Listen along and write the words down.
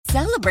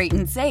Celebrate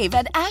and save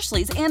at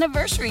Ashley's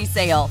Anniversary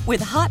Sale.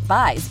 With Hot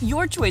Buys,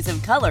 your choice of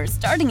colors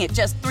starting at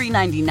just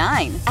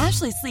 $3.99.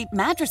 Ashley Sleep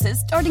mattresses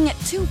starting at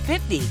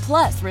 $2.50.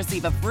 Plus,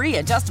 receive a free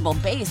adjustable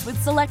base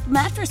with select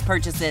mattress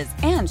purchases.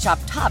 And shop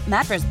top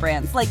mattress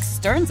brands like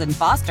Stearns &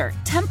 Foster,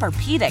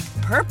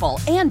 Tempur-Pedic, Purple,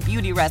 and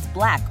Beautyrest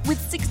Black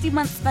with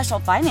 60-month special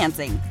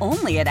financing.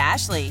 Only at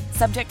Ashley.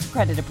 Subject to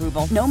credit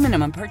approval. No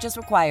minimum purchase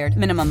required.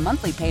 Minimum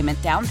monthly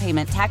payment, down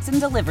payment, tax, and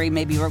delivery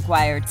may be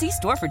required. See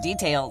store for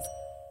details.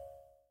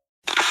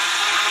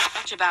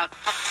 About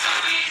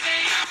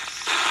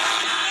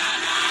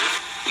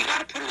you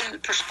gotta put it in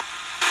perspective.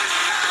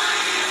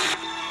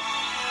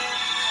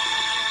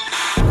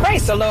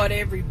 Praise the Lord,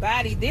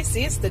 everybody. This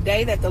is the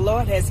day that the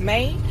Lord has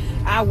made.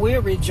 I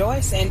will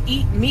rejoice and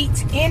eat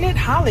meat in it.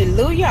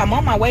 Hallelujah. I'm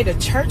on my way to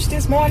church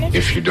this morning.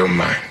 If you don't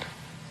mind,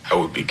 I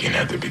will begin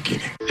at the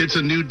beginning. It's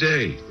a new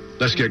day.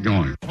 Let's get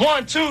going.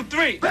 1, 2,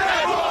 3.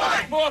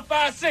 Bad boy! 4,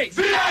 5, 6.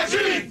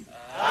 VIG!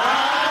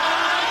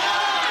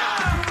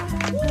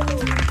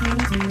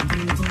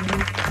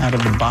 Out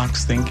of the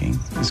box thinking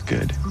is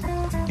good,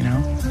 you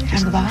know? Out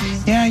of the box?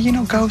 Yeah, you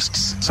know,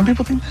 ghosts. Some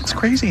people think that's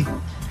crazy.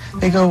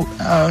 They go,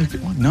 well,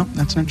 no,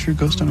 that's not true.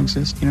 Ghosts don't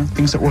exist. You know,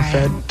 things that we're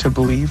fed to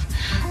believe,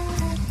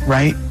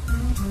 right?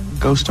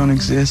 Ghosts don't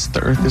exist.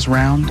 The earth is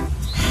round.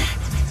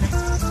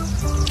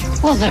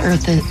 Well, the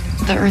earth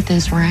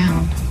is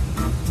round.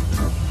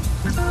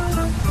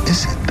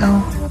 Is it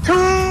though?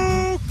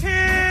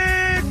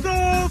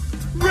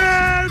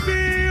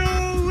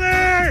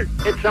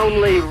 It's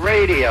only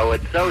radio.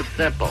 It's so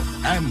simple.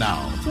 And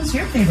now, who's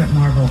your favorite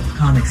Marvel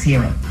Comics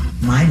hero?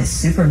 Mine is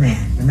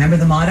Superman. Remember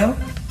the motto?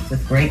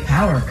 With great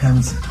power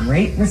comes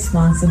great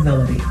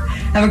responsibility.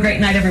 Have a great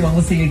night, everyone.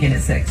 We'll see you again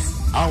at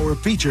 6. our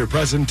feature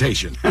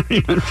presentation. I don't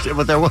even understand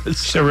what that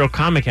was. She's a real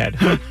comic head.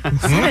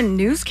 Is that a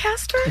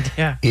newscaster?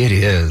 Yeah. It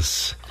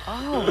is.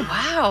 Oh,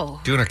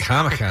 wow. Doing a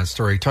Comic-Con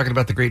story, talking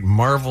about the great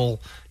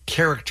Marvel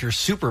character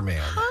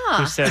Superman.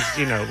 Who says,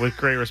 with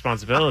great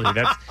responsibility.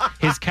 That's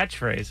his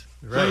catchphrase.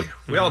 Right.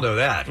 We all know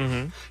that.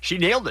 Mm-hmm. She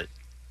nailed it.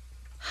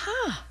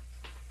 Huh.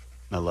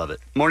 I love it.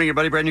 Morning,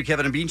 everybody. Brand new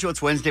Kevin and Bean Show.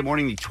 It's Wednesday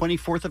morning, the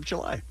 24th of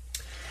July.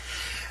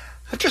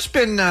 I've just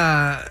been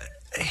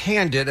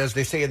handed, as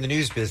they say in the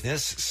news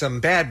business,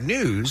 some bad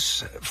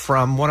news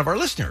from one of our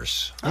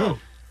listeners. Oh.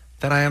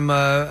 That I am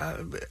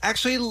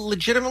actually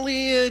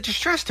legitimately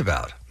distressed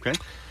about. Okay.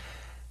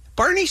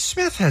 Barney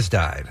Smith has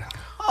died.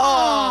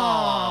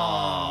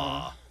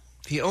 Oh.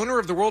 The owner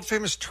of the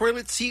world-famous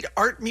Toilet Seat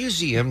Art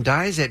Museum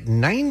dies at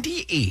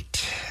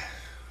 98.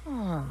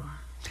 Oh.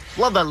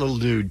 Love that little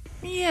dude.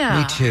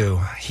 Yeah. Me too.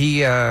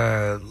 He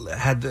I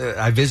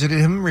visited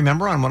him,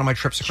 remember, on one of my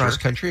trips across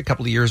country a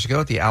couple of years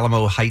ago at the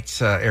Alamo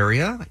Heights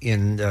area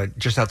in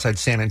just outside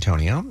San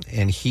Antonio.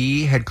 And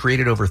he had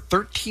created over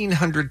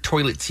 1,300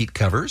 toilet seat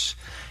covers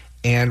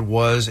and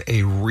was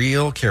a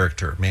real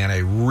character, man,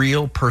 a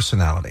real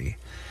personality.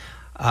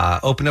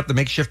 Opened up the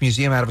makeshift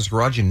museum out of his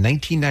garage in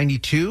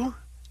 1992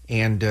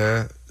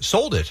 and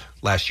sold it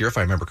last year, if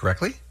I remember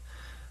correctly.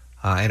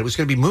 And it was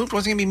going to be moved.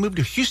 Wasn't going to be moved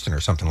to Houston or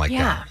something like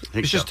that.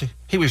 It was just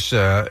he was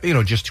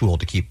just too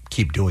old to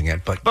keep doing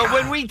it. But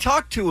when we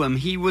talked to him,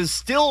 he would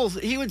stay up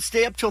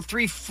till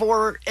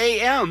 3-4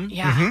 a.m.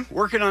 Yeah,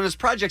 working on his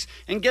projects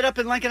and get up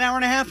in like an hour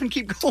and a half and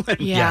keep going.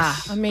 Yeah,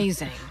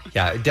 amazing.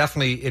 Yeah,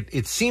 definitely.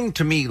 It seemed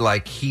to me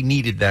like he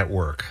needed that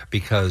work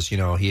because he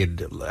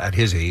had at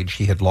his age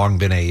he had long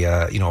been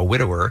a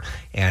widower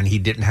and he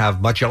didn't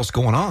have much else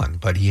going on.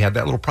 But he had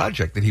that little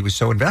project that he was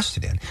so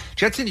invested in.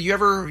 Jetson, did you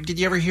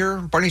ever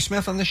hear Barney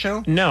Smith on the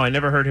show? No, I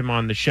never heard him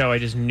on the show. I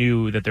just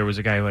knew that there was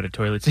a guy who had a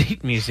toilet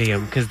seat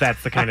museum because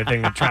that's the kind of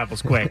thing that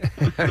travels quick.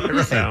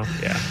 Right. So,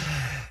 yeah.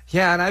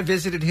 Yeah, and I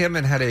visited him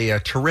and had a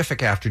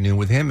terrific afternoon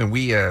with him, and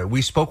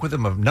we spoke with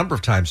him a number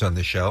of times on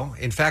the show.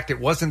 In fact, it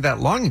wasn't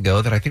that long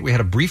ago that I think we had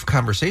a brief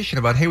conversation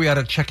about, hey, we ought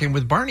to check in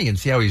with Barney and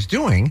see how he's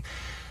doing.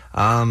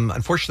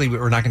 Unfortunately, we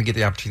were not going to get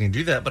the opportunity to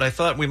do that, but I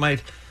thought we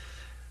might.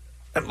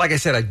 Like I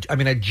said,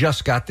 I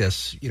just got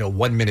this,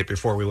 1 minute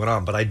before we went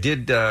on, but I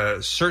did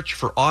search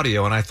for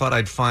audio, and I thought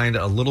I'd find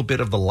a little bit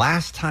of the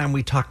last time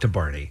we talked to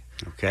Barney.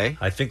 Okay.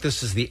 I think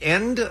this is the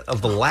end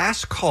of the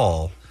last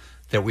call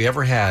that we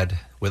ever had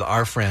with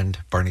our friend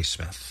Barney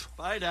Smith.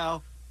 Bye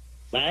now.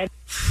 Bye.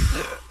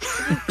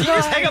 Did you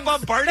just hang up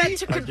on Barney? That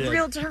took a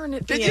real turn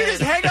at the end. Did you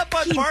just hang up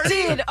on Barney?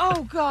 He did.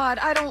 Oh, God.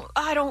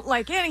 I don't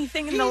like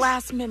anything in the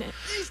last minute.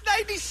 He's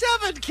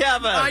 97,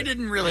 Kevin. I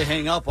didn't really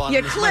hang up on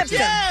him. You clipped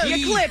him.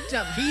 You clipped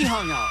him. He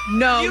hung up.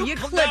 No, you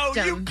clipped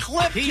him. You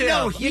clipped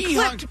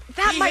him.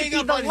 That might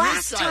be the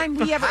last time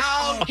we ever...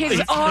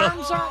 His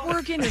arms aren't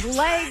working, his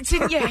legs.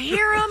 Didn't you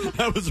hear him?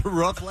 That was a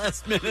rough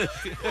last minute.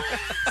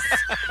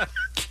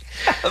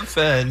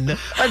 Kevin.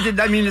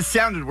 It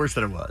sounded worse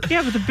than it was.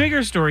 Yeah, but the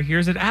bigger story here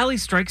is that Allie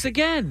strikes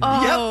again.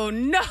 Oh,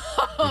 no.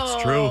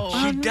 It's true.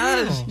 She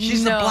does.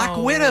 She's the Black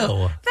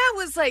Widow. That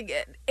was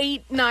like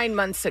 8-9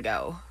 months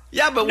ago.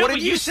 Yeah, but what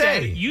did you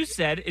say? You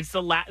said it's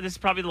this is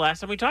probably the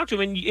last time we talked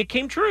to him, and it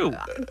came true.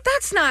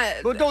 That's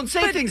not... Well, don't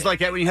say things like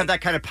that when you have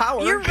that kind of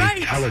power. You're right.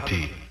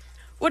 fatality.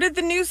 What did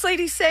the news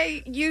lady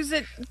say? Use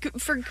it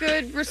for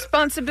good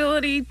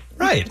responsibility.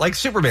 Right, like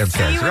Superman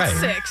says, See you right.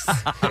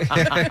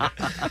 at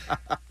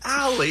 6.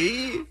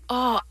 Allie.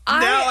 Oh,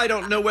 Now I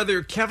don't know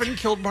whether Kevin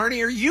killed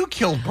Barney or you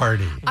killed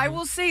Barney. I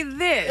will say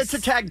this. It's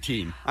a tag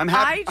team. I'm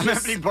happy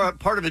to be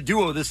part of a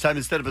duo this time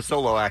instead of a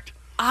solo act.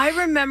 I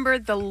remember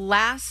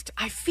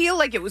I feel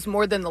like it was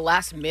more than the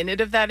last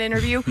minute of that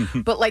interview,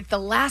 but like the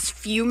last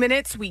few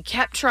minutes, we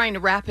kept trying to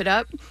wrap it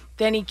up.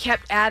 Then he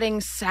kept adding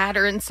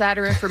sadder and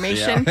sadder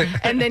information. Yeah.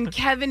 And then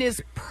Kevin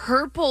is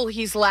purple.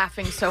 He's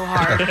laughing so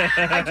hard.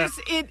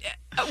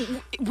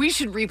 We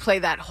should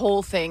replay that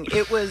whole thing.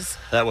 That was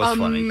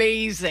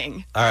amazing.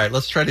 Funny. All right,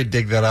 let's try to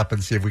dig that up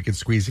and see if we can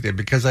squeeze it in,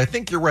 because I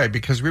think you're right,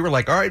 because we were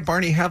like, all right,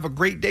 Barney, have a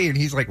great day. And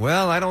he's like,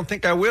 well, I don't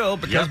think I will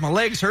because my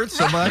legs hurt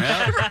so much.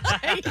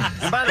 Right.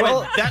 And by the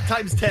way, that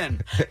times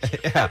 10.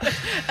 Yeah.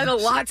 And a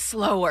lot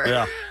slower.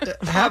 Yeah.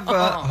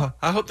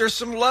 I hope there's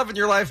some love in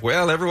your life.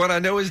 Well, everyone I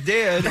know is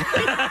dead.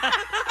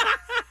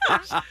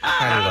 Good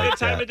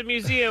time at the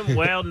museum.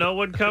 Well, no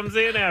one comes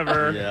in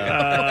ever.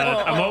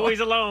 Yeah. I'm always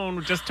alone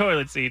with just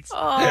toilet seats.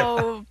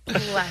 Oh,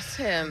 bless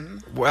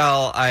him.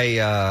 Well,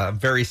 I'm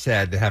very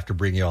sad to have to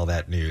bring you all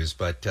that news,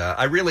 but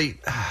I really,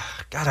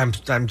 God,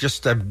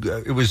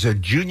 it was a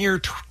junior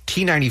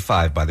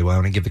T95, by the way. I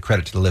want to give the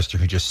credit to the listener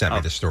who just sent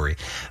me the story.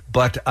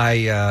 But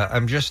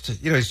I'm just,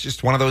 it's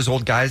just one of those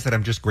old guys that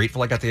I'm just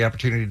grateful I got the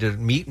opportunity to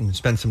meet and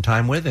spend some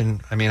time with.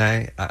 And I mean,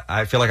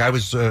 I feel like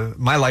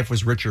my life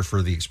was richer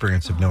for the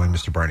experience of knowing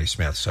Mr. Barney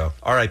Smith. So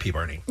R.I.P.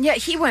 Barney. Yeah,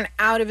 he went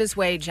out of his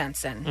way,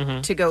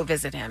 Jensen, to go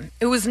visit him.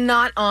 It was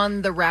not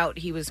on the route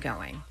he was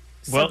going.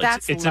 So Well,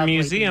 that's it's a lovely.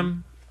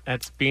 museum.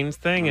 That's Bean's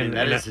thing, I mean,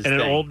 and an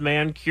old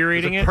man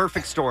curating it.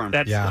 Perfect storm.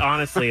 That's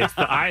honestly, it's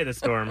the eye of the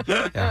storm.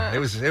 Yeah, it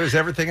was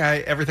everything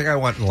I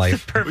want in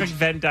life. Perfect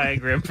Venn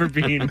diagram for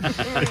Bean.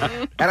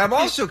 And I'm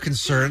also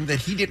concerned that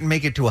he didn't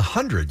make it to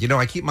 100.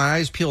 I keep my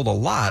eyes peeled a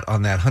lot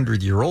on that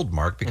 100-year-old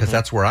mark because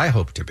that's where I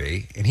hope to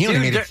be. And he only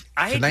made it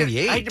to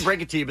 98. I hate to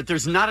break it to you, but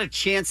there's not a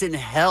chance in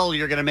hell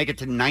you're going to make it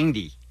to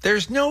 90.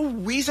 There's no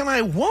reason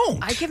I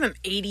won't. I give him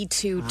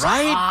 82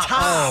 Right?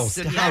 Tops.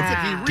 Oh, And how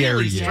that's if he dare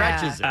really you.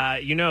 stretches it.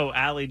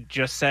 Allie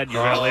just said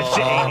you're going to live to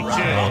 82.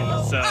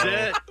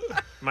 right.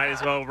 So might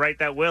as well write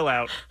that will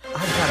out.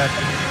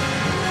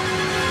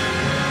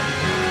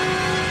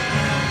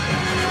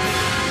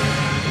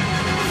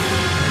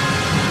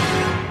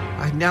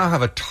 I now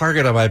have a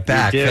target on my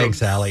back. You do.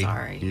 Thanks, Allie.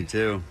 Sorry. You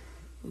too.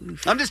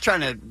 I'm just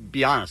trying to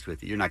be honest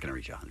with you. You're not going to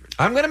reach 100.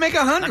 I'm going to make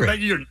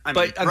 100.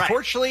 But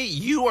unfortunately,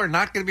 you are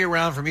not going to be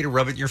around for me to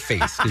rub it in your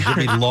face because you'll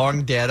be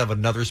long dead of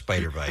another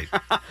spider bite.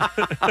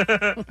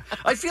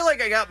 I feel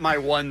like I got my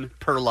one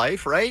per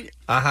life, right?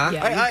 Uh-huh.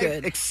 Yeah, I you're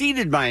good.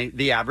 exceeded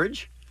the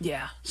average.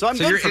 Yeah. So I'm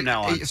good from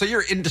now on. So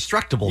you're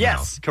indestructible now.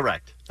 Yes,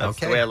 correct. That's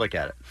the way I look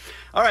at it.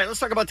 All right, let's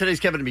talk about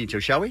today's Kevin and Bean Show,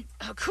 shall we?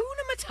 Hakuna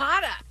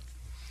Matata.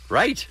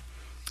 Right.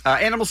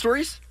 Animal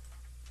stories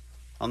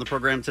on the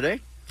program today.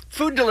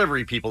 Food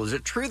delivery people. Is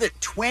it true that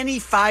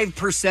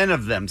 25%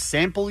 of them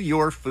sample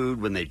your food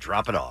when they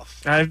drop it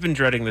off? I've been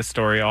dreading this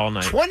story all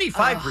night.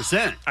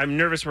 25%? I'm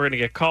nervous we're going to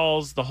get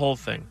calls, the whole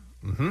thing.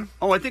 Mm-hmm.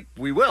 Oh, I think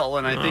we will,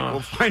 and I think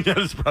we'll find out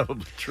it's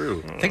probably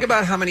true. Think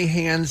about how many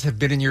hands have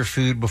been in your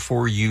food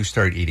before you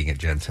start eating it,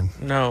 Jensen.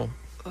 No.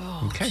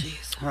 Oh, okay.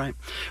 Geez. All right.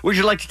 Would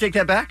you like to take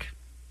that back?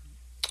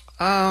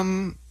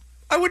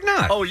 I would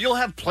not. Oh, you'll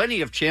have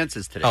plenty of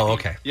chances today. Oh, Pete.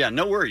 okay. Yeah,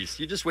 no worries.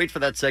 You just wait for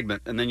that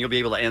segment, and then you'll be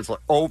able to answer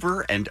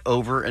over and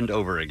over and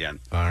over again.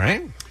 All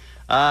right.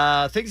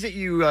 Things that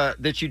you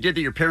did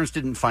that your parents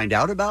didn't find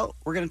out about,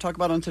 we're going to talk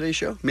about on today's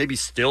show. Maybe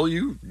still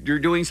you're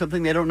doing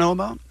something they don't know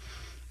about.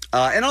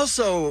 And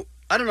also,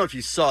 I don't know if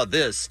you saw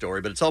this story,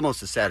 but it's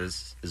almost as sad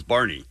as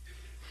Barney.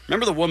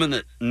 Remember the woman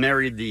that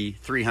married the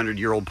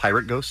 300-year-old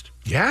pirate ghost?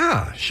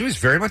 Yeah, she was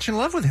very much in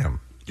love with him.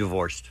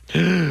 Divorced.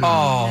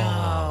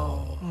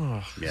 Oh.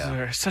 Yeah. Is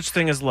there such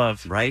thing as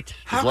love? Right? Does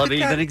How love could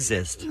even that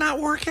exist?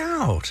 Not work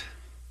out.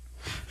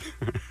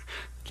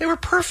 They were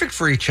perfect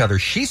for each other.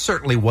 She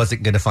certainly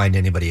wasn't going to find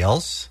anybody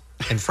else.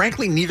 And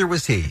frankly, neither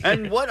was he.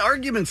 And what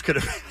arguments could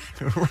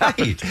have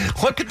Right.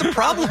 What could the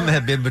problem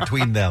have been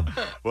between them?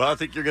 Well, I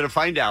think you're going to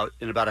find out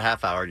in about a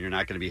half hour, and you're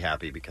not going to be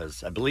happy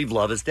because I believe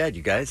love is dead,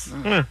 you guys.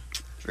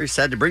 It's very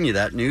sad to bring you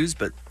that news,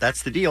 but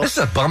that's the deal. This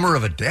is a bummer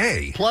of a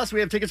day. Plus, we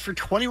have tickets for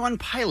 21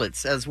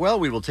 Pilots as well.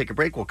 We will take a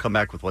break. We'll come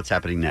back with what's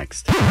happening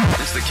next.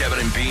 It's the Kevin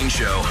and Bean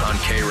Show on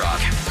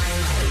K-Rock.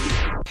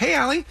 Hey,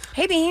 Allie.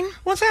 Hey, Bean.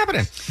 What's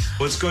happening?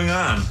 What's going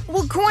on?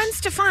 Well, Gwen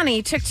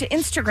Stefani took to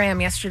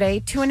Instagram yesterday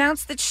to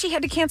announce that she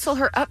had to cancel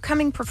her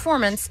upcoming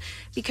performance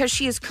because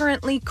she is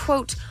currently,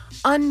 quote,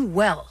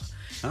 unwell.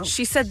 Oh.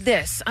 She said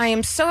this: I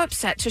am so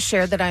upset to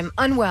share that I'm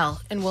unwell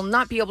and will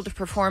not be able to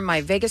perform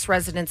my Vegas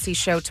residency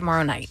show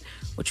tomorrow night,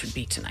 which would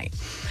be tonight.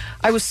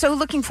 I was so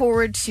looking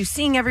forward to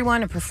seeing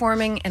everyone and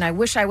performing, and I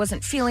wish I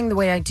wasn't feeling the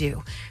way I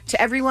do.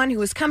 To everyone who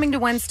is coming to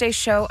Wednesday's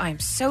show, I am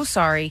so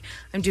sorry.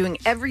 I'm doing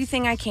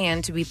everything I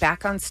can to be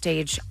back on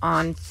stage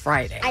on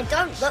Friday. I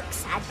don't look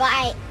sad, but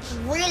I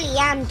really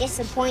am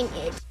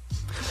disappointed.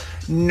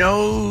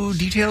 No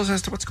details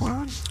as to what's going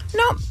on?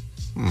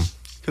 No.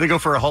 Could they go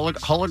for a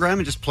hologram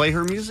and just play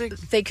her music?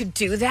 They could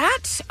do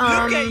that.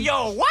 Look at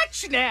your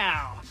watch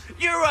now.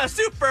 You're a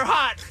super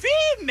hot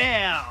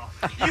female.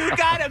 You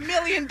got $1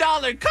 million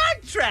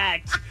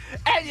contract,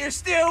 and you're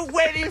still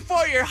waiting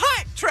for your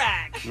hot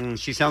track.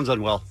 She sounds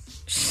unwell.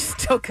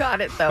 Still got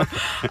it, though.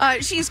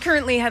 She's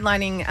currently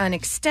headlining an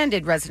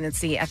extended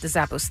residency at the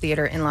Zappos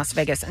Theater in Las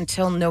Vegas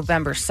until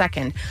November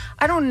 2nd.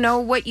 I don't know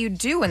what you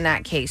do in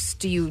that case.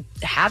 Do you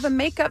have a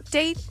makeup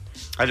date?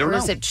 I don't know. Or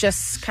is it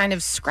just kind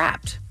of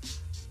scrapped?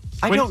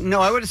 I don't know.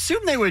 I would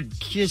assume they would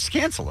just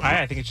cancel it.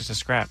 I think it's just a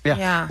scrap.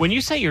 Yeah. When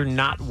you say you're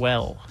not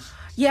well,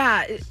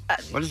 Yeah.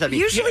 What does that mean?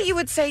 Usually you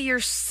would say you're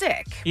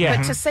sick. Yeah.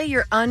 But to say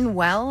you're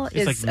unwell It's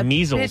is like a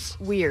measles.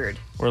 bit weird.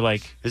 or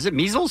like, is it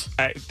measles?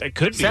 It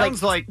could be.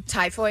 Sounds like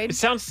typhoid. It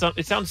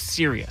sounds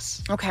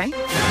serious. Okay.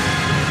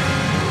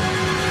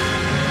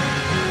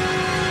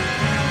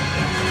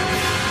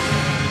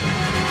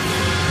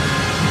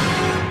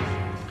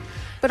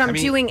 But I'm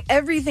doing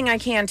everything I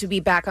can to be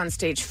back on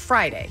stage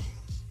Friday.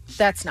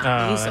 That's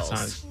not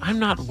measles. I'm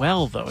not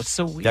well, though. It's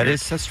so weird. That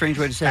is a strange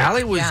way to say it.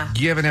 Allie was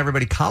giving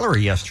everybody cholera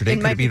yesterday. It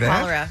Could might it be that?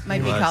 cholera.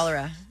 Might be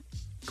cholera.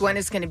 Gwen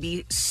is going to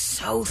be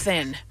so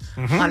thin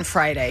on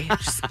Friday.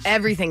 Just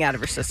everything out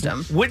of her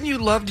system. Wouldn't you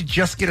love to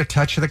just get a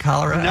touch of the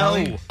cholera,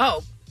 Allie?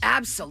 Oh,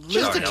 absolutely.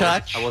 Just a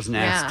touch. I wasn't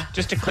asked. Yeah.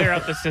 Just to clear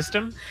out the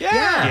system?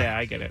 Yeah.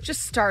 I get it.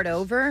 Just start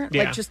over.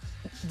 Yeah. Like, just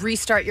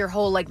restart your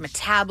whole,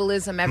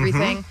 metabolism,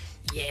 everything.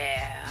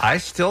 Yeah. I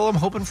still am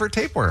hoping for a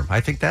tapeworm. I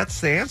think that's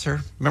the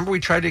answer. Remember, we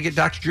tried to get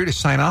Dr. Drew to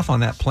sign off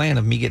on that plan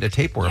of me getting a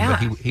tapeworm, but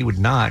he would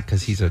not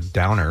because he's a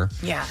downer.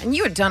 Yeah, and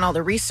you had done all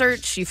the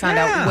research. You found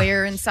out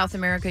where in South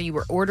America you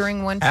were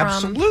ordering one from.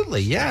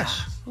 Absolutely,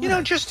 yes. You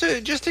know, just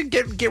to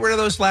get rid of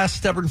those last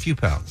stubborn few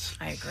pounds.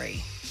 I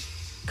agree.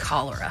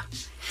 Cholera.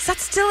 Is that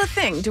still a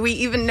thing? Do we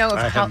even know if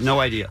I have no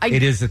idea.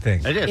 It is a thing.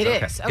 It is. It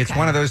okay. is. Okay. It's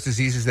one of those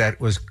diseases that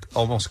was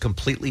almost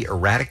completely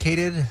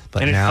eradicated,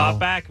 but and it now fought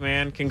back,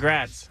 man.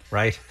 Congrats.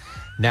 Right.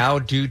 Now,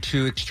 due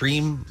to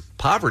extreme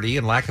poverty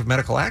and lack of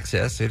medical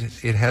access, it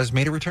has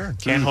made a return.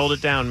 Can't hold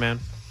it down, man.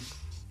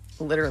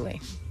 Literally.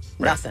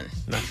 Nothing.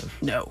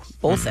 No.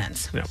 Both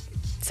ends. No.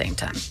 Same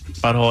time.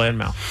 Butthole and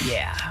mouth.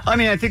 Yeah. I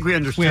mean, I think we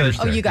understood.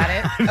 Oh, you got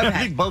it? Okay. I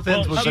think both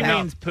ends was She enough.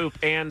 means poop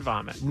and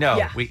vomit. No,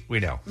 Yeah. we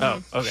know.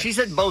 Oh, okay. She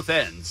said both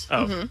ends.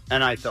 Oh.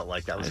 And I felt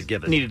like that was a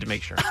given. Needed to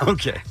make sure.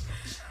 Okay.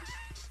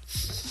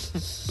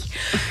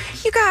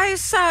 You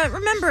guys,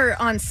 remember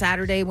on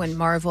Saturday when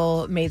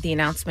Marvel made the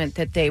announcement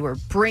that they were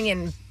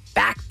bringing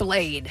back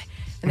Blade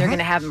and they're going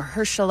to have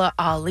Mahershala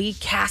Ali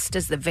cast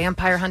as the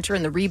vampire hunter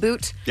in the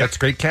reboot? That's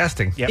great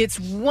casting. Yep. It's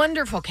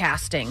wonderful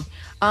casting.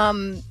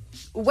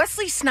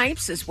 Wesley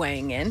Snipes is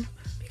weighing in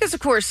because, of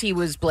course, he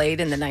was Blade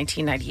in the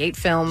 1998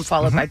 film,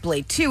 followed by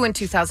Blade 2 in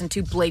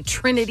 2002, Blade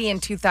Trinity in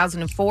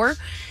 2004.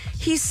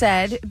 He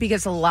said,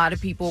 because a lot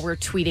of people were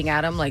tweeting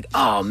at him like,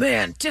 oh,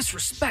 man,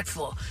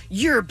 disrespectful.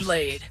 You're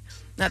Blade.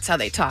 That's how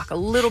they talk, a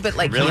little bit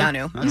like Really?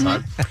 Keanu. That's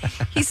odd.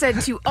 He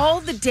said, to all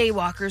the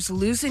daywalkers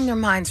losing their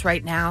minds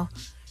right now,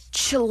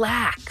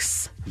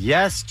 chillax.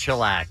 Yes,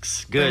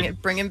 chillax.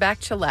 Good. Bringing back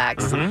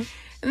chillax.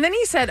 And then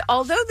he said,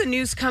 although the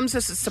news comes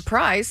as a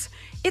surprise,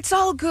 it's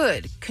all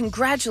good.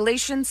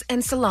 Congratulations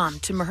and salam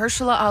to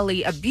Mahershala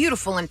Ali, a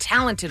beautiful and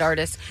talented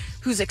artist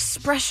whose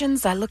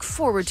expressions I look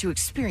forward to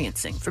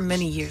experiencing for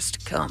many years to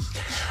come.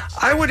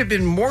 I would have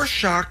been more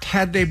shocked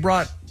had they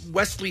brought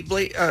Wesley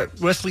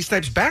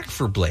Snipes back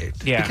for Blade.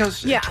 Yeah.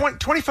 Because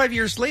 25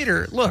 years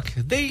later, look,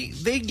 they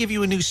give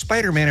you a new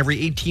Spider-Man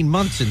every 18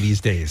 months in these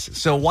days.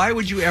 So why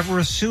would you ever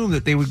assume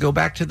that they would go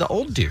back to the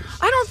old dude?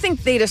 I don't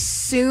think they'd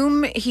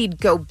assume he'd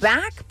go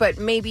back, but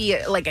maybe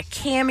like a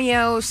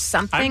cameo,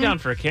 something. I'm down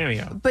for a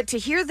cameo. But to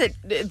hear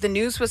that the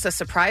news was a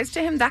surprise to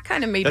him, that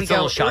kind of made That's me a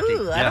go, little shocking.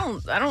 ooh, Yeah.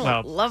 I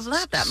don't love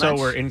that much. So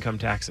were income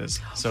taxes.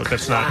 So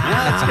that's not.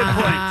 That's a good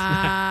point.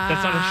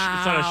 It's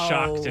not a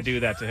shock to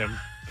do that to him.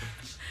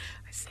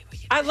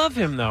 I love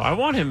him though. I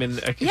want him in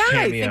a cameo. Yeah,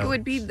 I think it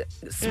would be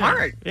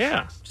smart.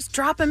 Yeah. Just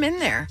drop him in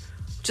there.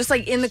 Just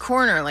like in the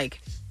corner, like,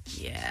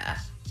 yeah.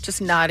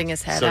 Just nodding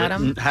his head So at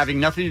him. having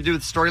nothing to do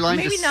with the storyline,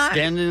 Maybe just not.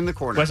 standing in the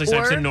corner. Wesley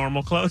Snipes Or- in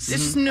normal clothes.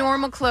 Just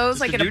normal clothes,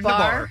 Just like a at a dude in a bar.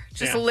 bar.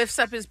 Just Yeah. lifts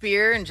up his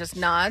beer and just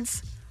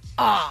nods.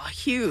 Oh,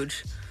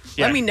 huge.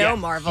 Yeah, Let me know, yeah,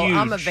 Marvel.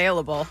 I'm huge.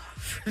 available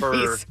For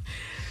these-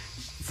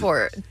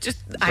 for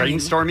just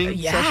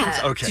brainstorming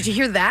sessions? Okay. Did you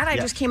hear that? I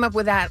Yeah. just came up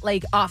with that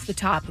like off the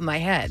top of my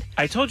head.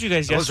 I told you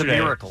guys That was a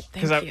yesterday. miracle.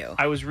 Because Thank you.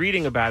 I was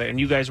reading about it, and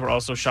you guys were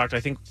also shocked. I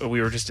think we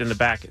were just in the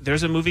back.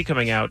 There's a movie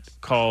coming out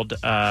called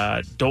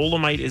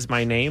Dolomite Is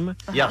My Name.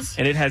 Yes.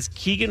 And it has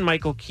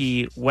Keegan-Michael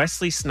Key,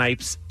 Wesley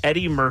Snipes,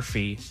 Eddie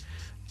Murphy,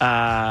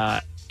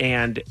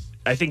 and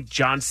I think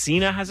John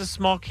Cena has a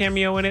small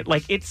cameo in it.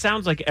 Like, it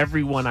sounds like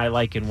everyone I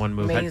like in one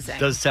movie. Amazing.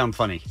 Does sound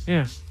funny.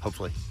 Yeah.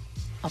 Hopefully.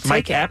 I'll take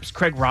Mike it. Epps,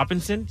 Craig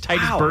Robinson,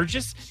 Titus Wow.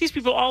 Burgess. These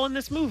people all in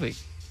this movie.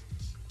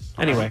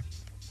 Anyway,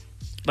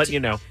 letting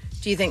you know.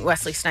 Do you think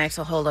Wesley Snipes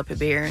will hold up a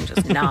beer and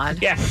just nod?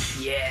 Yeah.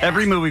 Yeah.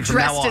 Every movie from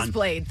dressed now on. as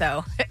Blade,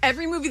 though.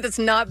 Every movie that's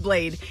not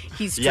Blade,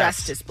 he's Yes.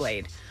 dressed as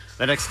Blade.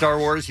 The next Star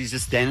Wars, he's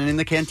just standing in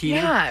the cantina.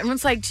 Yeah,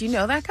 everyone's like, do you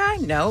know that guy?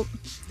 Nope.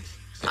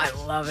 I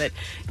love it.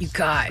 You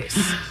guys,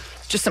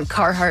 just some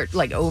Carhartt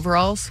like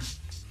overalls,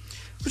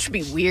 which would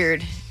be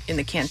weird in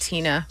the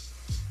cantina.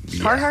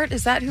 Yeah. Carhartt,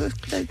 is that who?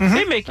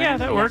 They make,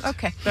 that worked.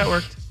 Okay. That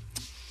worked.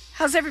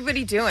 How's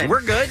everybody doing?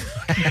 We're good.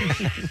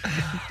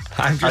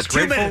 I'm just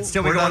 2 minutes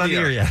till we go on the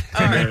air yet.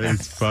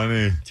 It's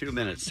funny. 2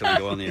 minutes till we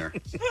go on the air. Who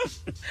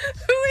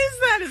is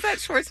that? Is that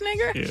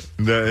Schwarzenegger?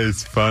 Yeah. That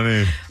is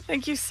funny.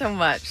 Thank you so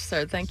much,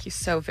 sir. Thank you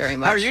so very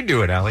much. How are you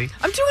doing, Allie?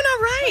 I'm doing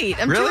all right.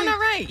 I'm Really? doing all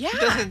right.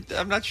 Yeah.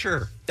 I'm not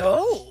sure.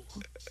 Oh.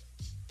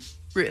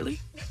 Really?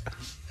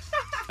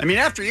 I mean,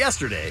 after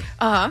yesterday.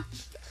 Uh-huh.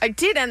 I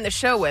did end the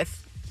show with,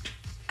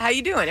 how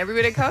you doing?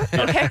 Everybody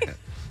okay?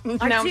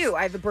 I do.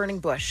 I have a burning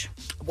bush.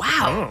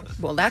 Wow.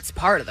 Well, that's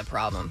part of the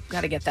problem.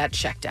 Got to get that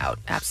checked out.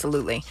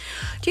 Absolutely.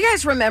 Do you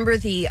guys remember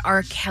the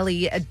R.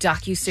 Kelly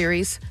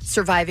docuseries,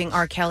 Surviving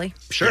R. Kelly?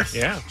 Sure.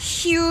 Yeah.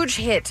 Huge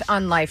hit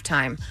on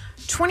Lifetime.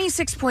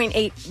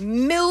 26.8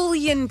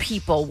 million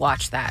people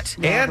watched that.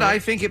 And I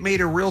think it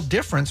made a real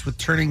difference with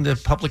turning the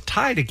public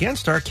tide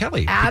against R.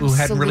 Kelly, people who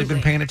hadn't really been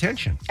Absolutely. paying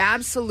attention.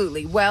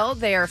 Absolutely. Well,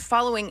 they are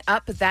following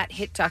up that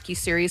hit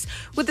docuseries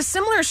with a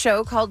similar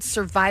show called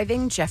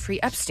Surviving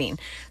Jeffrey Epstein.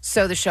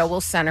 So the show will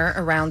center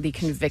around the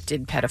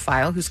convicted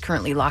pedophile who's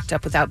currently locked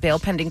up without bail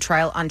pending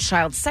trial on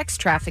child sex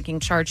trafficking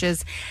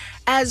charges,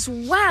 as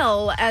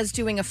well as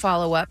doing a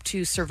follow-up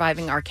to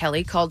Surviving R.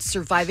 Kelly called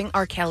Surviving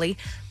R. Kelly,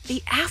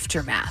 The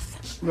Aftermath.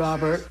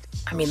 Robert.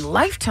 I mean,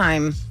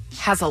 Lifetime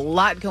has a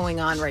lot going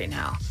on right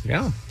now.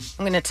 Yeah.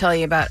 I'm going to tell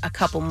you about a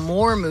couple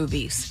more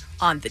movies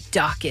on the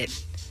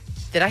docket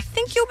that I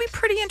think you'll be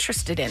pretty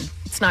interested in.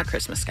 It's not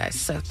Christmas, guys,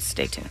 so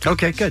stay tuned.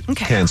 Okay, good.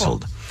 Okay,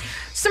 Cancelled. cool.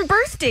 Some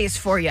birthdays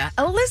for you.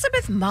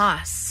 Elizabeth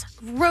Moss,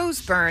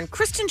 Rose Byrne,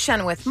 Kristen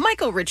Chenoweth,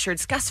 Michael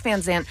Richards, Gus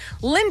Van Sant,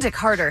 Linda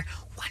Carter,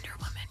 Wonder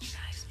Woman, you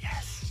guys.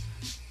 Yes.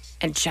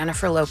 And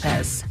Jennifer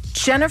Lopez.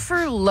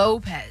 Jennifer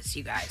Lopez,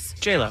 you guys.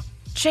 J-Lo.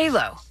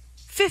 J-Lo,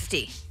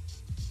 50.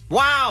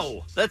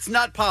 Wow, that's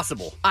not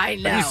possible. I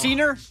know. Have you seen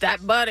her?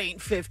 That butt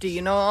ain't 50,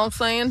 you know what I'm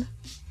saying?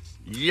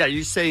 Yeah,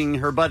 you're saying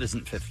her butt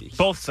isn't 50.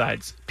 Both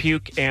sides.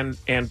 Puke and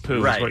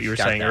poo Right, is what you were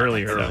got saying that.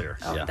 earlier.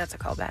 Oh, yeah. that's a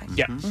callback.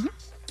 Yeah. Mm-hmm.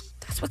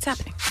 That's what's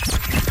happening.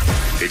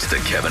 It's the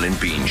Kevin and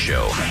Bean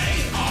Show.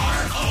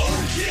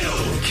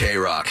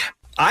 K-Rock.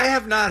 I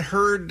have not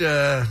heard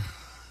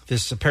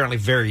this apparently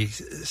very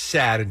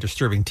sad and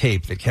disturbing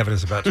tape that Kevin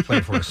is about to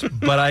play for us,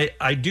 but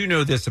I do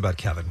know this about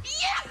Kevin.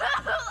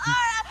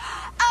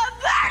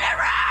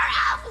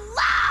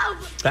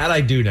 That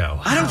I do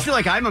know. I don't feel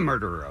like I'm a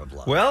murderer of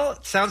love. Well,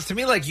 it sounds to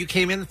me like you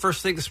came in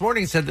first thing this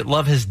morning and said that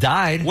love has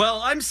died.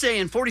 Well, I'm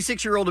saying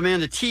 46-year-old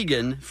Amanda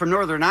Teagan from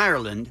Northern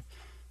Ireland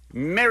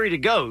married a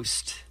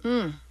ghost,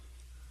 and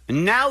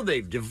now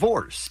they've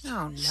divorced.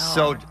 Oh, no.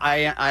 So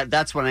I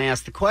that's when I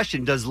asked the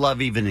question, does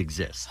love even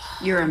exist?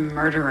 You're a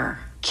murderer,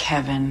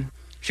 Kevin.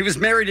 She was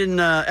married in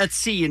at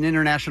sea in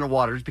international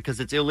waters because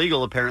it's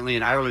illegal, apparently,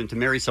 in Ireland to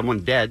marry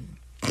someone dead.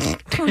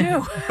 Who knew?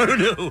 Who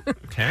knew?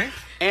 Okay.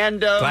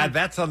 And glad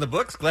that's on the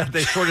books. Glad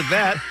they sorted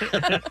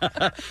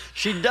that.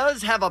 She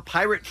does have a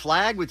pirate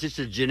flag, which is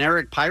a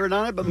generic pirate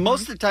on it, but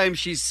most of the time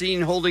she's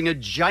seen holding a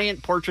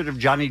giant portrait of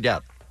Johnny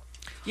Depp.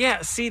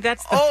 Yeah, see,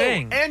 that's the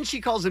thing. And she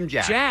calls him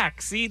Jack.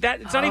 Jack, see,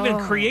 that it's not even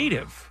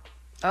creative.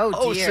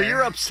 Oh, dear. So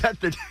you're upset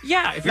that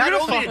Yeah, if you're not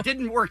gonna only fall, it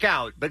didn't work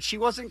out, but she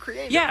wasn't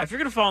creative. yeah, if you're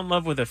gonna fall in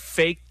love with a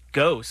fake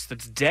ghost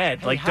that's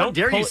dead, like how don't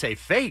dare pull you it- say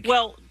fake?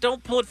 Well,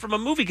 don't pull it from a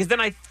movie because then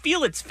I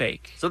feel it's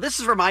fake. So this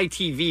is from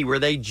ITV, where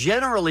they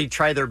generally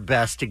try their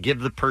best to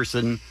give the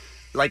person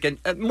like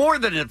a more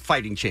than a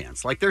fighting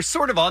chance. Like they're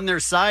sort of on their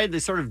side. They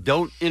sort of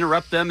don't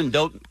interrupt them and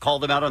don't call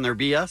them out on their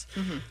BS.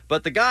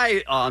 But the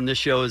guy on this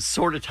show is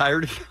sort of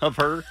tired of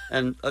her,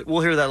 and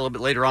we'll hear that a little bit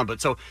later on. But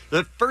so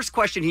the first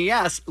question he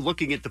asks,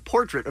 looking at the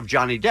portrait of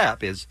Johnny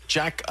Depp, is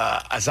Jack,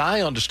 as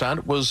I understand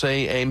it, was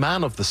a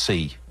man of the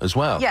sea as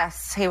well.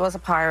 Yes, he was a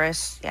pirate.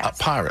 Yes.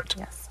 A pirate.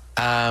 Yes.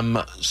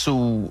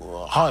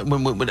 So, how,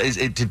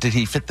 did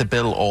he fit the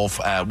bill of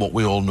what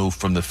we all know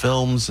from the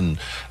films and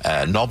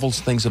novels,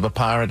 things of a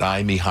pirate,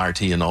 I, me,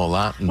 Hearty, and all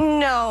that? And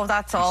No,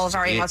 that's all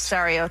very much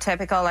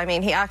stereotypical. I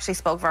mean, he actually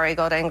spoke very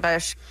good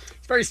English.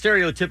 it's very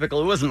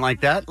stereotypical. It wasn't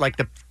like that. Like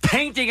the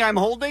painting I'm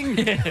holding.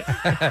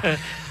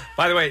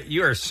 By the way,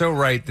 you are so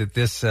right that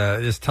this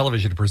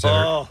television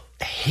presenter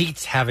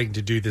hates having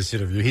to do this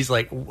interview. He's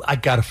like, I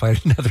got to find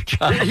another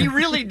job. He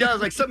really does.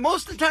 Like, so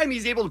most of the time,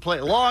 he's able to play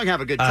along, have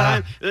a good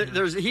time.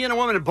 There's he and a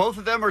woman, and both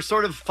of them are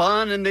sort of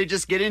fun, and they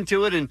just get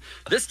into it. And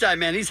this time,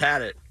 man, he's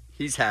had it.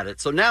 He's had it.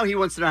 So now he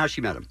wants to know how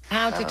she met him.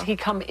 How did he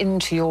come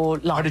into your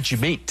life? how did you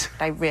meet?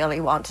 I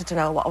really wanted to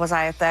know what was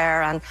out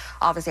there, and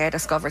obviously I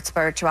discovered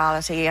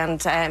spirituality,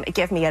 and it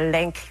gave me a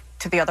link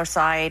to the other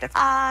side.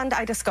 And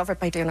I discovered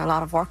by doing a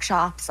lot of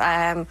workshops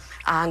and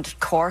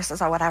courses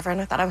or whatever in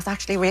it that I was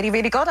actually really,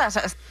 really good at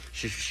it.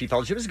 She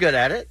felt she was good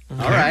at it. All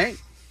right.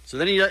 So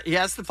then he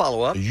asked the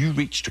follow-up. You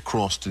reached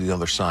across to the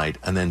other side,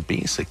 and then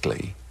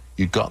basically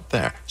you got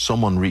there.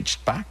 Someone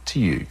reached back to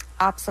you.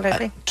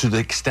 Absolutely. To the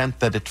extent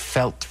that it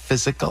felt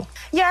physical?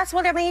 Yes,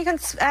 well, I mean, you can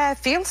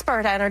feel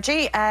spirit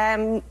energy.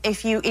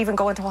 If you even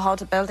go into a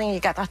haunted building, you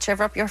get that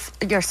shiver up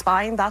your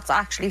spine. That's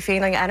actually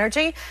feeling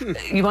energy.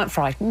 You weren't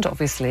frightened,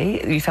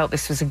 obviously. You felt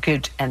this was a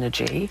good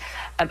energy.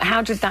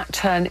 How did that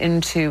turn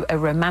into a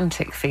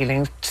romantic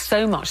feeling,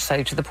 so much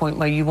so to the point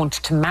where you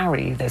wanted to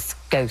marry this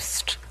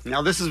ghost?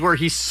 Now, this is where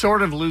he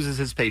sort of loses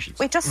his patience.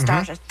 We just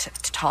started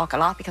to talk a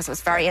lot because it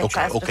was very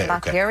interesting in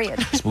that period.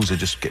 I suppose I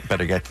just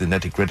better get to the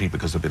nitty-gritty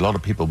because there'll be a lot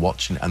of people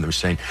watching and they're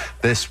saying,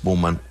 this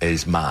woman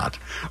is mad.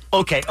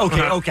 Okay.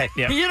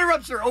 Yeah. He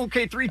interrupts her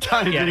 3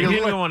 times. Yeah, and he goes,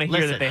 didn't even want to hear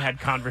 "Listen, that they had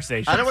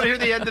conversations. I don't want to hear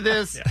the end of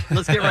this.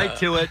 Let's get right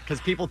to it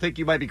because people think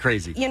you might be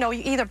crazy. You know,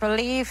 you either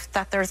believe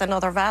that there's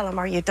another realm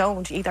or you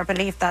don't. You either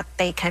believe that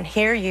they can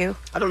hear you.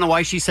 I don't know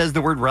why she says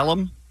the word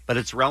realm, but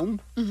it's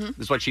realm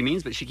is what she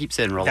means, but she keeps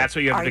saying realm. That's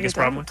what you have the biggest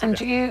problem with? And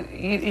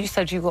you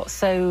said you got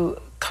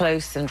so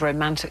close and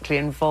romantically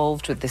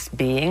involved with this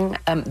being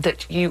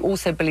that you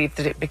also believed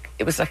that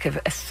it was like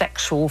a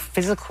sexual,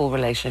 physical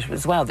relationship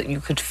as well, that you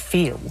could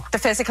feel. The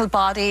physical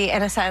body,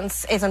 in a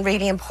sense, isn't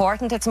really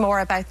important. It's more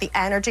about the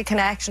energy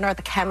connection or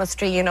the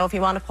chemistry, you know, if you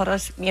want to put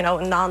it, you know,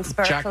 in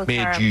non-spiritual Jack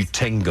made terms. you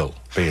tingle,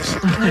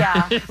 basically.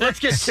 Yeah. Let's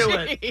get to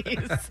it.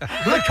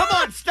 Like, come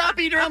on, stop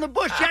beating around the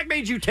bush. Jack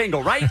made you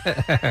tingle, right?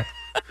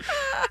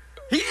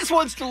 He just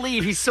wants to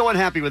leave. He's so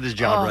unhappy with his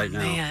job right now.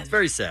 Man. It's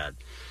very sad.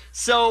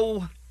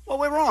 So, what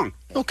went wrong?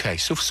 Okay,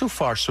 so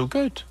far so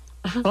good.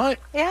 Right?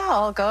 Yeah,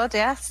 all good,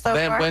 yes. So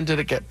far. When did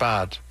it get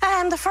bad?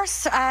 The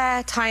first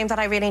time that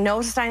I really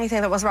noticed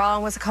anything that was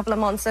wrong was a couple of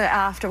months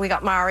after we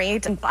got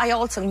married. And I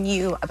also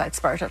knew about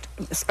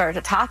spirit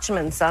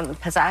attachments and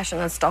possession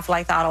and stuff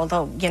like that,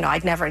 although, you know,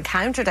 I'd never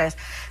encountered it.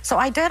 So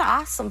I did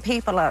ask some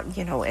people,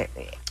 you know...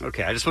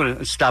 Okay, I just want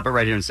to stop it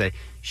right here and say,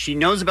 she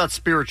knows about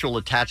spiritual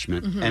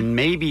attachment, and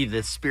maybe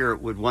the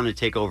spirit would want to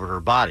take over her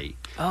body.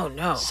 Oh,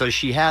 no. So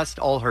she asked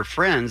all her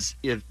friends,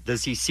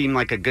 does he seem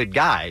like a good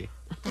guy?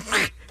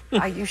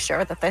 Are you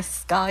sure that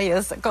this guy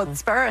is a good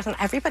spirit? And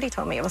everybody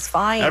told me it was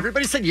fine.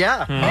 Everybody said,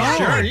 yeah.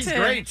 Sure, he's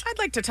great. I'd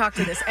like to talk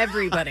to this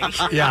everybody.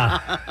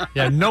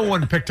 Yeah, no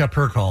one picked up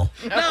her call.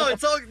 No,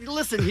 it's all,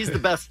 listen, he's the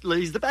best.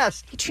 He's the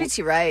best. He treats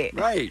you right.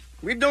 Right.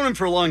 We've known him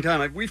for a long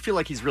time. We feel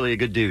like he's really a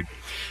good dude.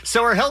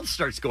 So her health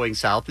starts going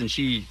south, and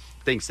she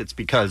thinks it's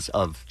because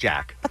of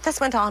Jack. But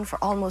this went on for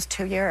almost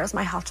 2 years.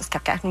 My health just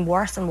kept getting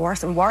worse and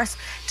worse and worse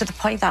to the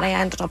point that I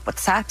ended up with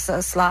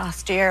sepsis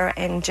last year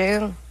in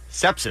June.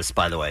 Sepsis,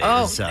 by the way,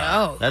 is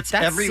no. that's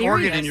every serious.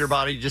 organ in your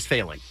body just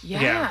failing.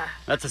 Yeah.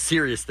 That's a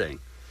serious thing.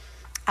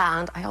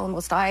 And I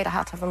almost died. I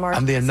had to have emergency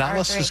And the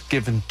analysis surgery.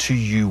 given to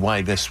you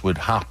why this would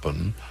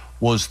happen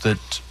was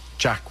that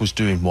Jack was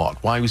doing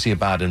what? Why was he a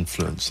bad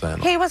influence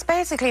then? He was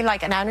basically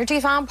like an energy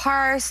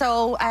vampire,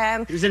 so...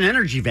 He was an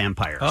energy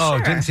vampire. Oh,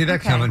 Sure. didn't see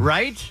that coming.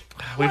 Right?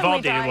 We've When all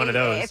we dated one of die,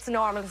 those. It's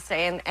normal to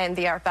stay in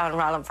the earthbound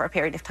realm for a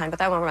period of time, but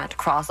then when we're meant to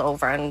cross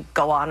over and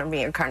go on and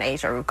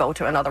reincarnate or go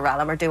to another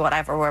realm or do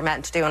whatever we're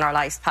meant to do in our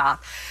life's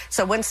path.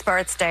 So when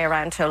spirits stay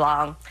around too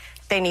long,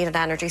 they need an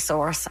energy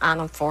source,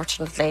 and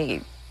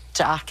unfortunately,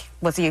 Jack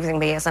was using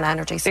me as an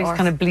energy So source. he's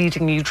kind of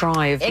bleeding you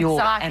dry of your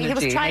Exactly. energy,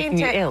 He was trying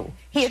making to. you ill.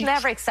 He had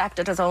never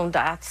accepted his own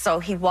death, so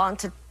he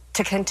wanted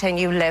to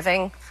continue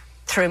living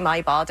through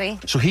my body.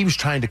 So he was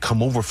trying to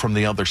come over from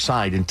the other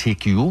side and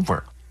take you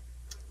over.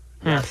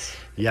 Yes.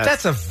 Yes.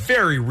 That's a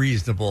very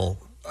reasonable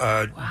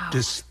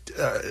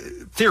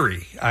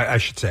theory, I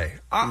should say.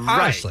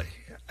 Honestly.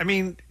 I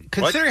mean,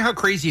 considering how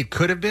crazy it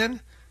could have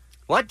been,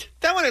 what?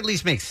 That one at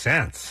least makes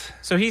sense.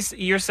 So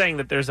you're saying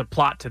that there's a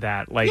plot to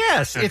that, like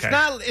Yes, okay.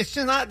 it's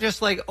not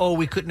just like, oh,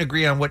 we couldn't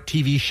agree on what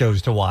TV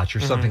shows to watch or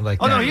something like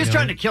that. Oh, no, he was you know?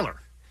 trying to kill her.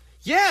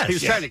 Yes, He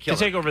was trying to kill her.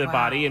 take over the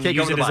body and Take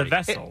use over it the as a body.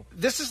 vessel.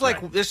 This is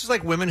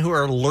like women who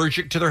are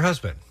allergic to their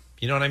husband.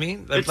 You know what I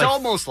mean? It's like,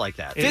 almost like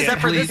that.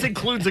 Except for physically- this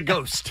includes a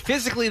ghost.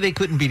 Physically, they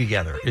couldn't be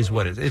together, is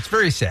what it is. It's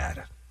very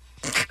sad.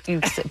 You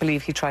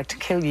believe he tried to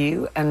kill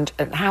you, and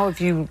how have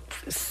you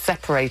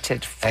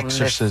separated from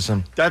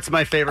Exorcism. That's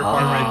my favorite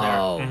part right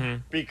there. Mm-hmm.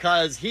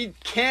 Because he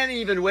can't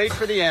even wait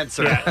for the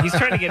answer. Yeah, he's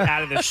trying to get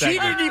out of this She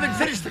segment. didn't even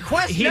finish the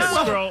question.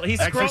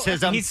 He's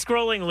Exorcism. he's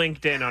scrolling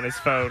LinkedIn on his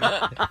phone.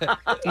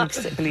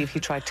 You believe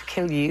he tried to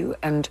kill you,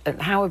 and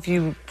how have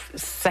you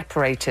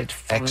separated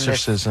from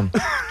Exorcism.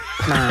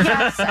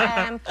 Yes,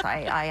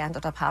 I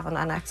ended up having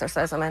an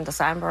exorcism in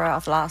December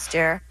of last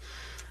year.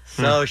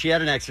 So she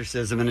had an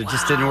exorcism, and it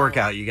just didn't work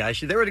out, you guys.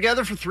 They were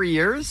together for 3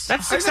 years.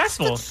 That's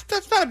successful.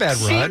 That's not a bad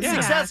run. Seems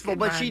successful,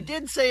 but she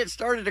did say it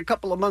started a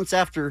couple of months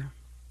after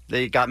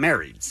they got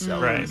married.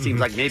 So it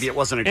seems like maybe it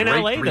wasn't a In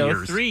great LA, 3 though,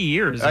 years. 3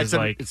 years is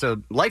like... It's a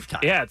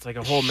lifetime. Yeah, it's like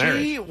a whole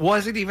marriage. She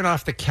wasn't even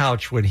off the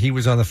couch when he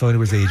was on the phone to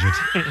his agent.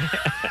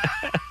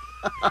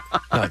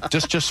 No,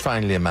 just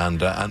finally,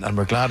 Amanda, and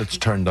we're glad it's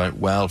turned out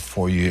well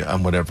for you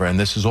and whatever, and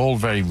this is all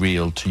very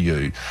real to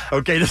you.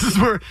 Okay, this is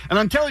where, and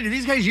I'm telling you,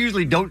 these guys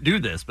usually don't do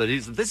this, but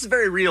this is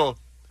very real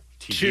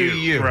to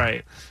you.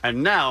 Right.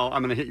 And now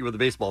I'm going to hit you with a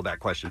baseball bat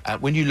question.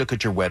 When you look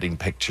at your wedding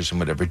pictures and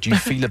whatever, do you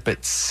feel a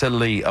bit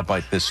silly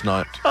about this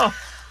now?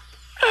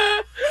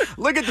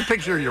 Look at the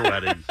picture of your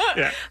wedding.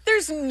 Yeah.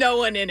 There's no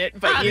one in it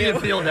but How do you. you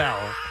feel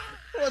now?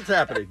 What's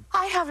happening?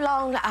 I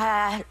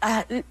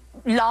have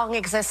long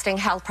existing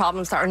health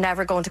problems that are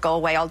never going to go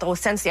away, although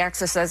since the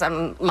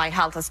exorcism, my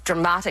health has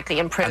dramatically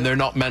improved. And they're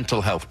not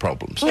mental health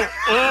problems.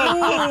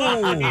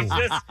 Oh, He's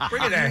just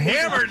Bringing the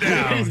hammer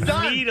down. He's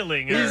done.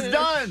 needling her. He's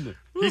done.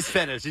 He's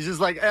finished. He's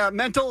just like,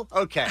 mental?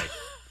 Okay.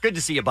 Good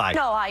to see you. Bye.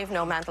 No, I have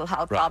no mental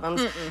health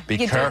problems. Be You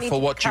do need careful to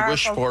be what you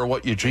wish careful. for,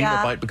 what you dream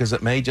Yeah. about, because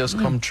it may just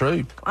come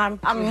true. I'm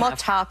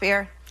much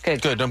happier.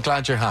 Good. I'm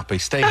glad you're happy.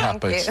 Stay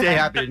happy. you. Stay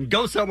happy and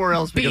go somewhere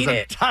else because Beat I'm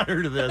it.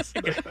 tired of this.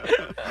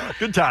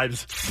 Good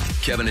times.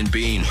 Kevin and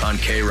Bean on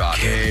K-Rock.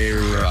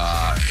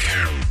 K-Rock.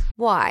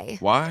 Why?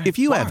 Why? If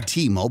you have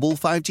T-Mobile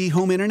 5G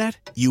home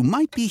internet, you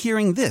might be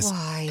hearing this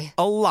Why?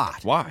 a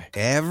lot. Why?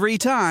 Every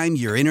time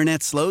your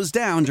internet slows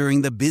down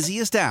during the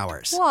busiest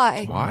hours.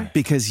 Why? Why?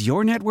 Because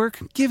your network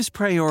gives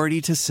priority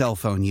to cell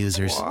phone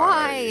users.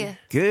 Why?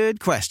 Good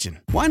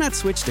question. Why not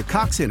switch to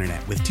Cox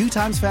Internet with 2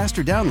 times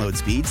faster download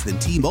speeds than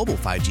T-Mobile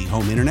 5G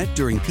home internet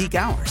during peak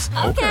hours?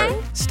 Okay.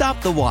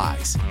 Stop the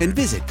whys and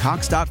visit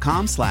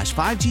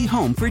cox.com/5G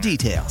home for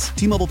details.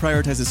 T-Mobile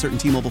prioritizes certain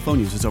T-Mobile phone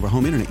users over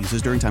home internet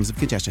users during times of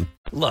congestion.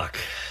 Look.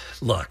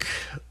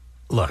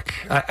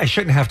 I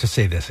shouldn't have to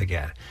say this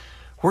again.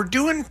 We're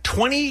doing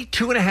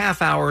 22 and a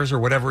half hours or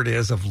whatever it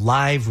is of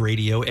live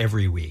radio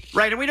every week.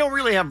 Right, and we don't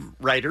really have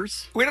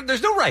writers.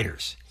 There's no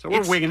writers. So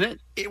we're winging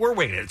it. We're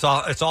winging it. It's all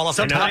off the top.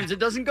 Sometimes it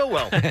doesn't go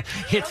well.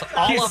 It's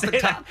all off the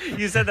top.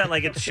 You said that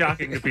like it's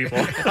shocking to people.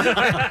 We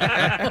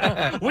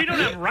don't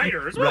have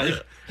writers. Right.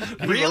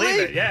 Can you believe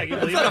it? Yeah, can you It's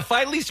believe not a it?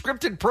 finely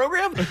scripted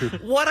program.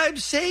 What I'm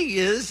saying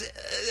is,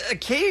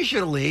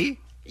 occasionally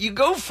you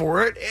go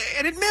for it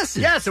and it misses.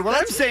 Yeah, so what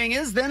I'm saying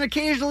is then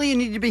occasionally you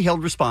need to be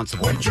held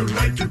responsible. Would you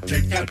like to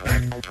take that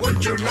back?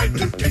 Would you like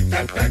to take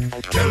that back?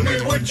 Tell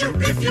me, would you,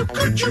 if you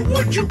could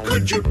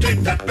you take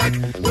that back?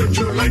 Would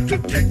you like to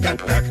take that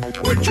back?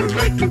 Would you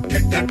like to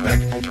take that back?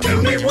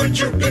 Tell me, would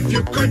you, if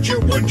you could you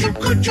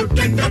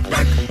take that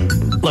back?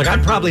 Look,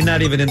 I'm probably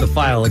not even in the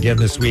file again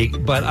this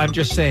week, but I'm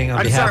just saying on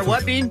I'm behalf sorry,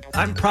 what, Bean?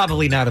 I'm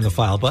probably not in the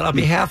file, but on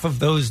behalf of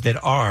those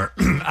that are,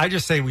 I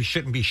just say we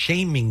shouldn't be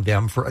shaming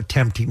them for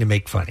attempting to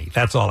make funny.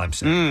 That's all I'm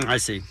saying. I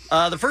see.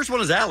 The first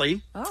one is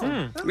Allie.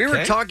 Oh, We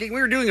were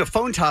doing a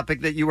phone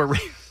topic that you were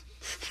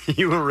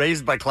you were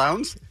raised by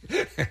clowns.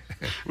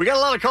 We got a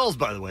lot of calls,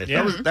 by the way.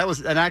 Yeah. That was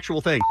an actual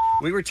thing.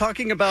 We were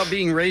talking about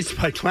being raised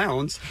by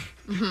clowns,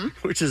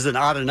 which is an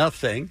odd enough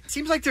thing.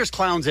 Seems like there's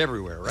clowns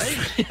everywhere, right?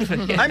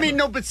 I mean,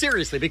 no, but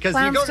seriously, because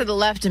Clowns you go to the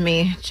left of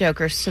me,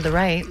 jokers to the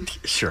right.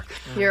 Sure.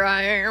 Here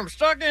I am,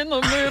 stuck in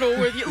the middle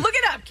with you. Look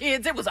it up,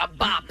 kids. It was a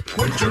bop.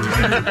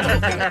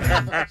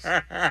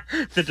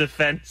 The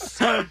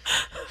defense.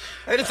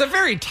 And it's a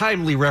very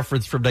timely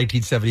reference from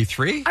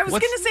 1973. I was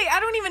going to say, I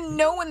don't even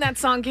know when that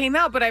song came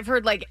out, but I've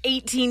heard like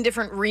 18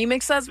 different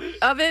remixes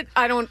of it.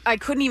 I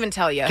couldn't even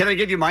tell you. Can I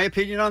give you my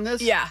opinion on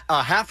this? Yeah.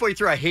 Halfway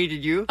through, I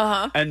hated you.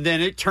 And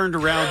then it turned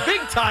around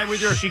big time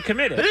with your... She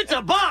committed. And it's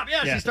a bop.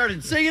 Yeah, she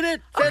started singing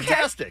it.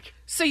 Fantastic.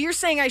 So you're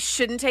saying I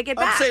shouldn't take it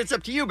I'd back? say it's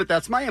up to you, but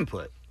that's my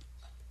input.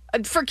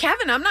 For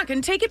Kevin, I'm not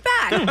going to take it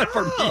back.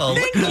 For me.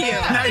 Thank you.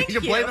 Now Thank you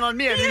can blame it on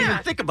me. I didn't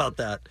even think about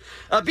that.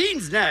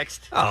 Bean's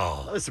next.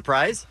 Oh. What a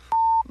surprise.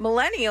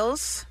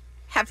 Millennials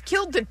have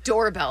killed the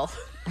doorbell.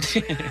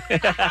 Killed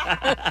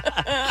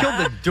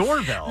the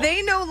doorbell?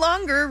 They no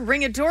longer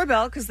ring a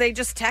doorbell because they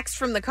just text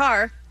from the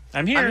car.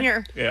 I'm here. I'm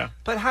here. Yeah.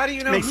 But how do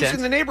you know Makes who's sense.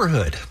 in the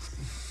neighborhood?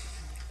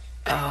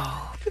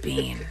 Oh,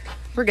 Bean.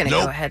 We're going to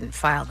go ahead and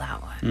file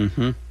that one.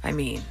 Mm-hmm. I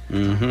mean,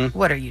 Mm-hmm.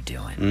 what are you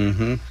doing?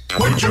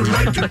 Mm-hmm. Would you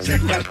like to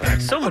take that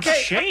back? So much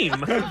shame.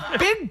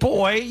 Big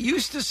Boy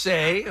used to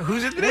say,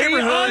 who's in the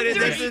neighborhood? And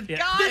This then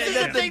is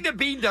the thing that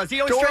Bean does. He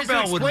always tries to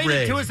doorbell would explain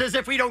it to ring. us as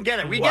if we don't get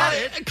it. We Well,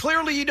 get it.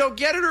 Clearly you don't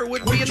get it or it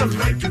wouldn't be in the... Would you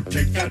like to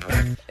take that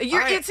back?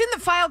 It's in the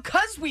file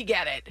because we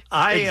get it.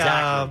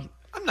 Exactly.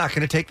 I'm not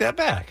going to take that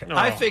back.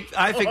 I think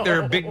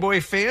there are Big Boy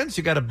fans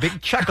who got a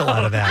big chuckle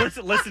out of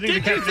that. Listening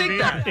to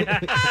Kevin and Bean.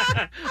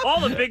 Yeah. All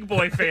the Big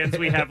Boy fans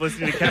we have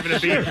listening to Kevin and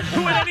Bean,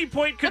 who at any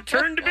point could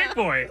turn to Big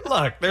Boy.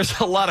 Look, there's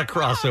a lot of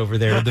crossover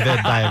there in the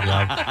Venn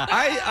diagram.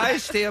 I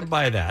stand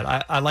by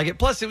that. I like it.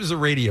 Plus, it was a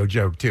radio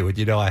joke, too. And,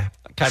 I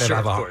kind of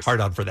have a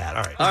hard-on for that.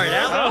 All right. All right,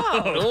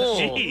 Allie.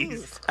 Oh,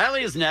 jeez.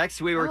 Allie is next.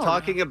 We were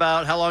talking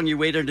about how long you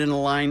waited in the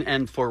line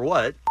and for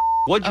what.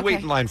 What'd you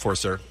wait in line for,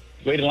 sir?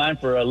 Waited in line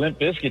for Limp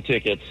Bizkit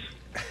tickets.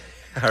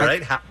 All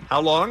right.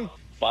 How long?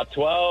 About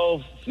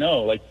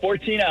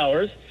 14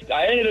 hours.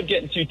 I ended up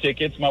getting 2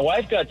 tickets. My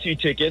wife got 2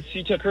 tickets.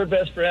 She took her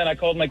best friend. I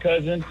called my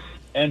cousin.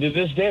 And to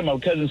this day, my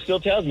cousin still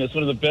tells me it's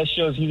one of the best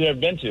shows he's ever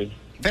been to.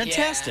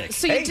 Fantastic.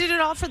 So you did it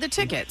all for the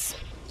tickets?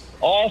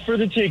 All for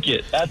the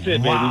ticket. That's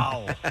it, baby.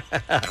 Wow.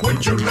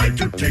 Would you like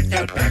to take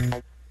that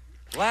back?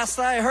 Last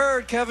I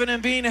heard, Kevin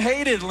and Bean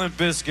hated Limp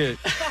Bizkit.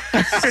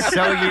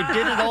 So you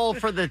did it all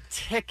for the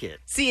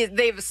ticket. See,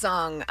 they have a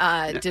song,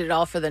 Did It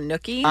All for the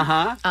Nookie.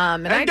 Uh-huh.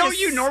 And don't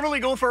you normally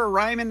go for a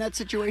rhyme in that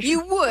situation?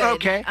 You would.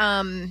 Okay.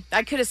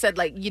 I could have said,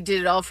 you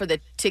did it all for the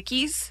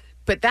tickies,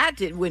 but that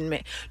wouldn't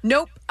make.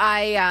 Nope.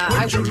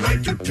 Would you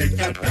like to take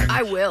that back?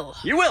 I will.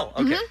 You will?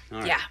 Okay. Mhm. All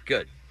right. Yeah.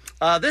 Good.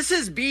 This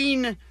is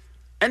Bean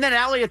and then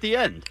Allie at the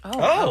end.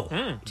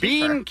 Oh.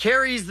 Bean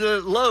carries the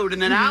load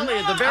and then Allie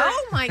at the very...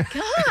 Oh, my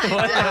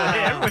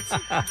God.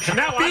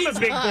 Now I'm a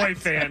big boy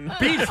fan.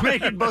 Bean's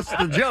making most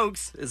of the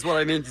jokes, is what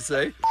I meant to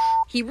say.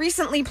 He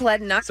recently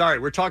pled not... Sorry,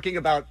 we're talking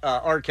about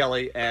R.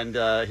 Kelly and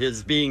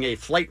his being a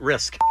flight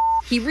risk.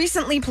 He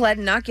recently pled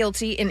not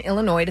guilty in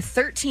Illinois to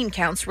 13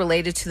 counts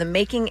related to the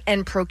making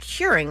and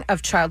procuring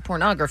of child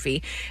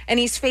pornography, and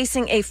he's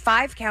facing a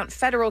 5-count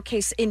federal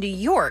case in New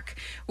York,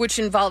 which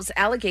involves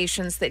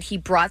allegations that he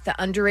brought the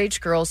underage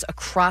girls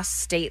across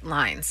state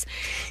lines.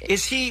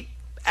 Is he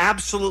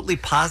absolutely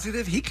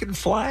positive he can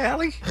fly,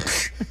 Allie?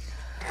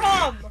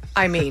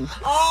 I mean,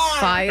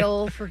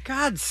 file for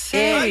God's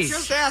sake. I'm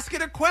just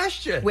asking a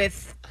question.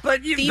 With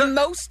but the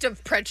most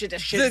of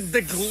prejudice.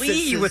 The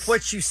glee with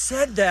what you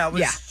said that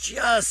was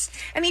just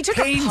and he took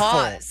painful. a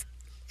pause.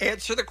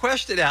 Answer the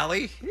question,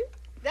 Allie.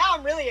 Now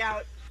I'm really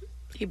out.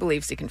 He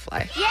believes he can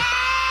fly.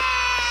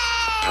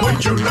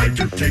 Would you like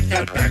to take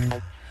that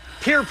back?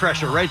 Peer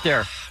pressure right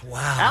there.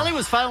 Wow. Allie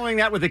was following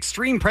that with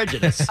extreme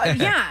prejudice.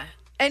 Yeah.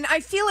 And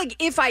I feel like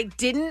if I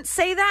didn't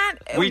say that,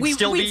 We'd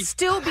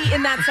still be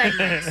in that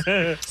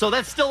segment. So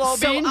that's still all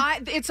So Bean?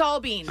 it's all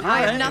Bean. All I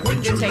have right.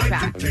 nothing to take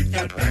back.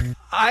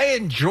 I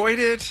enjoyed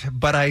it,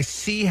 but I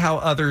see how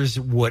others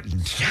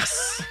wouldn't.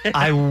 Yes.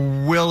 I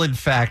will, in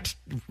fact,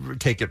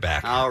 take it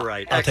back. All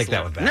right. I'll take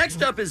that one back.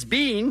 Next up is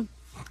Bean.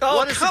 Oh,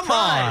 What a come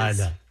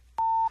surprise.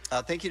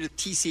 on. Thank you to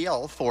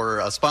TCL for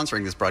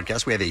sponsoring this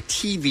broadcast. We have a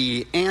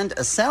TV and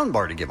a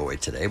soundbar to give away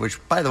today, which,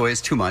 by the way, is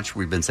too much.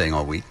 We've been saying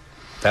all week.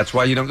 That's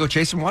why you don't go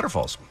chasing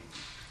waterfalls.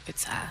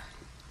 It's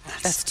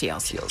that's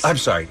TLC. I'm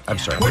sorry.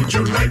 Would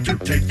you like to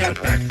take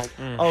that back?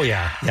 Oh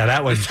yeah,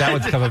 that one's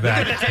coming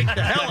back. Take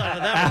the hell out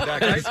of that one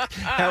back, guys.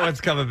 That one's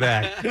coming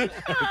back.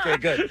 Okay,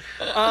 good.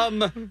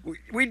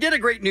 We did a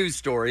great news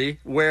story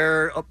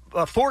where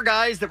 4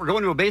 guys that were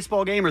going to a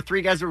baseball game or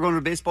 3 guys that were going to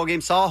a baseball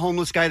game saw a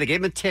homeless guy. They gave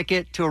him a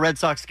ticket to a Red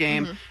Sox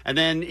game. Mm-hmm. And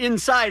then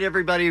inside,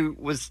 everybody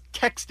was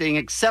texting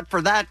except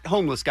for that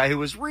homeless guy who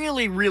was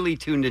really, really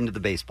tuned into the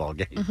baseball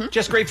game. Mm-hmm.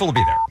 Just grateful to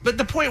be there. But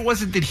the point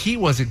wasn't that he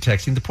wasn't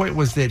texting. The point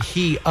was that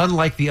he,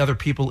 unlike the other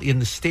people in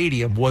the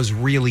stadium, was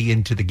really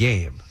into the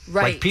game.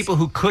 Right. Like people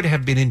who could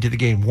have been into the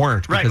game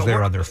weren't Right, because but they were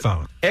we're- on their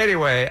phone.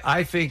 Anyway,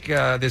 I think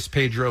this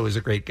Pedro is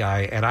a great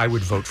guy, and I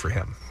would vote for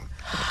him.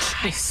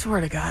 I swear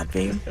to God,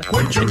 babe.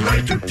 Would you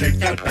like to take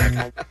that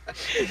back?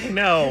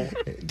 No.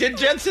 Did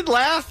Jensen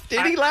laugh?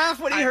 Did he laugh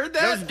when he heard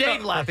that? That was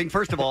Dave laughing,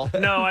 first of all.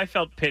 No, I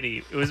felt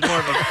pity. It was more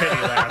of a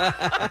pity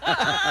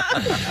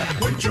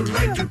laugh. Would you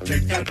like to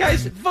take that back?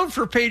 Guys, vote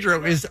for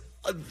Pedro is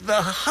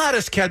the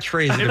hottest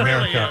catchphrase in It really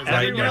America is.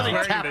 right Everybody's now.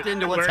 Really tapped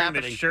into what's wearing the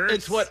happening. shirts.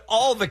 It's what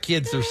all the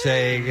kids are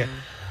saying.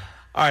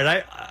 All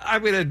right,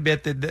 I'm going to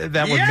admit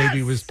that one Yes!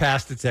 maybe was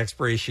past its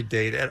expiration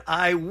date, and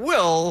I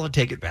will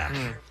take it back.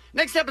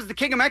 Next up is the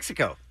King of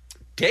Mexico.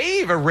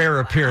 Dave, a rare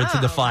appearance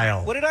in the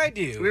file. What did I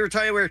do? We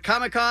were at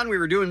Comic-Con. We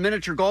were doing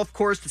miniature golf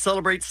course to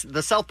celebrate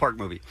the South Park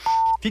movie.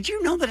 Did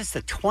you know that it's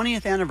the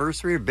 20th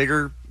anniversary of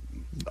Bigger,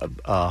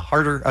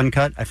 Harder,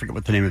 Uncut? I forget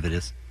what the name of it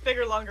is.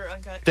 Bigger, longer,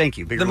 uncut. Thank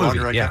you. Bigger, The movie,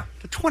 Longer, Uncut. yeah.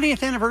 The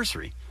 20th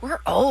anniversary. We're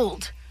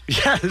old.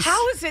 Yes.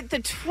 How is it the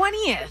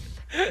 20th?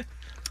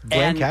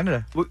 Blame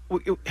Canada.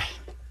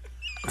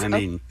 I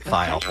mean,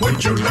 file.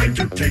 Would you like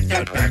to take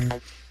that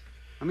back?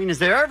 I mean, has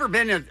there ever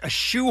been a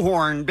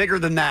shoehorn bigger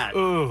than that?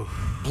 Ooh.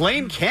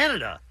 Blame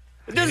Canada.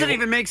 It doesn't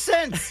even make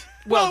sense.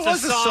 Well, it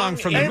was a song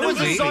from the It was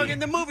movie. a song in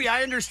the movie.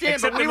 I understand,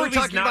 Except but we the were movie's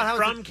talking not about how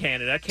from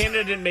Canada.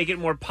 Canada didn't make it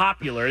more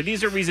popular.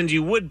 These are reasons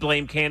you would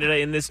blame Canada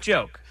in this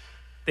joke.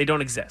 They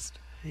don't exist.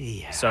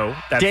 Yeah. So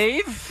that's,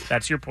 Dave?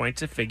 that's your point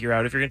to figure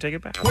out if you're going to take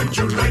it back. Would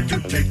you like to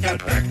take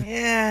that back?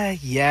 Yeah,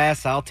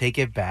 yes, I'll take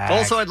it back.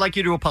 Also, I'd like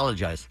you to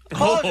apologize.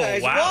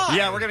 Apologize? Oh, wow. Why?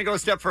 Yeah, we're going to go a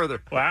step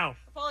further. Wow.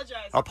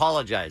 Apologize.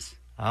 Apologize.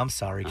 I'm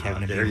sorry,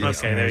 Kevin. there you go.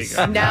 Okay, there you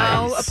go.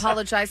 Now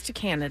apologize to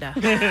Canada.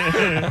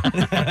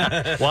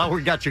 Well,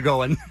 we got you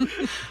going.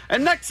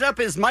 And next up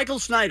is Michael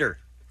Snyder.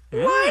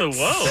 What?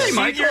 Whoa. Hey,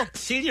 Michael.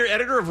 Senior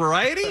editor of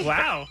Variety?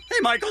 Wow. Hey,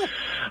 Michael.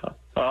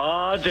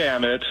 Aw,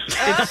 damn it.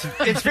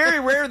 It's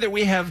very rare that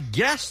we have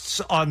guests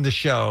on the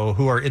show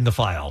who are in the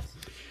file.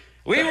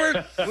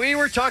 We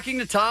were talking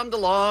to Tom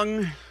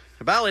DeLonge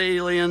about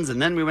aliens,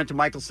 and then we went to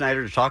Michael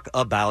Snyder to talk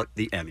about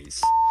the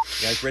Emmys.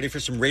 You guys ready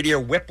for some radio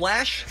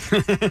whiplash?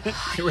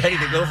 You ready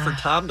to go for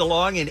Tom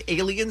DeLonge and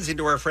aliens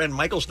into our friend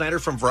Michael Snyder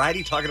from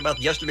Variety talking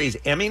about yesterday's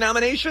Emmy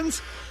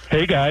nominations?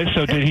 Hey, guys,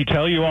 so did he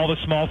tell you all the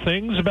small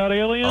things about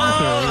aliens?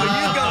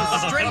 You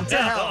go straight to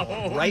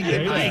hell. Right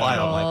into the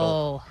file,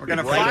 Michael. We're going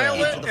to Right file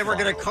into it, the and we're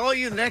going to file. call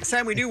you the next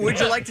time we do. Would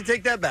you like to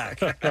take that back?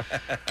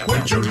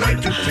 Would you like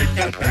to take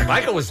that back?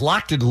 Michael was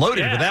locked and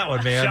loaded with that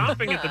one, man.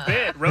 Chomping at the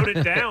bit. Wrote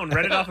it down.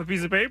 Read it off a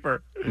piece of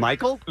paper.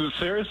 Michael?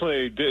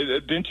 Seriously,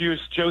 didn't you,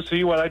 Joe,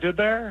 see what I did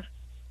there?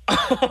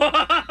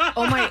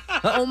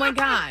 Oh my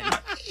God.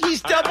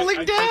 He's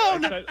doubling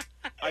down.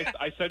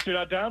 I said you're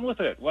not down with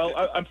it. Well,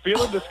 I'm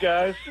feeling this,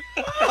 guys.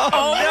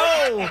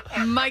 Oh,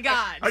 no! My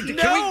God.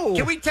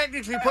 Can we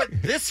technically put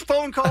this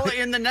phone call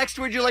in the next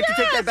Would You Like to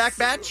Take That Back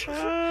batch?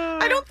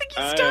 I don't think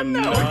he's done,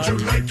 though.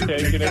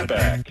 Taking it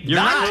back. You're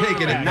not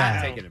taking it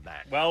back. taking it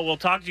back. Well, we'll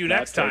talk to you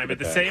next time at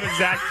the same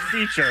exact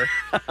feature.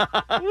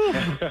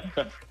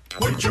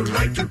 Would you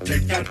like to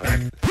take that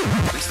back?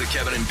 It's the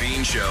Kevin and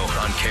Bean Show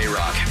on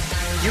K-Rock.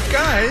 You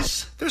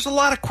guys, there's a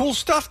lot of cool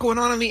stuff going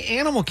on in the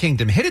animal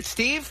kingdom. Hit it,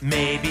 Steve.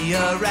 Maybe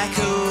a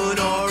raccoon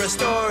or a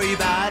story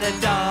about a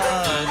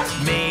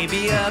dog.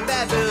 Maybe a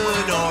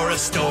baboon or a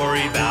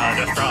story about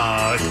a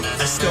frog.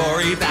 A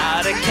story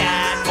about a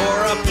cat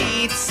or a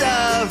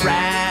pizza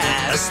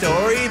rat. A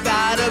story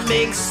about a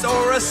minx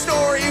or a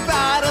story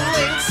about a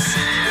lynx.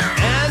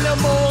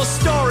 Animal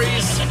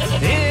stories in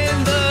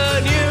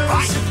the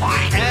news.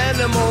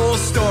 Animal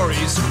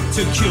stories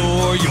to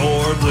cure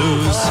your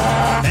blues.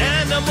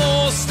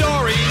 Animal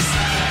stories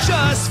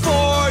just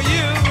for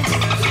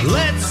you.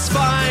 Let's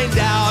find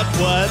out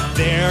what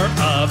they're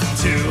up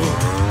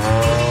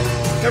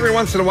to. Every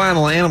once in a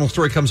while, an animal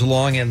story comes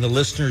along, and the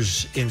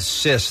listeners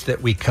insist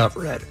that we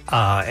cover it.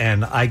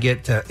 And I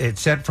get it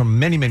sent from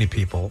many, many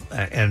people.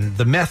 And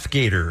the meth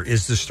gator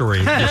is the story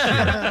this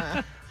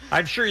year.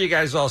 I'm sure you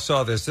guys all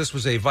saw this. This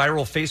was a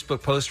viral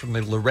Facebook post from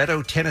the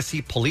Loretto,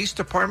 Tennessee Police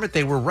Department.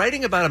 They were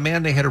writing about a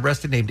man they had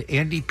arrested named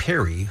Andy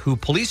Perry, who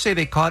police say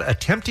they caught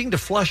attempting to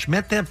flush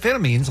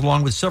methamphetamines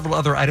along with several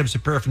other items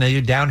of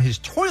paraphernalia down his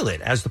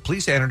toilet as the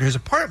police entered his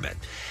apartment.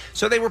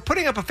 So they were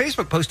putting up a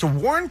Facebook post to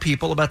warn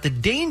people about the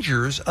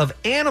dangers of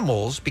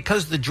animals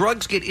because the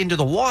drugs get into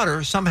the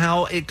water.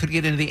 Somehow it could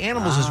get into the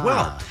animals as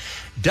well.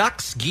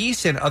 Ducks,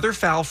 geese, and other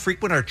fowl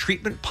frequent our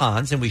treatment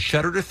ponds, and we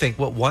shudder to think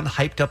what one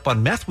hyped up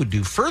on meth would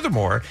do.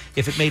 Furthermore,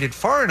 if it made it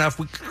far enough,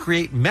 we could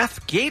create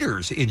meth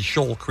gators in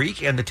Shoal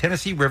Creek and the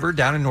Tennessee River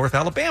down in North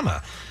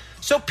Alabama.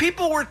 So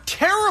people were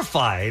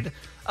terrified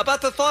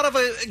about the thought of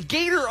a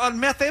gator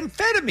on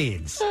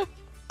methamphetamines.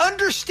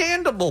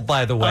 Understandable,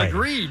 by the way.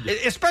 Agreed.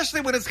 Especially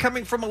when it's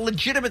coming from a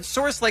legitimate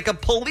source like a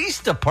police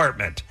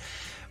department.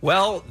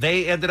 Well,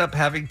 they ended up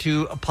having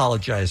to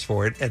apologize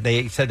for it, and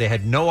they said they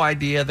had no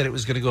idea that it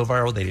was going to go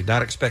viral. They did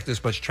not expect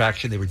this much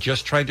traction. They were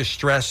just trying to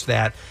stress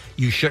that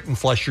you shouldn't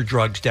flush your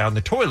drugs down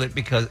the toilet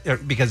because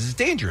it's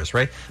dangerous,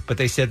 right? But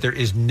they said there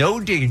is no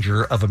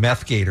danger of a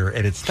meth gator,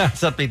 and it's not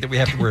something that we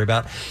have to worry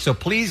about. So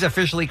please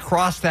officially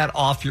cross that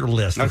off your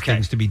list of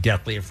things to be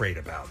deathly afraid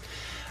about.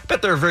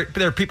 But there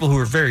are people who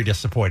are very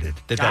disappointed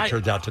that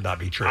turns out to not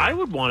be true. I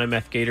would want a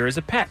meth gator as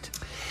a pet.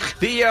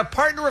 The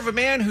partner of a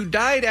man who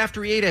died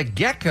after he ate a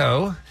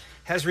gecko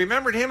has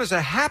remembered him as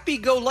a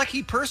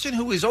happy-go-lucky person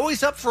who is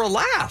always up for a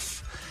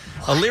laugh.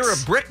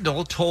 Alira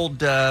Bricknell told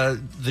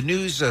the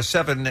News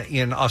 7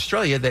 in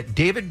Australia that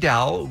David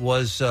Dow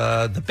was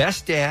the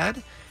best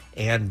dad,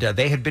 and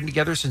they had been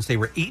together since they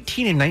were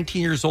 18 and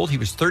 19 years old. He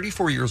was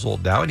 34 years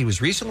old now, and he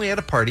was recently at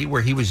a party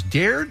where he was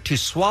dared to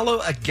swallow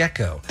a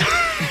gecko.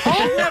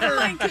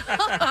 My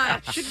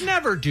God. Should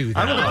never do that.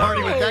 I'm going to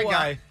party with that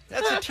guy.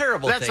 That's a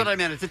terrible thing. That's what I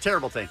meant. It's a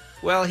terrible thing.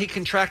 Well, he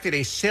contracted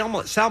a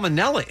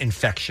salmonella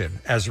infection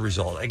as a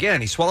result.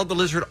 Again, he swallowed the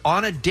lizard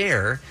on a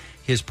dare.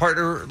 His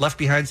partner left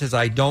behind says,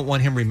 I don't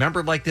want him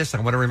remembered like this. I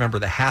want to remember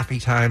the happy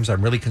times.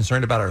 I'm really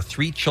concerned about our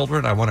 3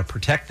 children. I want to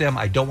protect them.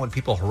 I don't want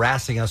people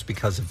harassing us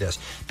because of this.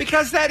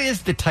 Because that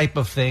is the type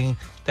of thing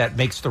that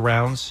makes the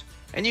rounds.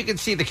 And you can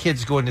see the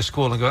kids going to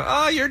school and going,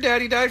 oh, your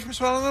daddy died from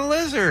swallowing a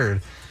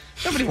lizard.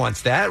 Nobody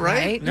wants that,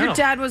 right? No. Your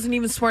dad wasn't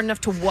even smart enough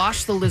to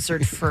wash the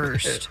lizard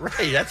first.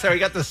 Right, that's how he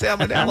got the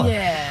salmonella.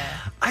 Yeah.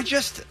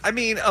 I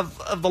mean,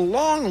 of the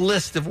long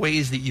list of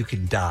ways that you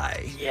can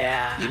die,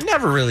 yeah, you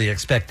never really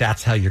expect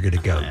that's how you're going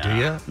to go, do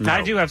you? No.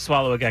 I do have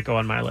swallow a gecko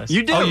on my list.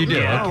 You do? Oh, you do?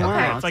 Yeah. Okay.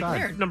 Okay. It's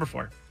like number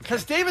 4.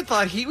 Because David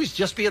thought he was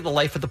just being the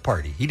life of the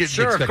party. He didn't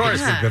Sure, expect of it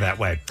course. to go that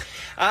way.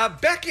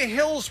 Becca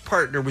Hill's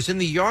partner was in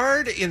the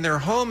yard in their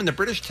home in the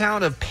British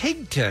town of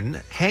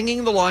Pigton,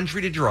 hanging the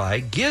laundry to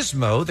dry.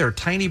 Gizmo, their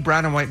tiny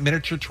brown and white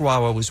miniature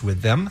chihuahua, was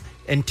with them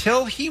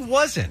until he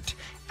wasn't.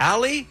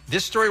 Allie,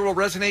 this story will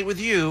resonate with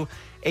you.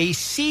 A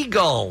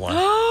seagull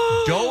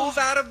dove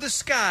out of the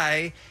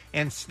sky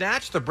and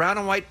snatched the brown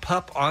and white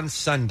pup on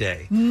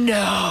Sunday.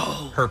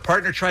 No. Her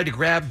partner tried to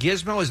grab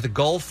Gizmo as the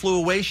gull flew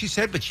away, she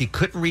said, but she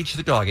couldn't reach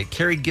the dog. It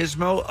carried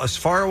Gizmo as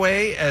far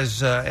away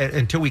as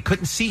until we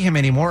couldn't see him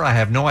anymore. I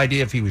have no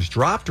idea if he was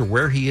dropped or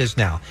where he is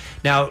now.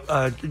 Now,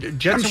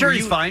 Jensen, I'm sure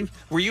he's fine.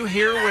 Were you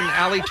here when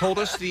Allie told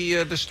us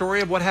the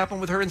story of what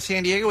happened with her in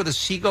San Diego with a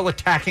seagull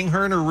attacking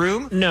her in her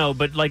room? No,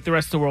 but like the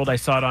rest of the world, I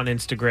saw it on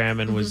Instagram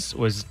and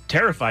was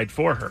terrified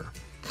for her.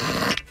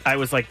 I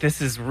was like,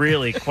 this is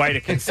really quite a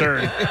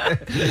concern.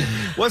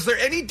 Was there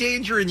any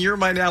danger in your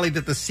mind, Allie,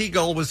 that the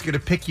seagull was going to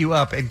pick you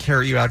up and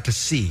carry you out to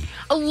sea?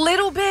 A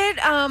little bit,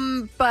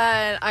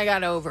 but I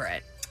got over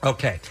it.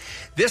 Okay.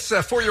 This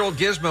 4-year-old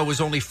Gizmo was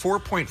only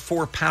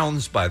 4.4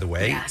 pounds, by the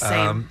way. Yeah,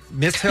 same.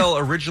 Miss Hill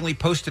originally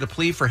posted a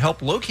plea for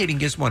help locating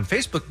Gizmo on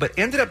Facebook, but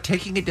ended up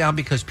taking it down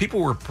because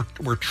people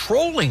were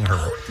trolling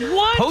her.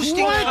 What?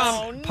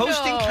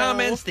 Posting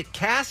comments that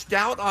cast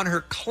doubt on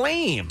her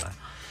claim.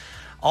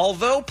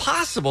 Although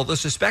possible, the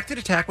suspected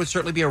attack would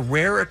certainly be a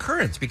rare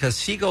occurrence because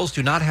seagulls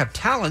do not have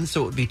talons,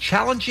 so it would be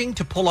challenging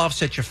to pull off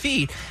such a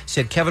feat,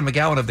 said Kevin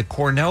McGowan of the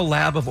Cornell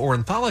Lab of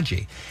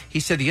Ornithology. He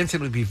said the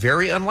incident would be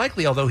very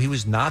unlikely, although he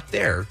was not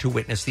there to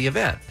witness the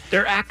event.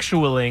 They're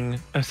actualing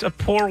a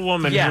poor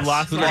woman who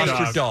lost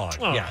her dog.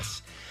 Oh. Yes.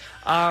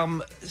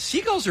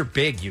 Seagulls are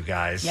big, you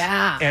guys.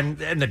 Yeah. And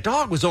the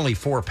dog was only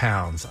 4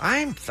 pounds.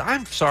 I'm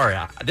sorry.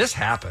 This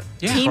happened.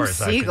 Yeah. Team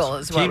Seagull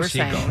is what we're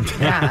saying.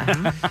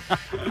 Yeah.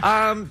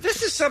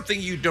 This is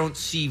something you don't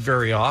see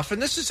very often.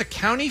 This is a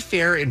county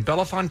fair in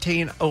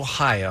Bellefontaine,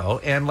 Ohio.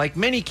 And like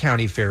many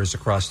county fairs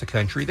across the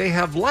country, they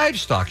have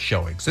livestock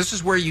showings. This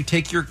is where you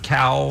take your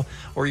cow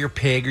or your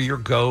pig or your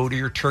goat or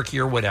your turkey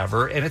or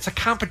whatever, and it's a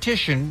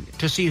competition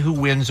to see who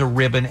wins a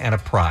ribbon and a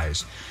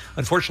prize.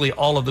 Unfortunately,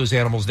 all of those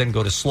animals then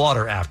go to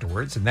slaughter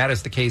afterwards, and that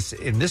is the case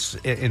in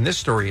this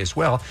story as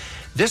well.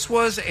 This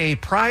was a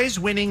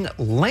prize-winning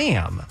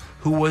lamb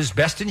who was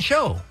best in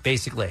show,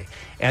 basically.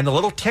 And the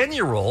little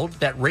 10-year-old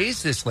that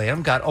raised this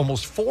lamb got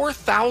almost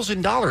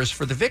 $4,000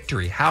 for the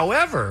victory.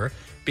 However,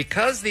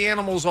 because the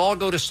animals all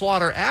go to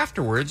slaughter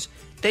afterwards,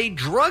 they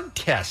drug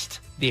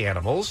test the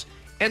animals,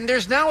 and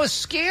there's now a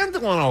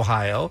scandal in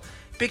Ohio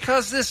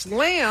because this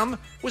lamb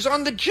was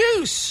on the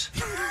juice.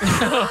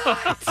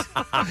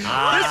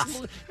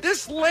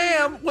 this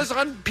lamb was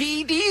on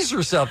PEDs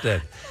or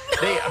something.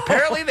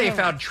 They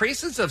found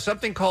traces of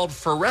something called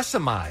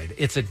furosemide.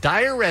 It's a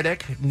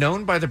diuretic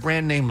known by the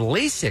brand name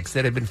Lasix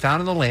that had been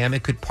found in the lamb.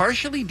 It could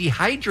partially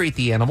dehydrate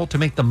the animal to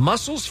make the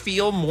muscles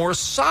feel more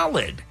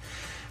solid.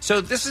 So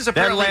this is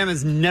apparently... That lamb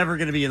is never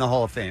going to be in the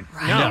Hall of Fame.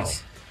 Right. No.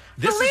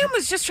 The lamb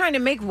was just trying to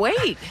make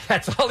weight.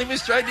 That's all he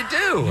was trying to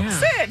do. Yeah.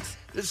 That's it.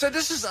 So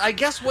this is, I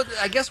guess what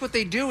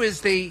they do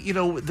is they,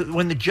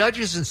 when the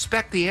judges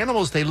inspect the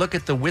animals, they look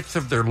at the width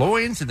of their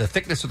loins and the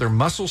thickness of their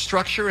muscle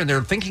structure, and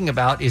they're thinking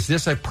about, is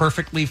this a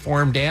perfectly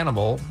formed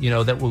animal,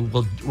 that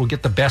we'll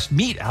get the best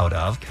meat out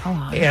of?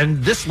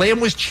 And this lamb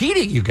was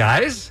cheating, you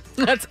guys.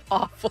 That's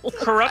awful.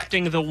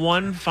 Corrupting the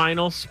one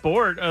final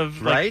sport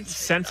of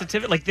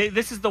sensitivity.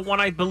 This is the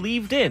one I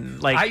believed in.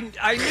 I knew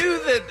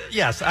that.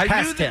 Yes, I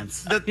Past knew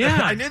tense.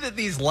 I knew that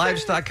these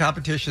livestock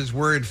competitions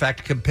were in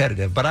fact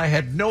competitive, but I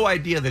had no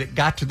idea that it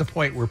got to the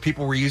point where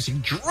people were using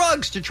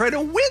drugs to try to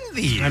win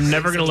these. I'm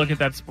never going to look at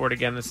that sport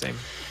again the same.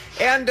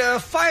 And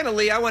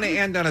finally, I want to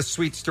end on a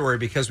sweet story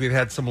because we've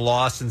had some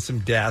loss and some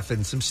death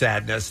and some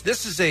sadness.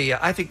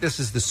 I think this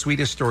is the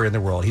sweetest story in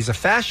the world. He's a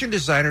fashion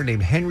designer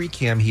named Henry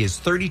Kim. He is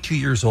 32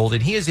 years old,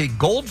 and he is a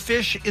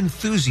goldfish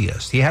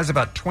enthusiast. He has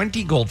about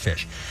 20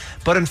 goldfish.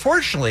 But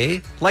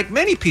unfortunately, like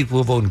many people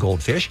who've owned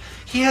goldfish,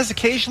 he has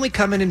occasionally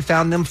come in and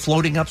found them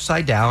floating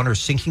upside down or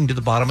sinking to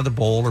the bottom of the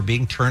bowl or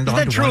being turned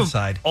onto one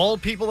side. All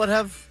people that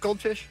have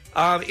goldfish?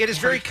 It is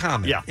very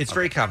common. Yeah. It's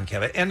very common,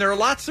 Kevin. And there are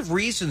lots of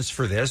reasons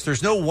for this.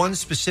 There's no one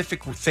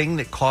specific thing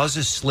that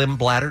causes slim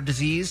bladder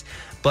disease,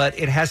 but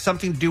it has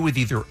something to do with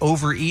either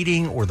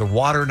overeating or the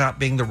water not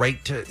being the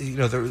right,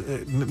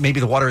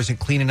 maybe the water isn't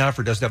clean enough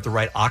or doesn't have the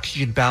right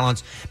oxygen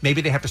balance.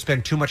 Maybe they have to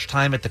spend too much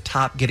time at the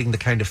top getting the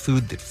kind of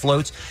food that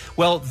floats.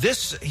 Well,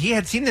 he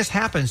had seen this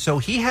happen, so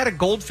he had a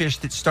goldfish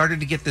that started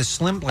to get this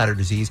slim bladder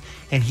disease,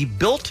 and he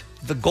built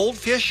the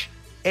goldfish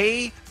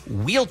a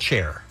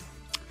wheelchair.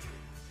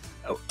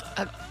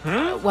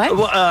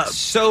 What?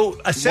 So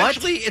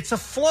essentially, it's a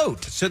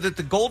float so that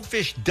the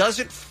goldfish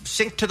doesn't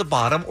sink to the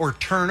bottom or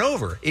turn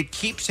over. It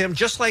keeps him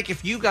just like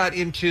if you got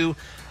into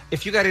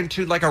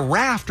like a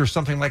raft or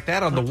something like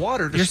that on the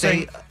water to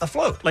stay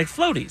afloat, like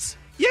floaties.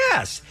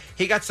 Yes.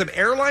 He got some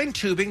airline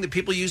tubing that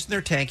people used in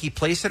their tank. He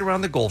placed it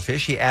around the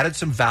goldfish. He added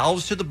some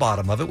valves to the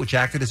bottom of it, which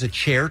acted as a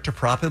chair to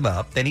prop him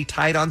up. Then he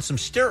tied on some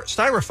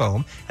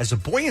styrofoam as a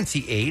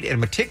buoyancy aid and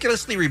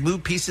meticulously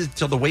removed pieces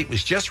until the weight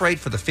was just right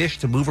for the fish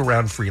to move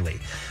around freely.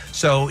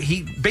 So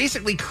he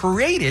basically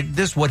created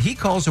this, what he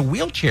calls a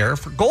wheelchair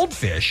for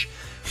goldfish,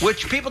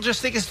 which people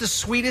just think is the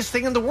sweetest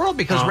thing in the world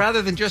because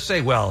rather than just say,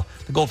 well,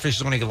 the goldfish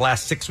is only going to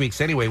last 6 weeks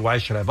anyway, why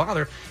should I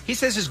bother? He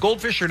says his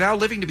goldfish are now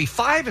living to be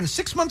 5 and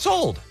 6 months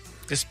old.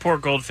 This poor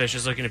goldfish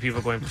is looking at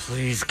people going,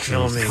 please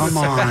kill me. Come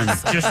on.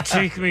 Just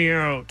take me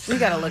out. We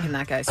got to look in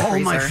that guy's All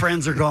freezer. my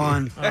friends are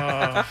gone.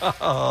 You're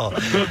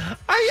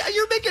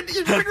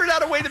figuring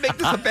out a way to make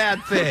this a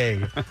bad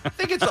thing. I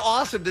think it's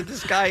awesome that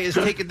this guy is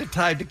taking the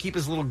time to keep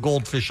his little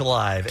goldfish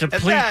alive.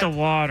 Deplete the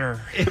water.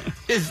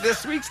 Is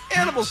this week's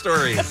Animal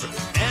Stories.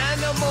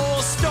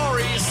 Animal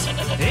stories in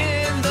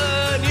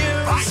the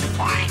news.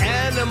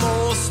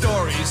 Animal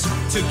stories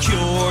to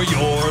cure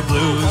your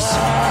blues.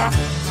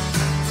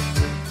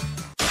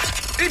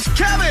 It's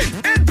Kevin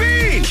and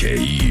Bean.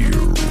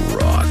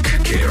 K-Rock.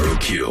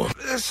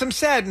 KROQ. Some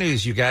sad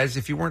news, you guys.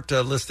 If you weren't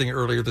listening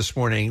earlier this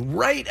morning,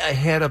 right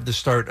ahead of the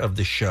start of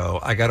the show,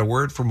 I got a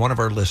word from one of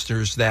our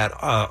listeners that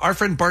our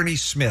friend Barney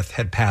Smith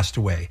had passed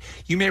away.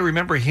 You may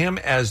remember him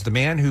as the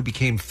man who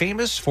became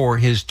famous for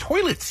his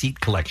toilet seat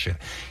collection.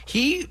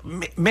 He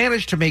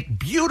managed to make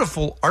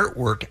beautiful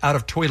artwork out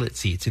of toilet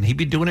seats, and he'd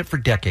been doing it for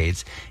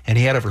decades, and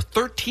he had over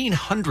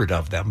 1,300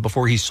 of them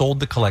before he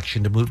sold the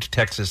collection to move to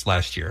Texas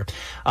last year.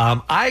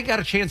 I got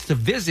a chance to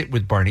visit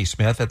with Barney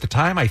Smith. At the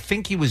time, I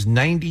think he was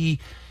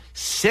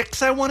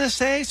 96, I want to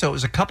say. So it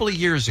was a couple of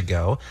years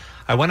ago.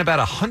 I went about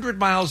 100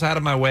 miles out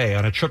of my way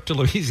on a trip to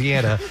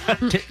Louisiana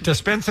to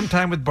spend some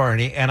time with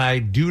Barney, and I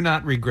do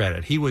not regret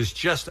it. He was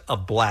just a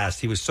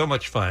blast. He was so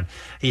much fun.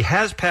 He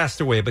has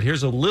passed away, but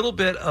here's a little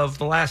bit of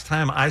the last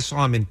time I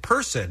saw him in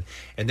person,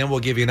 and then we'll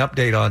give you an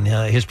update on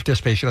his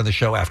participation on the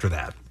show after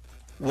that.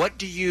 What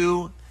do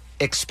you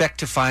expect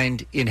to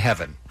find in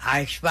heaven? I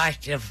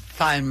expect to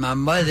find my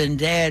mother and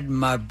dad,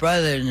 my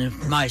brother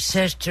and my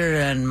sister,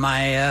 and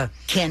my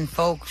kin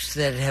folks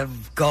that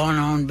have gone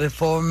on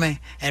before me,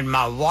 and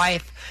my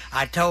wife.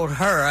 I told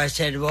her, I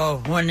said, well,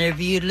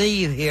 whenever you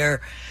leave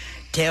here,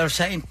 tell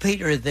St.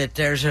 Peter that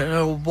there's an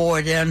old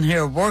boy down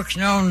here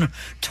working on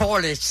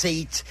toilet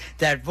seats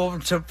that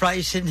wants a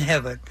place in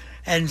heaven.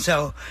 And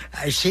so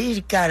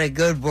she's got a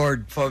good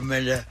word for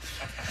me.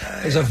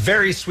 He's a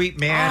very sweet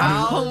man.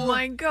 Oh,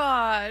 my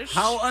gosh.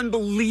 How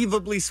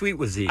unbelievably sweet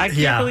was he? I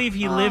can't believe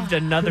he lived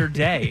another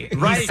day.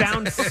 Right. He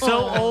sounds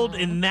so old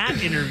in that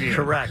interview.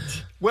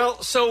 Correct.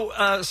 Well, so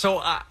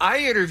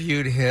I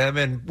interviewed him,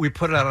 and we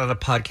put it out on a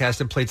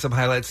podcast and played some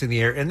highlights in the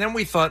air. And then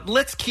we thought,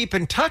 let's keep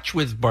in touch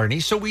with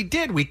Barney. So we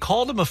did. We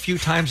called him a few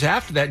times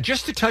after that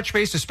just to touch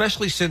base,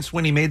 especially since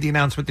when he made the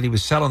announcement that he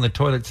was selling the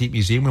Toilet Seat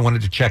Museum, we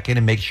wanted to check in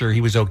and make sure he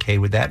was okay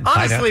with that. And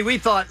honestly, we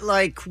thought,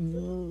 like,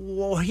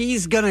 well,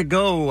 he's going to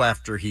go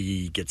after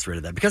he gets rid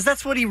of that, because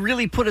that's what he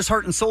really put his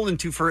heart and soul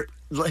into for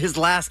his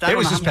last. It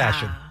was his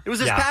passion. It was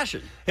his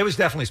passion. It was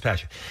definitely his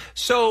passion.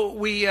 So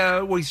we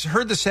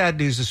heard the sad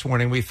news this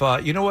morning. We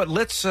thought, you know what?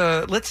 Let's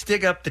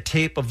dig up the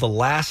tape of the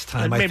last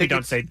time. Maybe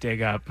don't say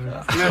dig up.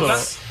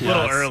 It's a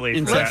little early.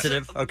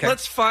 Insensitive. Okay.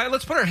 Let's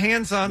put our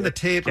hands on the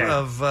tape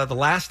of the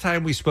last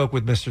time we spoke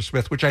with Mr.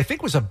 Smith, which I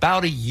think was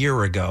about a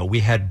year ago. We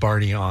had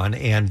Barney on,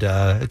 and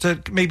it's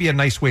maybe a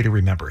nice way to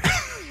remember him.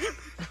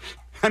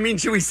 I mean,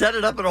 should we set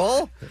it up at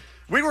all?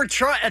 We were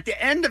at the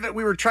end of it.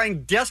 We were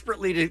trying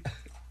desperately to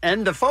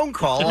end the phone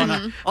call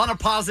on a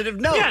positive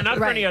note. Yeah, not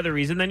for any other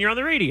reason than you're on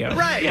the radio.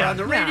 Right, yeah. We're on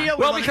the radio.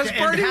 Well, because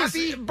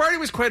Barney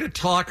was quite a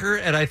talker,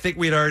 and I think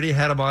we'd already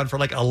had him on for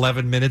like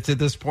 11 minutes at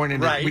this point,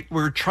 and we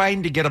were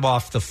trying to get him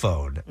off the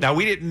phone. Now,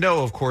 we didn't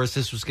know, of course,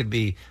 this was going to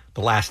be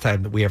the last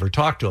time that we ever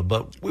talked to him,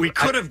 but we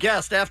could have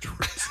guessed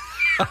afterwards.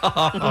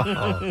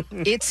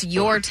 It's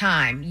your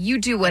time. You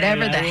do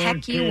whatever the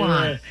heck you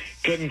want.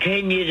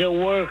 Continue to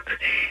work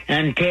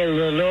until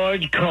the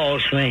Lord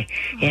calls me,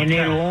 and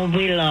it won't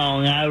be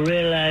long. I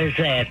realize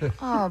that.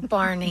 Oh,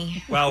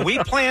 Barney. Well, we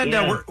planned.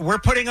 We're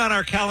putting on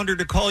our calendar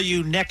to call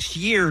you next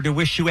year to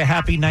wish you a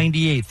happy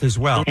 98th as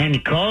well.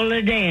 And call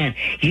it in.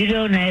 You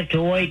don't have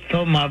to wait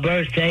for my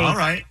birthday. All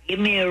right. Give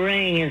me a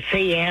ring and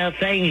see how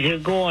things are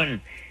going.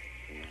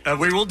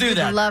 We will do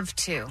that. I'd love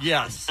to.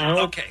 Yes. I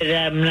hope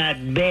that I'm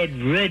not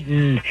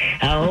bedridden.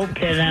 I hope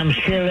that I'm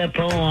still up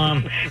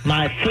on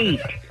my feet.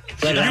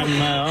 But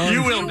I'm on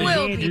you will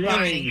dead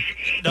legs.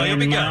 No, you'll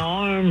be and good. My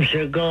arms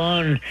are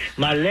gone.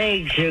 My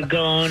legs are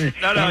gone.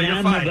 No, and you're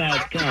I'm fine.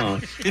 about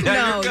gone.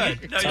 No, you're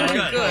good.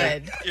 You're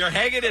good. You're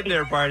hanging in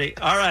there, Barney.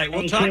 All right,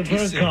 we'll talk to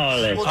you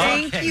soon.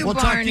 Thank you, We'll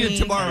Barney. talk to you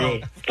tomorrow.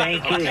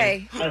 Thank you.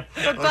 Okay.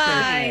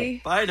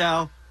 Goodbye. Bye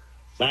now.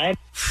 Bye.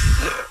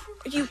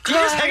 You Did you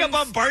just hang up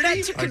on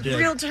Barney? That took a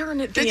real turn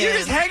at the Did end. you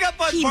just hang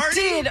up on He Barney?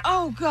 did.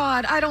 Oh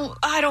God, I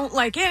don't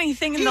like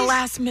anything in the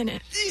last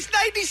minute. He's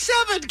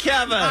 97,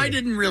 Kevin. I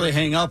didn't really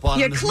hang up on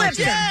You him. clipped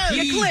him.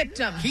 You clipped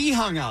him. He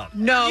hung up.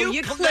 No,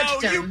 you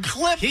clipped him. You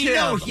clipped He- him.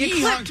 no, You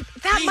he clipped. hung-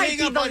 That he might hung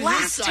be up the on his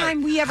last side.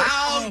 time we ever.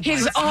 How?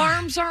 His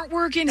arms aren't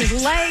working.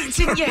 His legs.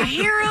 Didn't you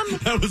hear him?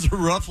 That was a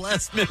rough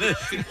last minute.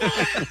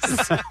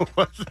 That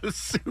was a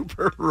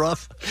super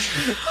rough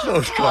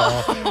phone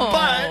call.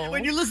 But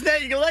when you listen to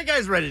that, you go, that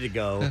guy's ready to go.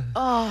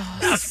 Oh,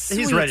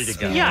 He's ready to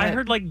go. Yeah, I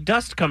heard like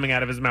dust coming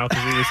out of his mouth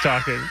as he was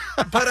talking.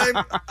 But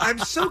I'm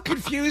so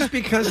confused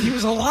because he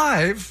was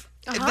alive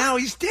and now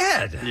he's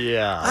dead.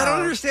 Yeah. I don't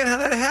understand how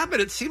that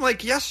happened. It seemed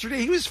like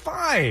yesterday he was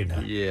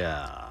fine.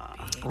 Yeah.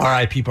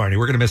 R.I.P. Barney.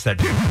 We're going to miss that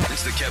dude.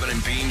 It's the Kevin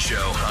and Bean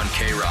Show on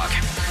K-Rock.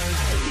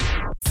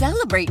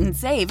 Celebrate and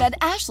save at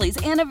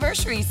Ashley's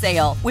Anniversary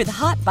Sale. With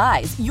Hot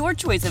Buys, your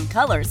choice of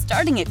colors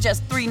starting at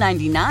just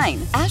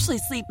 $3.99. Ashley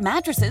Sleep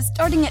mattresses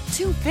starting at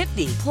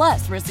 $2.50.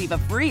 Plus, receive a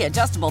free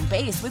adjustable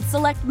base with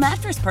select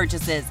mattress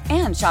purchases.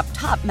 And shop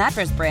top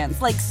mattress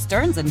brands like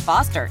Stearns &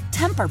 Foster,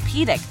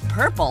 Tempur-Pedic,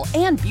 Purple,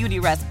 and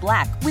Beautyrest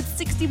Black with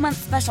 60-month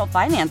special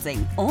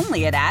financing.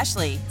 Only at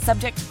Ashley.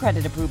 Subject to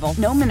credit approval.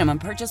 No minimum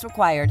purchase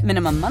required.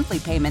 Minimum monthly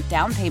payment,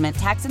 down payment,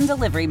 tax, and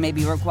delivery may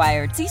be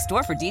required. See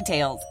store for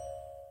details.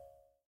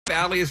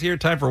 Allie is here.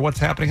 Time for What's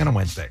Happening on a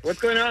Wednesday. What's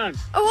going on?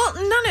 Oh,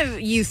 well, none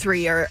of you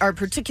three are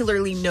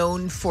particularly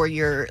known for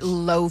your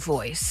low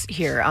voice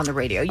here on the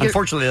radio.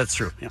 Unfortunately, that's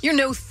true. Yeah. You're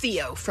no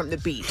Theo from the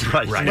Beat.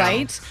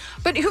 Right.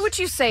 But who would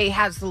you say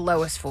has the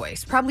lowest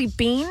voice? Probably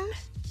Bean?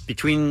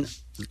 Between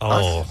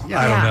Oh, us? Yeah.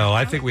 I don't know.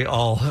 I think we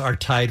all are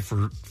tied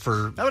for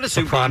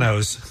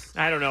Sopranos.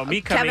 I don't know. Me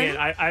coming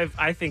Kevin? in,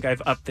 I think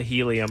I've upped the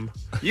helium.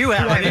 You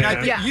have. I mean, I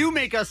think Yeah. you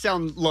make us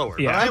sound lower.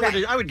 Yeah. But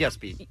Okay. I would guess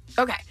Bean.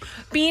 Okay.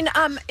 Bean,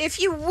 if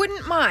you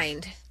wouldn't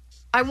mind,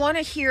 I want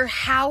to hear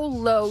how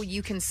low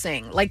you can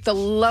sing. Like the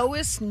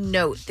lowest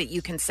note that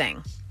you can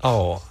sing.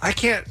 Oh, I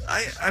can't.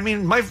 I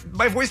mean, my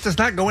voice does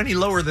not go any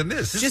lower than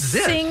this. This Just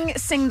is it.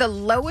 sing the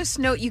lowest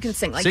note you can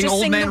sing. Like Sing just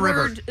Old sing Man the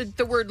River.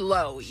 the word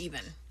low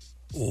even.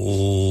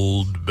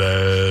 Old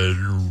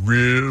Man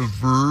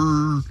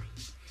River,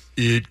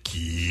 it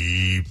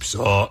keeps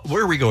on.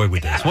 Where are we going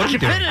with this? What are we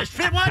doing? Finish.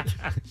 What?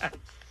 Damn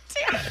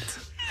it.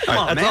 Come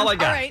on, that's man. all I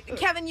got. All right,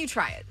 Kevin, you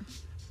try it.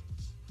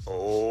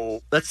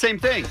 Oh, that's the same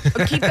thing.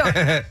 Keep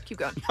going. Keep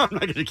going. I'm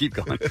not going to keep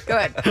going. Go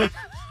ahead.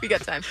 We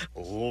got time.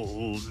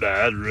 Old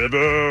Man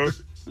River.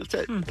 That's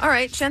it. All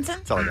right, Jensen.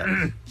 That's all I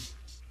got.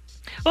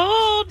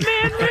 Old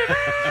Man River.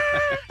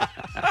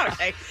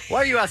 Okay. Why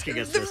are you asking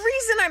us The this?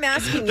 reason I'm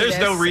asking you There's this,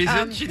 no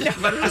reason. She just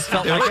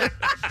felt like it.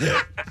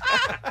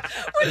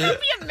 Wouldn't that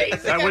be amazing?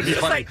 That would I'm be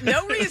just funny. like,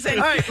 no reason.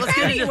 All right, let's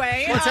get into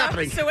anyway, what's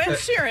happening. So Ed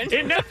Sheeran.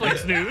 In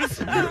Netflix news.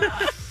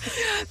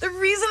 The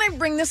reason I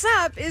bring this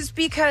up is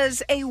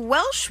because a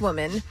Welsh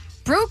woman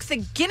broke the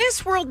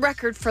Guinness World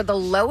Record for the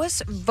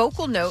lowest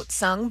vocal note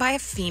sung by a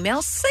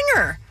female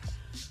singer.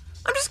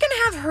 I'm just going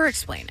to have her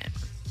explain it.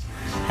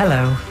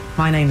 Hello,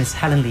 my name is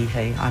Helen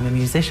Leahy. I'm a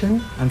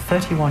musician. I'm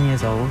 31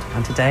 years old,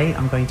 and today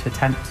I'm going to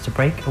attempt to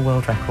break a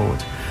world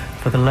record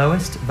for the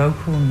lowest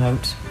vocal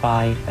note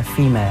by a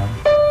female.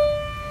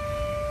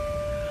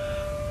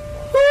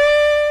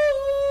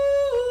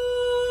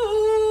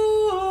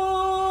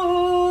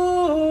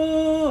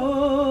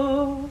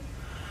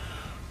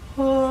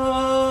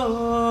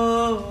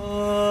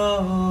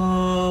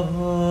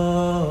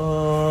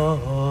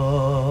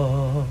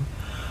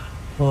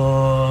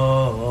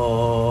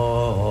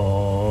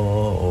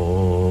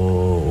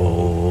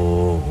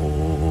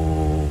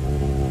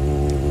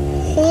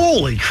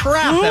 Holy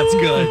crap, that's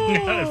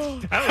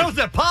good. How is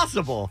that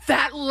possible?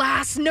 That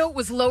last note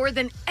was lower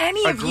than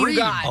any of you Agreed.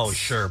 got. Oh,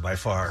 sure, by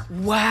far.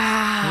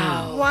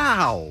 Wow.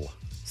 Wow.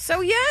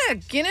 So, yeah,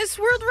 Guinness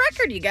World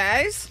Record, you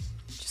guys.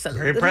 Just a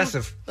Very little-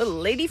 impressive. Little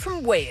lady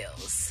from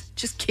Wales.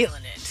 Just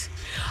killing it.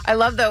 I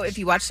love, though, if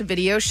you watch the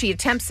video, she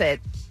attempts it.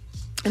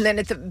 And then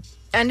at the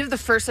end of the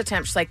first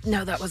attempt, she's like,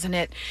 no, that wasn't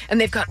it. And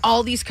they've got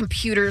all these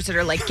computers that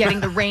are like getting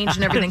the range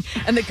and everything.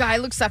 And the guy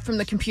looks up from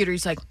the computer.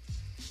 He's like,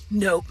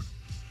 nope.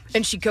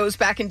 And she goes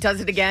back and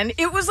does it again.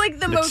 It was like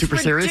the most super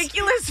serious?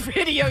 ridiculous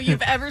video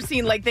you've ever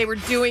seen. Like they were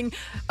doing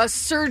a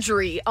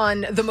surgery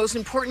on the most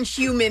important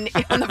human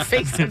on the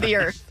face of the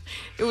earth.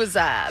 It was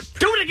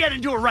Do it again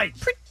and do it right.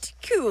 pretty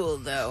cool,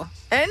 though.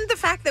 And the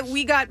fact that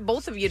we got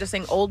both of you to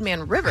sing Old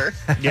Man River.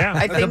 Yeah.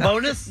 I As a think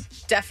bonus?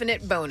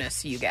 definite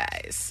bonus, you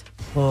guys.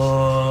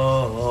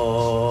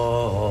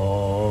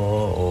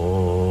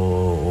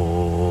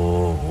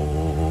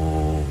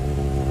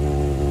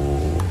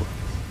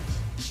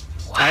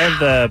 I have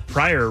the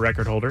prior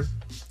record holder.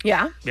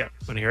 Yeah? Yeah.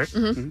 Want to hear it?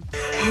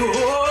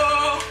 Mm-hmm.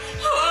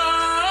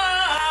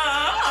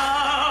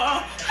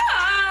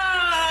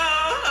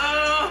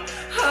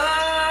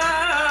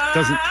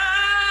 Doesn't.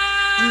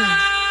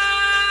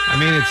 I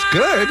mean, it's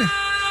good.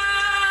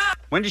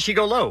 When did she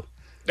go low?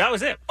 That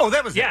was it. Oh,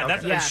 that was Yeah, it.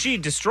 that's Okay. she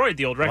destroyed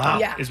the old record. Wow.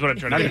 Yeah. Is what I'm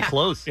trying Not to even get.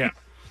 close. Yeah.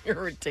 You're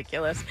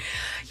ridiculous.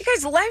 You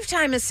guys,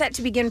 Lifetime is set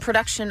to begin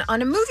production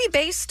on a movie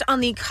based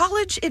on the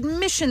college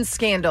admissions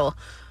scandal.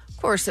 Of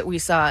course, that we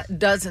saw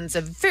dozens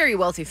of very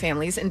wealthy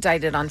families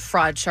indicted on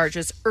fraud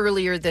charges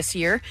earlier this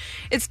year.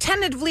 It's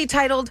tentatively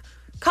titled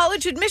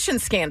College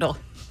Admissions Scandal.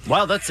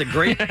 Wow, that's a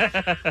great.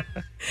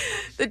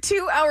 The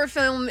 2-hour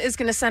film is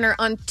going to center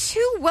on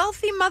two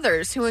wealthy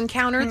mothers who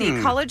encounter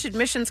the college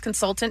admissions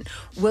consultant,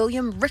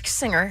 William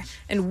Rixinger,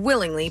 and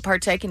willingly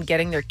partake in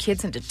getting their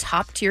kids into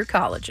top-tier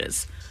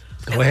colleges.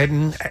 Go ahead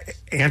and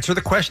answer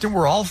the question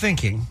we're all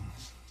thinking.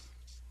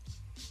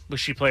 Will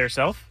she play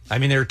herself? I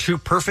mean, there are two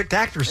perfect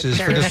actresses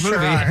for There this sure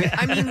movie. are.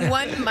 I mean,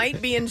 one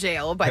might be in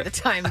jail by the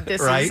time this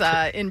Right.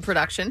 is in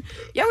production.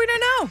 Yeah, we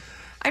don't know.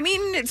 I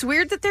mean, it's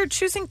weird that they're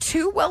choosing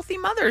two wealthy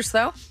mothers,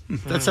 though.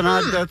 That's an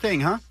odd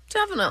thing, huh?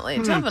 Definitely,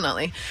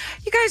 definitely.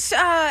 You guys,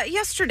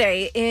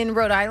 yesterday in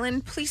Rhode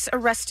Island, police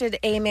arrested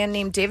a man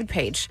named David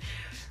Page.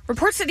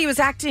 Reports that he was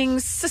acting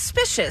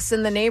suspicious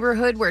in the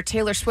neighborhood where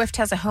Taylor Swift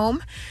has a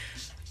home.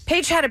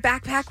 Page had a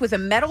backpack with a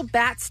metal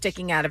bat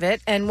sticking out of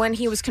it, and when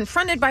he was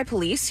confronted by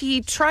police, he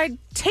tried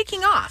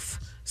taking off.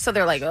 So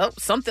they're like, oh,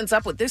 something's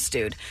up with this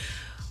dude.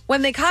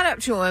 When they caught up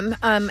to him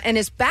and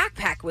his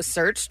backpack was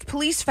searched,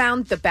 police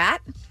found the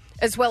bat,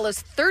 as well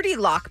as 30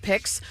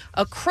 lockpicks,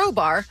 a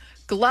crowbar,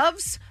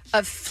 gloves,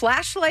 a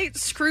flashlight,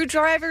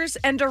 screwdrivers,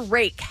 and a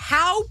rake.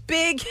 How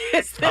big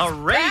is this A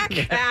rake?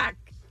 backpack?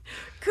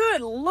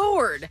 Good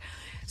Lord.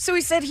 So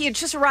he said he had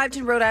just arrived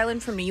in Rhode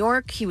Island from New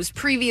York. He was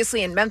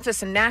previously in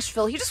Memphis and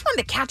Nashville. He just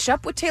wanted to catch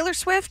up with Taylor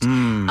Swift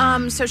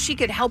so she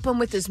could help him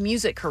with his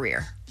music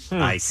career.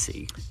 I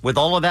see. With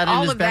all of that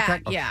in his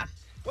backpack? Yeah.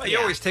 Well, you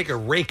always take a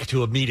rake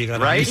to a meeting on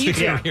Right? a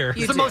music career.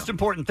 It's the most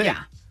important thing.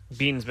 Yeah.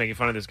 Bean's making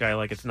fun of this guy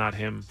like it's not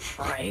him.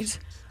 Right.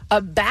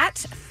 A bat,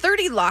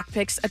 30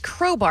 lockpicks, a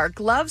crowbar,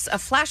 gloves, a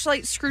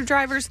flashlight,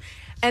 screwdrivers,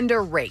 and a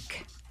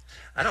rake.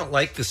 I don't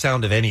like the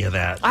sound of any of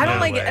that. I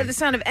don't like the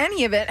sound of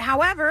any of it.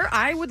 However,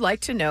 I would like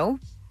to know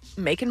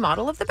make and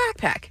model of the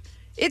backpack.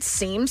 It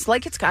seems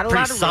like it's got a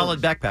lot of solid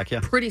backpack,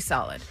 yeah. Pretty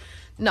solid.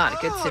 Not a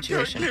good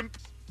situation.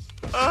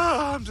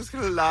 I'm just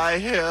going to lie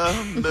here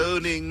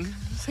moaning,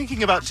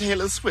 thinking about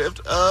Taylor Swift.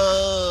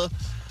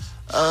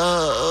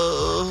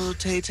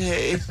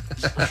 Tay-Tay.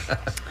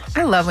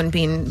 I love when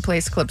Bean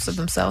plays clips of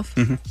himself.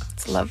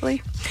 It's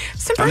lovely.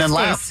 Some And then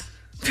birthdays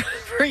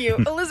for you.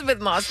 Elizabeth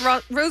Moss,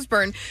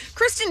 Roseburn,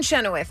 Kristen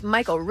Chenoweth,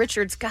 Michael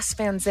Richards, Gus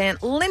Van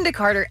Sant, Linda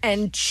Carter,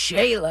 and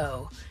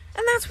J-Lo.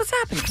 And that's what's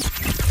happening.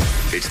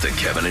 It's the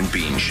Kevin and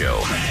Bean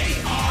Show.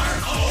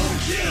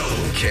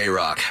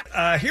 K-Rock.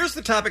 Here's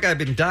the topic I've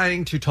been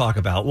dying to talk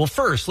about. Well,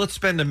 first, let's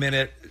spend a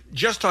minute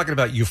just talking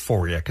about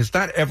Euphoria, because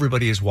not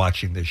everybody is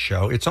watching this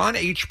show. It's on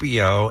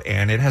HBO,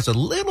 and it has a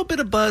little bit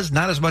of buzz,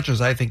 not as much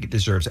as I think it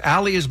deserves.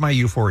 Allie is my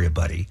Euphoria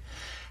buddy.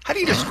 How do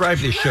you describe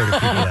this show to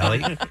people,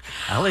 Allie?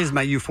 Allie is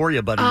my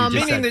Euphoria buddy.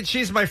 Meaning that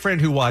she's my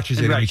friend who watches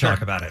it and we talk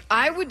about it.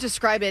 I would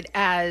describe it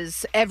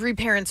as every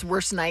parent's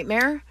worst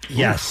nightmare.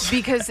 Yes.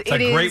 Because It's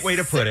a great way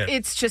to put it.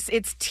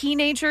 It's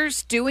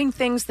teenagers doing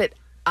things that,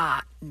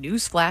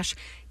 newsflash,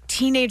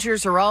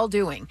 teenagers are all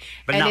doing.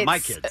 But And not my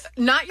it's- kids.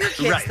 Not your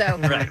kids, Right, though.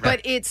 right. But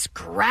it's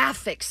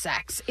graphic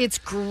sex. It's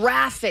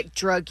graphic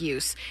drug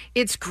use.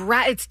 It's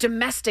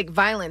domestic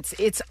violence.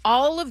 It's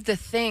all of the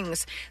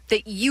things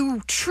that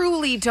you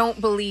truly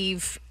don't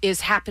believe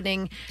is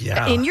happening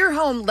in your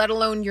home, let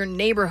alone your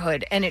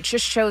neighborhood. And it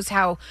just shows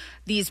how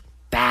these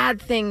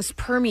bad things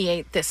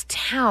permeate this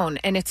town.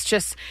 And it's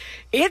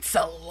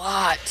a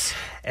lot.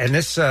 And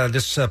this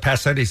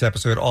past Sunday's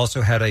episode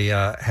also had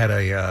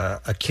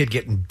a kid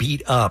getting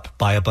beat up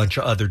by a bunch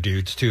of other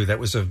dudes too. That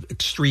was an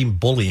extreme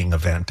bullying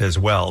event as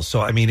well.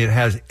 So I mean, it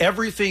has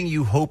everything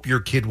you hope your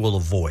kid will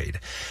avoid.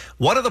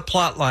 One of the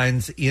plot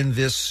lines in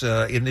this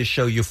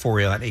show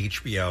Euphoria on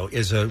HBO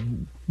is a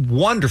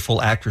wonderful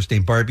actress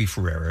named Barbie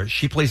Ferreira.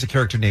 She plays a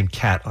character named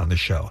Kat on the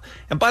show.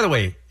 And by the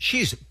way,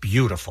 she's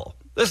beautiful.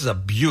 This is a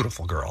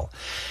beautiful girl.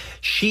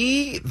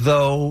 She,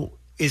 though,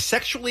 is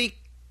sexually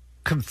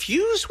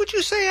confused, would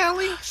you say,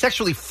 Allie?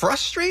 Sexually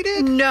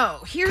frustrated? No.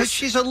 Because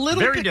she's a little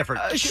Very bit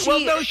different.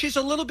 she's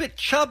a little bit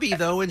chubby,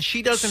 though, and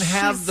she doesn't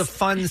have the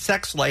fun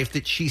sex life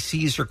that she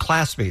sees her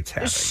classmates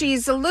having.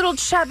 She's a little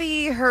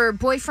chubby. Her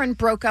boyfriend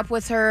broke up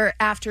with her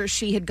after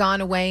she had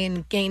gone away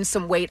and gained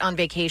some weight on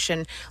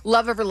vacation.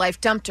 Love of her life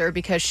dumped her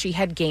because she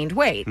had gained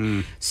weight.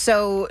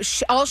 So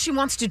all she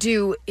wants to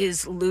do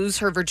is lose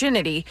her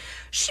virginity.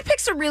 She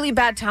picks a really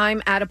bad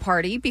time at a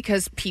party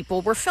because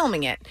people were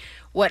filming it.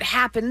 What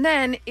happened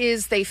then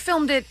is they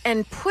filmed it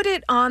and put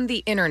it on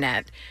the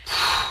internet.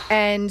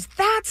 And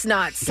that's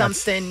not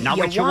something not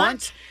what you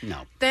want?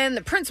 No. Then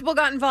the principal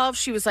got involved.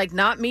 She was like,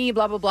 not me,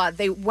 blah, blah, blah.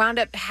 They wound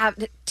up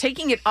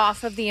taking it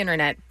off of the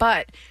internet.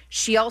 But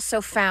she also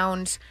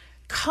found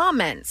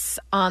comments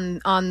on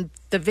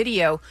the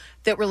video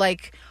that were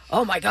like,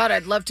 oh my God,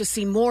 I'd love to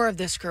see more of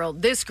this girl.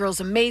 This girl's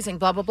amazing,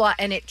 blah, blah, blah.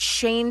 And it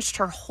changed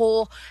her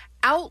whole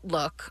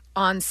outlook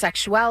on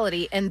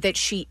sexuality and that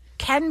she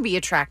can be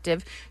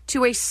attractive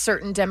to a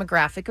certain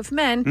demographic of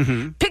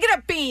men. Pick it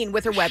up, Bean,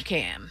 with her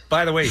webcam.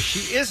 By the way,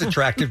 she is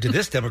attractive to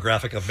this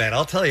demographic of men.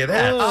 I'll tell you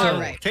that. All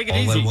right. Take it all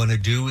easy. I want to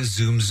do is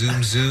zoom,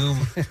 zoom,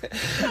 zoom.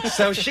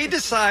 So she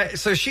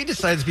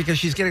decides because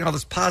she's getting all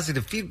this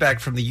positive feedback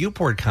from the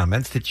Uport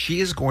comments that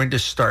she is going to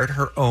start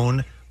her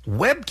own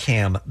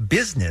webcam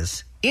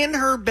business in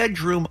her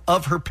bedroom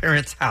of her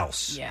parents'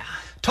 house. Yeah.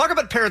 Talk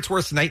about parents'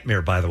 worst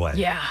nightmare, by the way.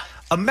 Yeah.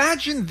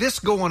 Imagine this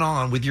going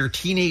on with your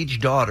teenage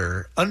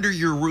daughter under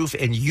your roof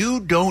and you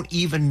don't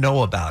even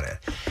know about it.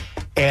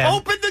 And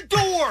Open the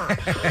door!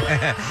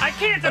 I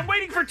can't. I'm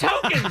waiting for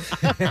tokens.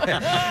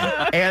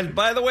 And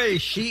by the way,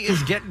 she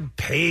is getting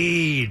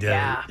paid.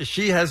 Yeah.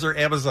 She has her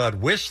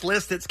Amazon wish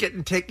list that's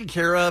getting taken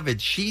care of,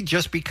 and she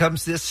just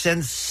becomes this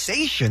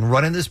sensation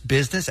running this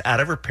business out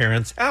of her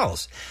parents'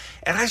 house.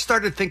 And I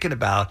started thinking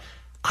about,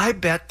 I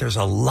bet there's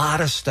a lot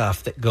of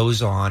stuff that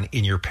goes on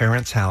in your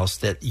parents' house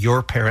that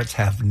your parents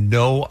have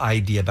no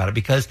idea about it,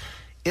 because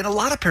in a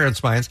lot of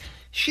parents' minds,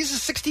 she's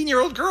a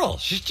 16-year-old girl.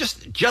 She's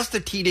just a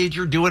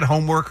teenager doing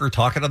homework or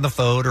talking on the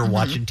phone or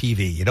watching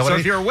TV. You know what I mean?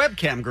 if you're a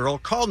webcam girl,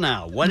 call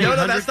now. No,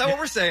 that's not what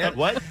we're saying.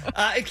 What?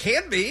 It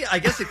can be. I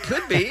guess it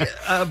could be.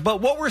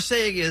 But what we're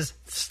saying is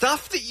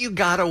stuff that you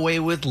got away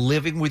with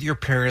living with your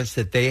parents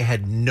that they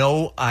had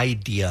no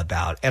idea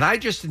about. And I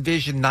just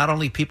envision not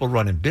only people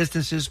running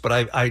businesses,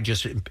 but I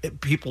just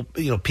people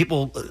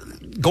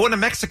going to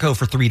Mexico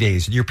for 3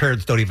 days and your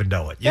parents don't even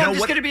know it. I'm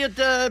just going to be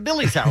at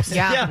Billy's house.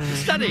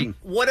 Studying.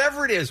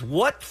 Whatever it is,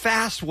 what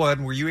fast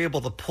one were you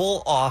able to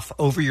pull off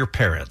over your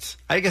parents?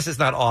 I guess it's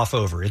not off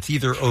over. It's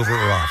either over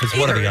or off. It's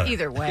one or the other.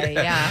 Either way,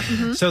 yeah.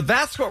 Mhm. So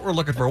that's what we're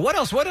looking for. What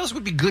else? What else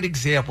would be good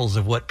examples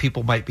of what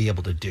people might be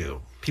able to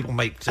do? People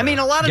might. I mean,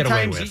 a lot of get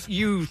away times with.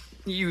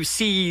 you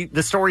see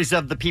the stories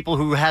of the people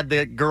who had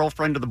the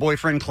girlfriend or the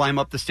boyfriend climb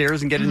up the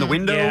stairs and get in the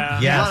window.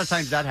 Yeah. A lot of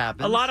times that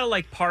happens. A lot of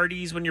like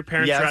parties when your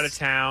parents are out of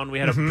town. We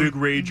had a big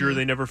rager.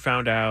 They never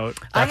found out.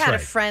 I had a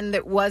friend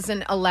that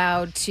wasn't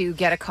allowed to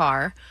get a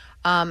car,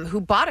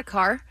 who bought a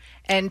car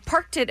and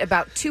parked it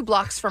about 2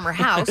 blocks from her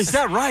house. Is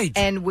that right?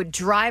 And would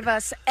drive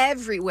us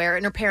everywhere,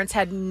 and her parents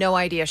had no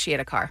idea she had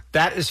a car.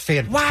 That is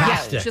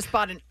fantastic. Yeah, just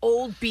bought an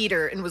old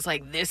beater and was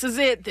like, this is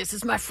it. This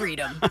is my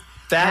freedom.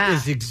 That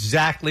is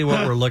exactly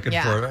what we're looking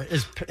Yeah. for.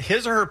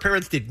 His or her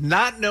parents did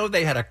not know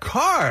they had a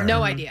car.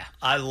 No idea.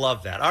 I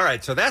love that. All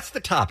right, so that's the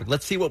topic.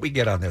 Let's see what we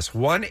get on this.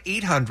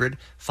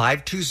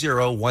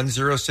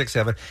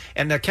 1-800-520-1067.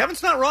 And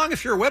Kevin's not wrong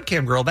if you're a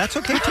webcam girl. That's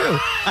okay, too.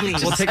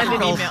 Please, We'll take send your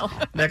an calls email.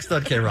 next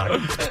on K-Rock.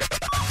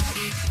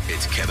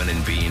 It's Kevin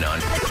and Bean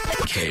on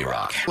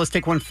K-Rock. Let's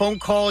take one phone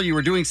call. You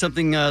were doing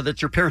something that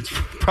your parents'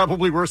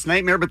 probably worst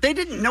nightmare, but they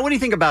didn't know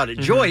anything about it.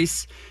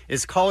 Joyce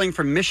is calling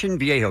from Mission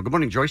Viejo. Good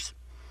morning, Joyce.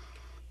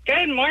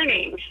 Good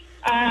morning.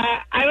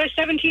 I was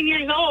 17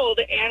 years old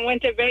and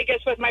went to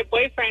Vegas with my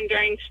boyfriend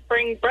during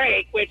spring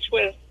break, which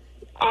was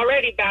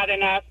already bad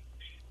enough.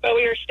 But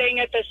we were staying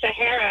at the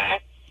Sahara,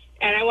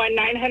 and I won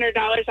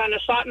 $900 on a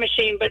slot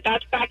machine. But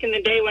that's back in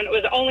the day when it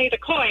was only the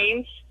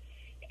coins,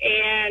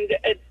 and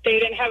they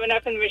didn't have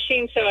enough in the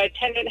machine, so an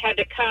attendant had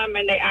to come,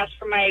 and they asked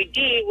for my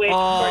ID, which, of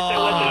course, I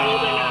wasn't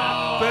old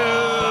enough.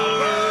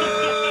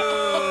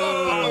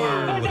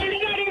 But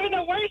that's not even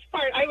the worst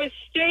part. I was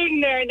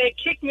staying there, and they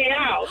kicked me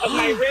out of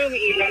my room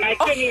even. I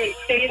couldn't even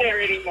stay there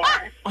anymore.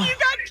 You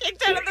got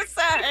kicked out of the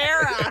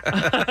Sahara.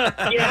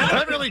 Yeah.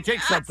 That really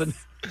takes something.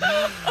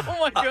 Oh,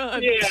 my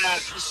God. Yeah.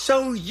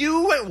 So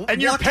you and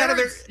your walked out of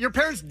parents, your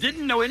parents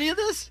didn't know any of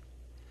this?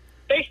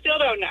 They still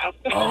don't know.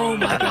 Oh,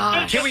 my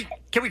gosh.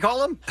 Can we call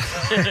them?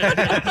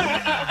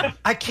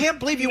 I can't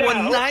believe you won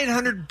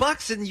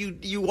 $900 and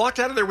you walked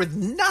out of there with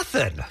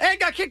nothing. And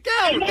got kicked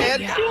out. And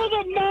that's still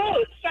the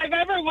most I've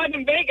ever won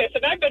in Vegas,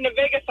 and I've been to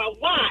Vegas a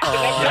lot. And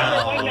I've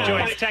never won that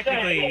Joyce, much.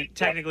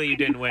 technically you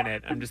didn't win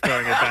it. I'm just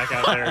throwing it back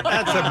out there.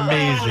 That's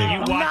amazing.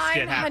 You watched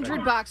it happen.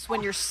 $900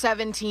 when you're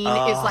 17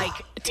 is like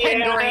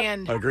 10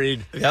 grand.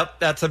 Agreed. Yep,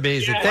 that's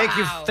amazing.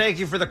 Yeah. Thank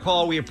you for the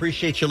call. We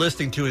appreciate you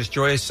listening to us,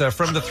 Joyce.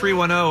 From the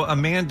 310,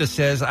 Amanda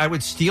says, I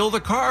would steal the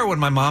car when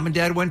my mom and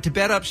dad went to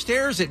bed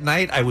upstairs at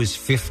night. I was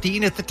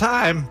 15 at the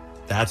time.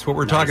 That's what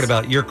we're talking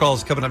about. Your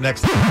call's coming up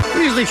next.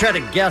 We usually try to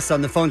guess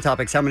on the phone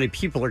topics how many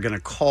people are going to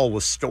call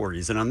with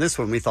stories. And on this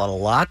one, we thought a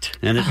lot,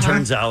 and it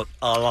turns out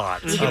a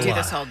lot. We could do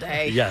this all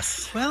day.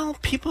 Yes. Well,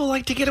 people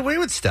like to get away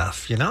with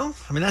stuff, you know?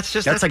 I mean, that's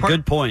a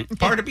good point.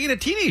 Part of being a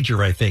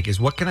teenager, I think, is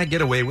what can I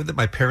get away with that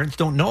my parents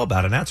don't know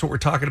about? And that's what we're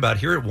talking about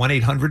here at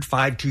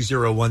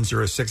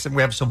 1-800-520-1067.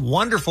 We have some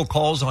wonderful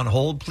calls on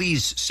hold.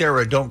 Please,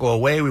 Sarah, don't go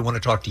away. We want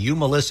to talk to you,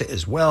 Melissa,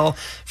 as well.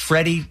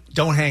 Freddie,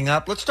 don't hang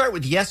up. Let's start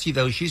with Yessie,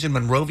 though. She's in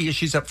Monrovia.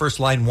 She's up first,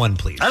 line 1,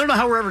 please. I don't know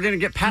how we're ever going to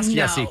get past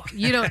No, Yessie.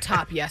 you don't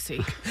top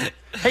Yessie.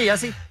 Hey,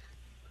 Yessie.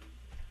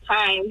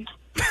 Hi.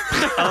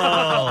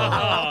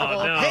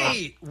 Oh, no.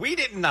 Hey, we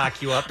didn't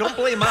knock you up. Don't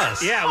blame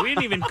us. Yeah, we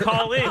didn't even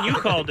call in. You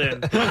called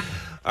in.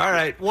 All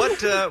right. What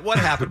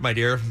happened, my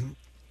dear?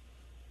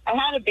 I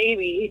had a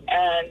baby,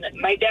 and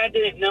my dad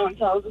didn't know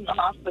until I was in the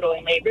hospital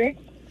in labor.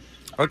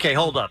 Okay,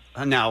 hold up.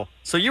 Now,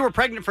 so you were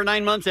pregnant for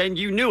 9 months and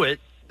you knew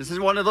it. This is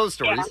one of those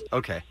stories. Yeah.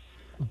 Okay.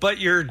 But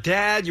your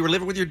dad, you were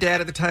living with your dad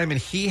at the time, and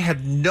he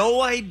had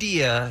no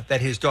idea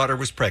that his daughter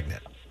was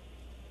pregnant.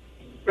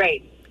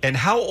 Right. And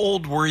how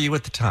old were you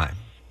at the time?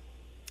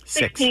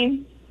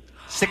 16.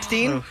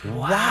 16?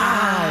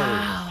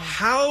 Wow.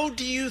 How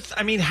do you,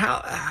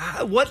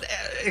 what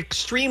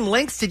extreme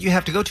lengths did you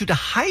have to go to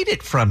hide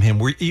it from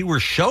him? You were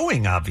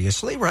showing,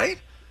 obviously, right?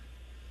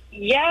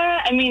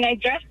 Yeah, I mean, I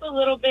dressed a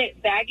little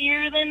bit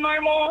baggier than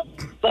normal,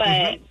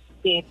 but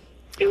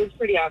it was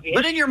pretty obvious.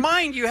 But in your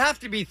mind, you have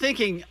to be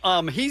thinking,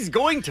 he's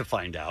going to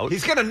find out.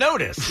 He's going to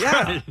notice.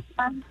 Yeah.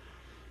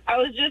 I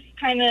was just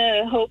kind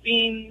of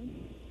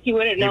hoping he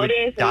wouldn't He would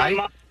notice. die? And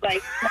my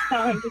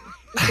mom,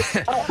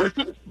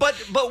 But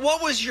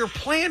what was your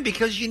plan?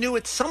 Because you knew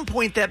at some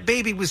point that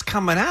baby was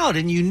coming out,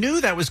 and you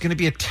knew that was going to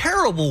be a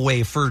terrible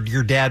way for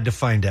your dad to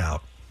find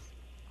out.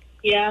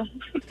 yeah.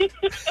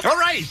 All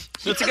right.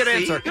 That's a good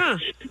answer.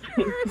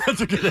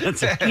 That's a good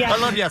answer. Yeah. I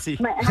love Yessie.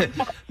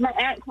 My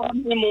aunt called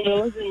him when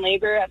I was in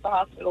labor at the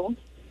hospital.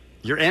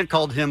 Your aunt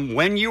called him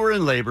when you were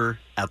in labor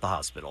at the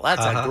hospital.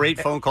 That's a great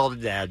phone call to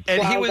Dad. And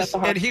While I was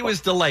at the he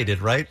was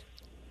delighted, right?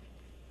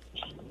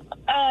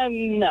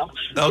 No.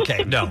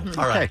 Okay, no.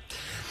 All right.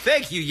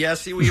 Thank you,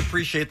 Yessie. We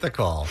appreciate the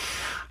call.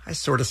 I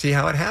sort of see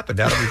how it happened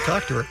now that we've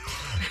talked to her.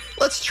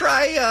 Let's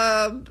try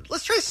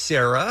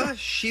Sarah.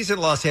 She's in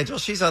Los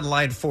Angeles. She's on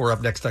line 4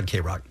 up next on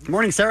K-Rock. Good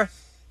morning, Sarah.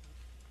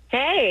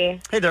 Hey.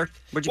 Hey there.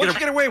 What'd you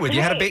get away with?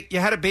 You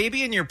had a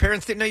baby and your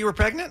parents didn't know you were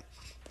pregnant?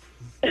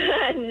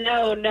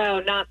 No,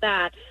 not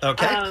that.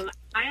 Okay.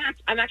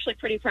 I'm actually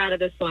pretty proud of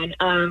this one.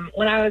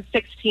 When I was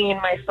 16,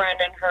 my friend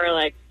and her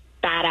like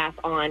badass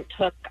aunt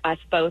took us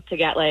both to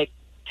get like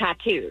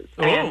tattoos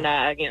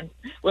and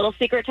little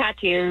secret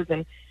tattoos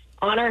and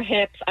on our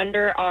hips,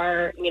 under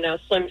our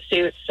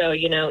swimsuits. So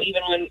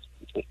even when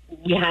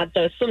we had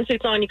those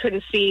swimsuits on, you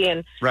couldn't see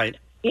and right.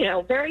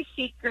 Very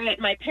secret.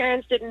 My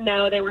parents didn't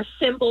know. They were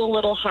simple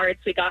little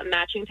hearts. We got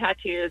matching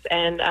tattoos,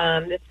 and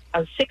I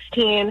was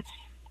 16,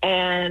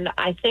 and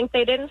I think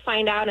they didn't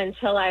find out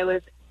until I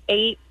was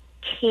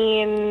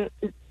 18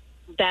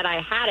 that I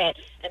had it.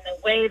 And the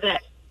way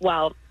that,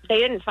 they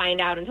didn't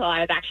find out until I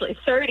was actually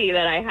 30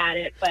 that I had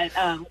it. But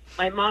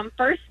my mom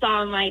first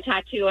saw my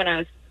tattoo when I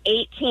was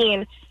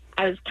 18.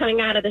 I was coming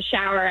out of the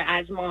shower,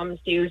 as moms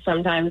do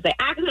sometimes. They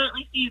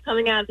accidentally see you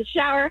coming out of the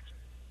shower.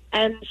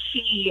 And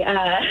she's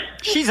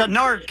a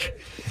narc.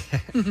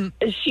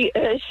 She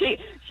was like,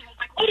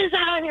 what is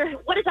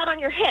that on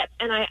your hip?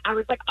 And I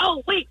was like,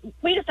 oh, wait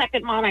a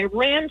second, Mom. I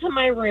ran to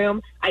my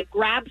room. I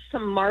grabbed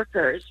some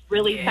markers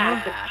really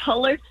fast and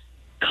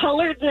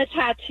colored the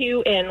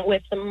tattoo in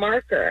with the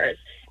markers,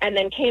 and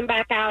then came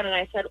back out and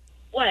I said,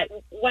 what,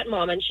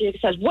 Mom? And she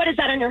says, what is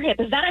that on your hip?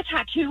 Is that a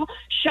tattoo?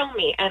 Show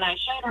me. And I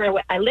showed her.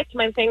 I licked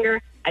my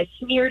finger. I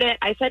smeared it.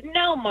 I said,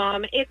 no,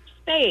 Mom, it's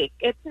fake.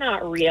 It's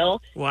not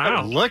real.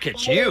 Wow. Look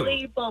at you. I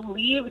totally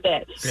believed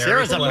it.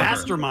 Sarah's a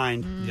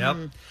mastermind. Yep.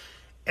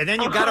 And then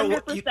you got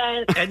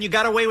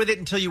away with it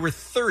until you were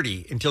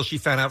 30, until she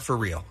found out for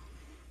real.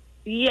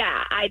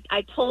 Yeah,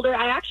 I told her.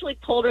 I actually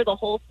told her the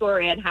whole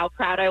story and how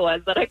proud I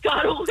was that I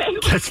got away with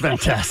it. That's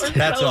fantastic.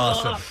 That's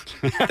awesome.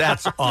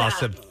 That's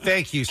awesome.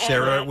 Thank you,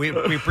 Sarah. We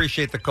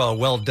appreciate the call.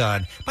 Well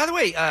done. By the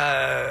way,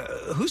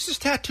 who's this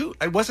tattoo?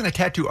 It wasn't a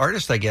tattoo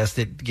artist, I guess,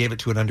 that gave it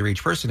to an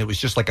underage person. It was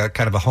just like a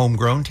kind of a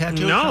homegrown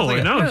tattoo. No,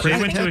 like they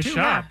went to a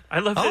shop. I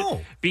love that.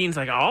 Bean's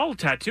like, all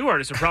tattoo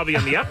artists are probably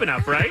on the up and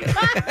up, right?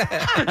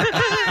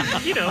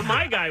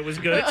 My guy was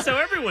good, so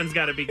everyone's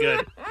got to be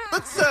good.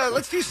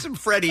 Let's do some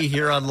Freddie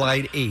here on line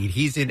 8.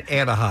 He's in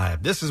Anaheim.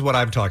 This is what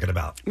I'm talking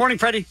about. Morning,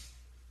 Freddie.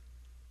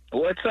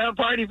 What's up,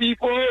 party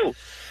people?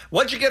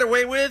 What'd you get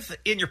away with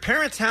in your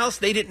parents' house?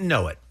 They didn't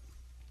know it.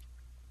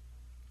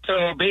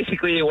 So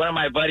basically, one of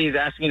my buddies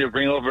asked me to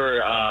bring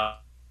over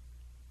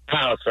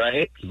house,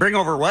 right? Bring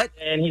over what?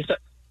 And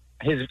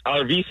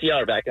our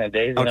VCR back in the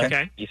day.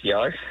 Okay.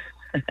 VCR.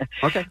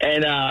 Okay.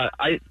 And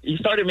he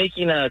started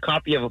making a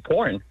copy of a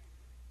porn.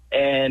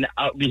 And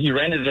he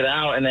rented it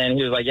out, and then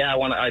he was like, "Yeah,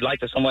 I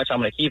like it so much, I'm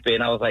going to keep it."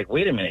 And I was like,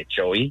 "Wait a minute,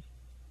 Joey,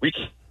 we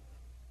can."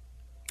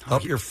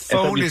 Your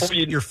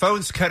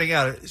phone's cutting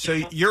out. So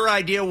your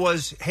idea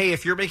was, hey,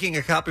 if you're making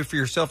a copy for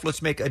yourself,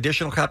 let's make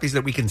additional copies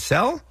that we can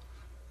sell?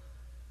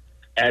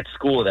 At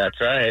school,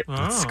 that's right.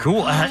 That's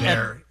cool.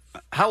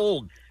 How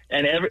old?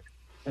 And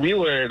we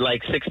were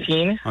like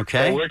 16.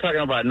 Okay. So we're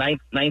talking about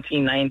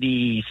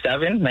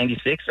 1997,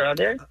 96, around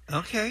there.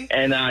 Okay.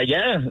 And,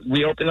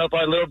 we opened up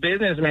our little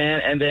business,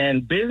 man. And then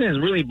business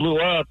really blew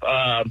up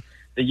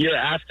the year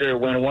after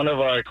when one of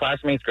our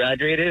classmates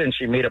graduated and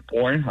she made a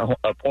porn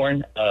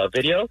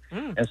video.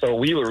 And so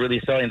we were really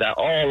selling that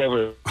all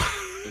over.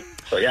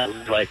 So, yeah, it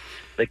was like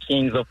the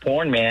kings of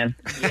porn, man.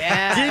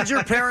 Yeah. Did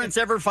your parents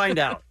ever find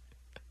out?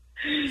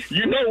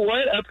 You know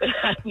what?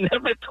 I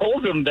never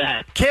told them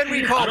that. Can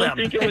we call them? I don't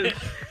think it was.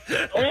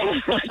 Oh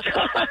my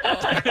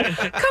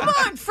God! Come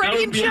on,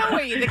 Freddie and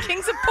Joey, the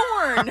kings of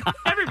porn.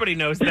 Everybody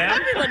knows that.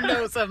 Everyone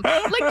knows them.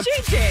 Like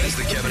JJ. It's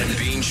the Kevin and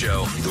Bean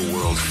Show, the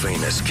world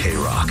famous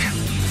K-Rock.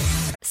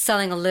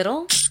 Selling a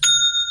little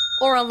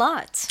or a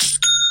lot?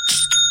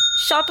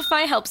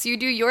 Shopify helps you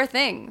do your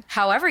thing,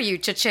 however you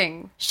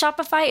cha-ching.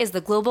 Shopify is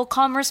the global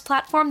commerce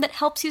platform that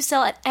helps you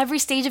sell at every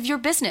stage of your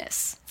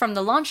business. From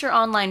the launch your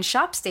online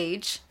shop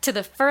stage, to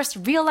the first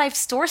real-life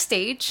store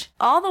stage,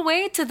 all the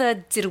way to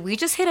the did we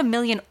just hit 1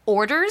 million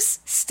orders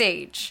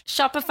stage.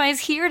 Shopify's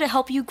here to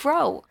help you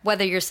grow.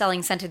 Whether you're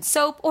selling scented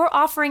soap or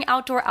offering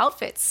outdoor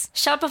outfits,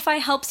 Shopify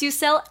helps you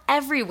sell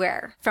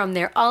everywhere. From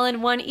their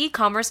all-in-one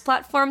e-commerce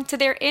platform to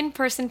their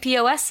in-person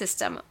POS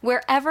system,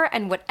 wherever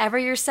and whatever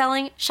you're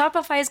selling,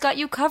 Shopify's got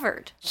you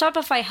covered.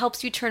 Shopify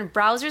helps you turn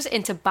browsers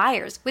into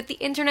buyers with the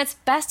internet's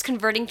best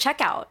converting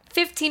checkout.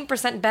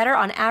 15% better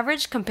on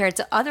average compared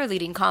to other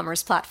leading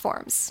commerce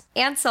platforms.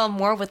 And sell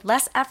more with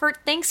less effort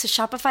thanks to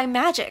Shopify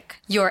Magic,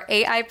 your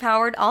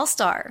AI-powered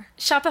all-star.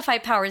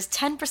 Shopify powers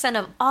 10%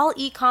 of all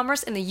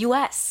e-commerce in the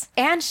U.S.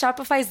 And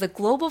Shopify is the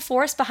global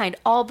force behind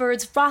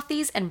Allbirds,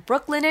 Rothy's, and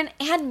Brooklinen,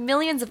 and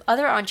millions of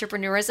other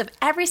entrepreneurs of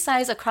every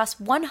size across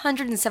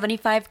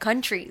 175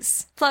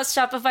 countries. Plus,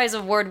 Shopify's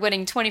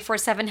award-winning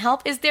 24/7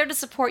 help is there to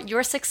support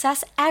your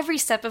success every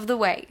step of the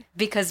way.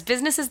 Because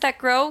businesses that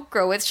grow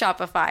with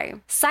Shopify.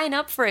 Sign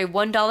up for a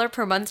 $1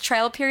 per month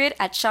trial period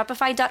at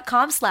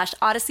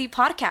shopify.com/Odyssey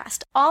Podcast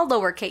Podcast, all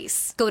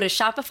lowercase. Go to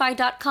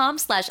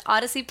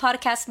shopify.com/Odyssey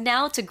Podcast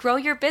now to grow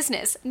your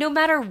business, no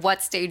matter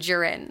what stage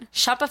you're in.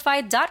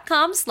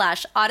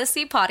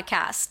 Shopify.com/Odyssey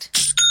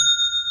Podcast.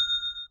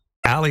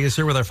 Allie is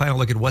here with our final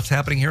look at what's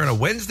happening here on a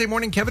Wednesday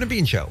morning Kevin and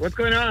Bean show. What's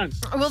going on?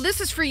 Well,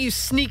 this is for you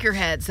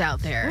sneakerheads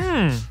out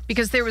there.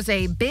 Because there was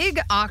a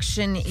big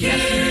auction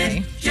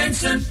yesterday.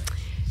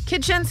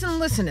 Kid Jensen,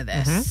 listen to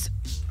this.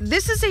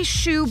 This is a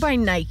shoe by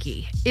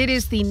Nike. It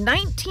is the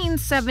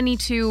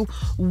 1972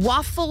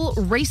 Waffle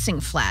Racing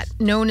Flat,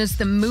 known as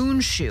the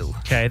Moon Shoe.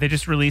 Okay, they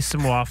just released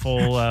some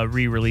Waffle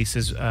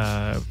re-releases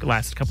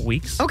last couple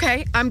weeks.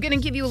 Okay, I'm going to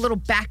give you a little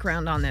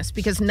background on this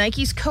because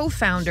Nike's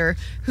co-founder,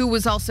 who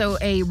was also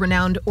a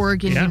renowned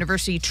Oregon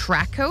University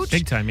track coach.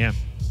 Big time, yeah.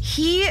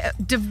 He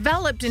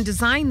developed and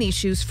designed these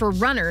shoes for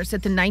runners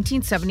at the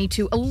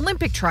 1972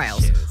 Olympic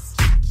trials. Cheers.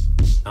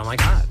 Oh my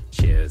God,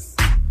 cheers.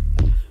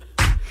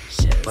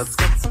 Let's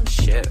get some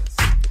shoes.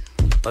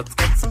 Let's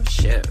get some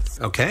shoes.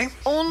 Okay.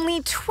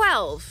 Only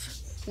 12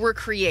 were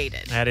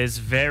created. That is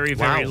very,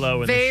 very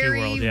low in the shoe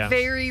world. Yeah.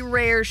 Very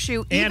rare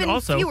shoe. And Even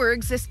also, fewer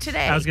exist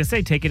today. I was going to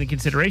say, take into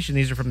consideration,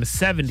 these are from the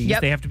 70s.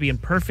 Yep. They have to be in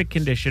perfect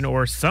condition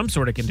or some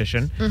sort of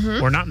condition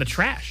or not in the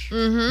trash.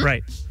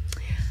 Right.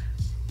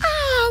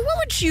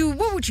 What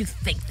would you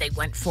think they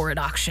went for at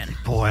auction?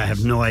 Boy, I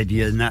have no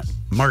idea. In that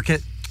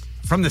market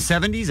from the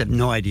 70s, I have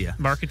no idea.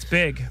 Market's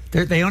big.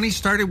 They only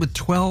started with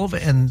 12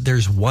 and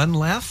there's one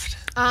left?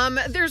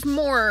 There's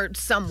more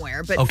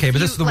somewhere, but okay,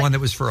 but this is the one that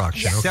was for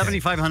auction. Yes. Okay.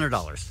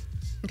 $7,500.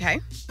 Okay.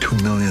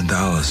 $2 million.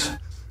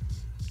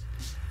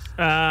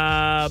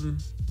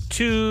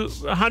 To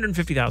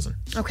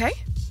 $150,000. Okay.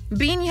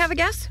 Bean, you have a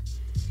guess?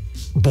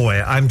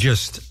 Boy, I'll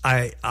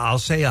say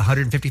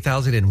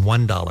 $150,000 and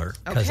 $1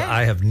 because Okay.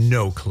 I have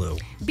no clue.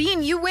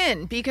 Bean, you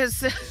win because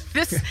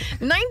this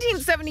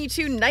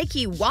 1972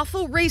 Nike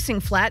Waffle Racing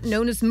Flat,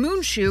 known as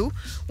Moon Shoe,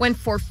 went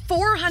for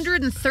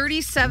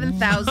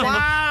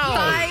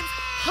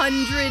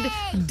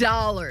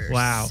 $437,500.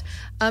 Wow.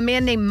 A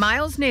man named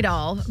Miles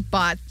Nadal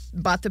bought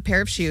the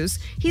pair of shoes.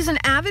 He's an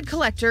avid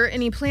collector,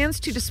 and he plans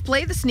to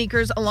display the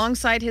sneakers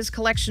alongside his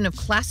collection of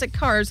classic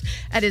cars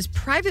at his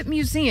private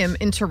museum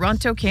in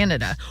Toronto,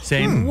 Canada.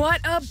 Same.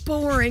 What a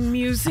boring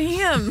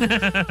museum.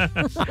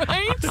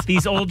 Right?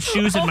 These old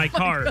shoes in my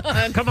car.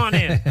 God. Come on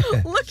in.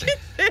 Look at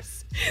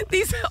this.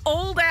 These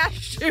old-ass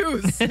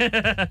shoes.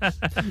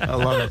 I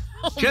love it.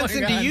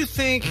 Jensen, do you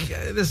think,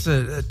 this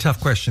is a tough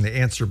question to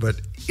answer, but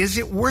is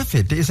it worth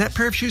it? Is that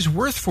pair of shoes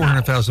worth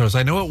 $400,000?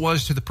 I know it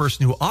was to the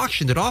person who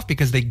auctioned it off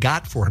because they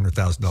got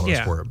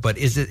 $400,000 for it, but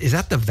is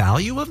that the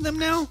value of them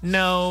now?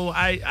 No,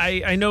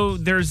 I know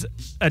there's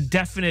a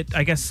definite,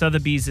 I guess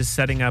Sotheby's is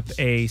setting up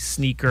a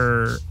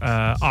sneaker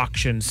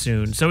auction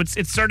soon. So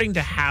it's starting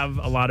to have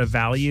a lot of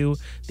value.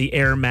 The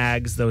Air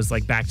Mags, those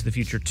like Back to the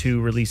Future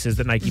 2 releases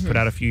that Nike put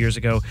out a few years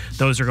ago,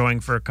 those are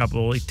going for a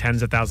couple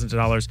tens of thousands of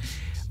dollars.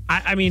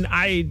 I mean,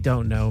 I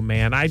don't know,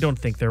 man. I don't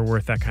think they're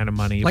worth that kind of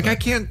money. Like, I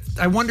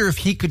wonder if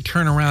he could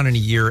turn around in a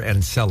year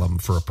and sell them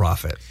for a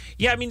profit.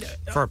 Yeah, I mean,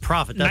 for a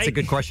profit, that's a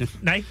good question.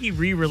 Nike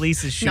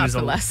re-releases shoes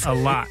a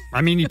lot.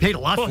 I mean, he paid a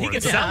lot well, for it. he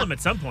can sell them at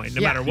some point, no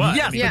matter what.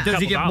 Yes, I mean, but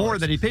does he get more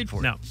than he paid for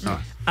it? No.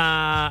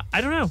 I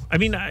don't know. I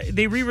mean,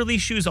 they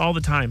re-release shoes all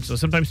the time. So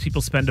sometimes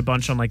people spend a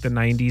bunch on like the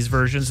 90s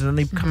versions, and then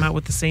they come out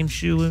with the same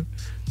shoe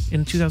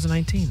in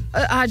 2019.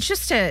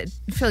 Just to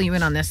fill you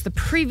in on this, the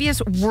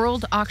previous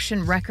world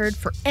auction record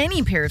for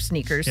any pair of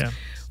sneakers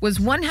was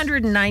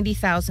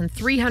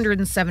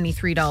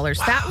 $190,373.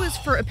 Wow. That was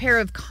for a pair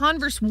of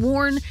Converse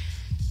worn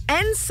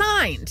and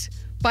signed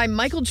by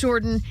Michael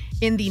Jordan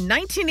in the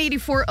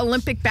 1984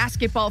 Olympic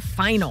basketball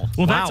final.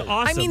 Well, that's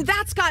awesome. I mean,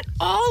 that's got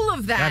all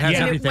of that,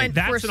 and it went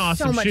that's for an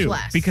awesome so much shoe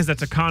less. because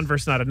that's a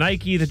Converse, not a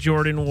Nike that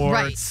Jordan wore.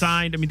 Right. It's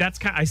signed. I mean,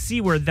 I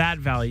see where that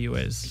value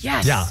is.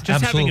 Yes. Yeah,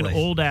 just having absolutely. an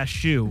old ass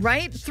shoe.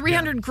 Right?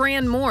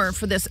 $300,000 more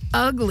for this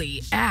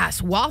ugly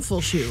ass waffle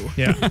shoe.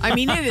 Yeah. I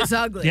mean, it is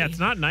ugly. Yeah, it's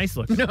not nice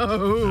looking.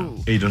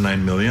 No. 8 or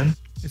 9 million.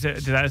 Is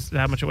that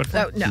how much it went for?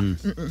 Oh, no.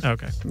 Mm-mm.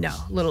 Okay. No,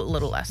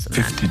 little less than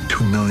that.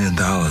 $52 million.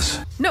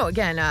 No,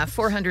 again,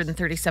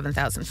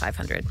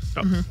 $437,500.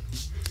 Oh. A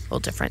little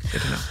different.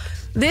 Good to know.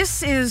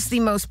 This is the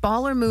most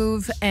baller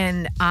move,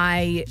 and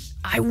I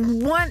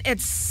want at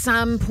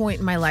some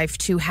point in my life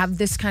to have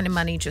this kind of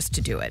money just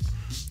to do it.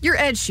 You're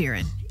Ed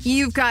Sheeran.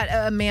 You've got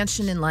a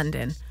mansion in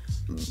London.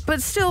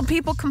 But still,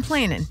 people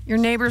complaining. Your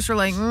neighbors are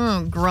like,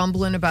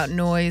 grumbling about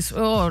noise.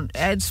 Oh,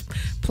 Ed's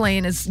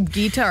playing his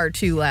guitar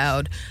too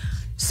loud.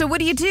 So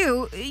what do?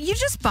 You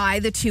just buy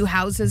the 2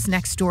 houses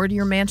next door to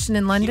your mansion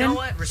in London. You know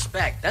what?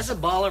 Respect. That's a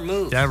baller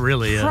move. That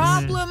really is.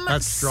 Problem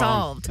That's strong.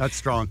 solved. That's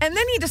strong. And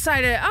then he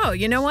decided, oh,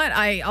 you know what?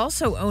 I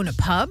also own a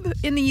pub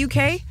in the UK.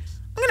 I'm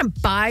going to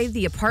buy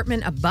the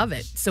apartment above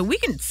it so we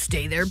can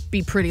stay there,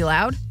 be pretty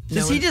loud.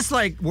 Does he just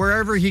like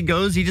wherever he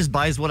goes, he just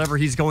buys whatever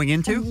he's going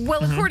into?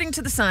 Well, according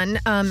to The Sun,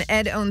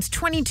 Ed owns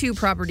 22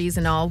 properties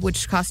in all,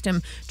 which cost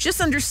him just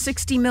under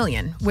 $60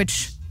 million,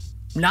 which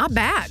not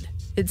bad.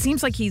 It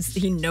seems like he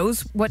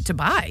knows what to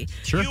buy.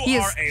 Sure. You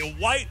are a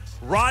white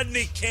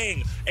Rodney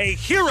King, a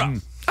hero.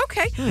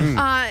 Okay.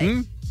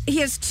 He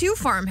has 2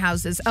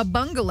 farmhouses, a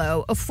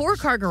bungalow, a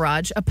 4-car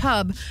garage, a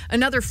pub,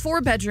 another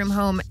 4-bedroom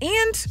home,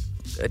 and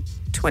a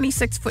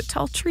 26-foot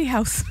tall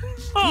treehouse.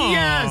 Aw.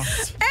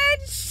 Yes! Ed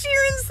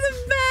Sheeran's the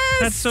best!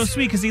 That's so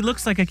sweet because he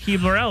looks like a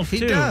Keebler elf, too.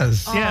 He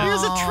does. Yeah.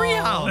 Here's a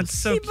treehouse. That's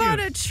so he cute. bought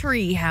a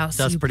treehouse.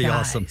 That's you pretty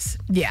guys. awesome.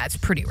 Yeah, it's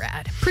pretty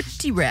rad.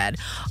 Pretty rad.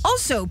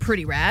 Also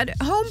pretty rad,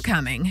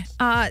 Homecoming.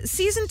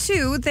 Season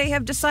 2, they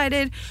have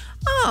decided,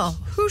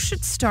 who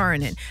should star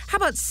in it? How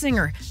about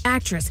singer,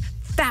 actress,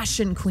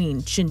 fashion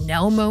queen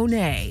Janelle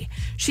Monáe?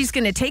 She's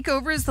going to take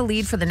over as the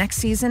lead for the next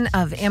season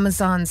of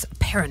Amazon's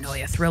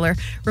paranoia thriller,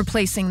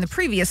 replacing the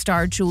previous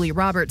star Julia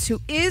Roberts, who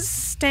is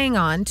staying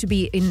on to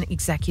be an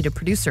executive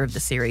producer of the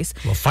series.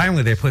 Well,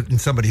 finally they put in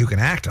somebody who can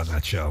act on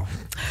that show.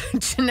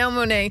 Janelle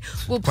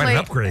Monáe will Quite an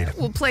upgrade.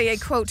 will play a,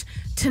 quote,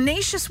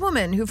 tenacious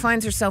woman who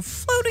finds herself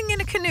floating in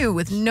a canoe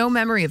with no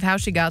memory of how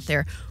she got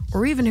there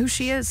or even who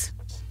she is.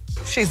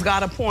 She's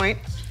got a point.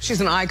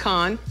 She's an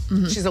icon.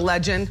 She's a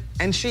legend.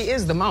 And she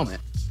is the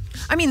moment.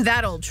 I mean,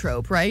 that old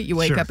trope, right? You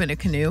wake Sure. up in a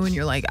canoe and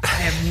you're like, I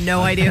have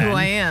no idea who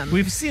I am.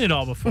 We've seen it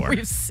all before.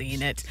 We've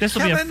seen it. This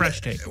will be a Kevin, fresh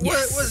take.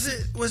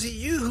 Was it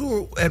you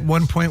who at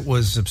one point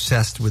was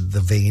obsessed with the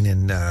vein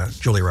in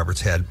Julia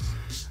Roberts' head?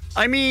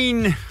 I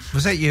mean,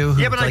 was that you?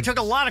 Who, Yeah, but I took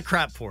a lot lot of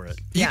crap for it.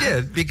 You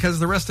did, because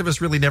the rest of us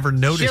really never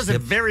noticed She has a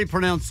it. very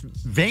pronounced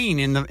vein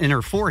in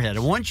her forehead,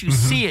 and once you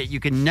see it,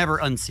 you can never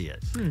unsee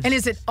it. And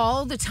is it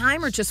all the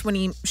time or just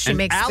when she And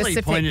makes Allie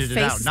specific pointed it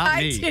face? out, not I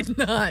me. did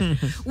not.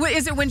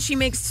 Is it when she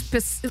makes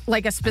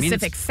like a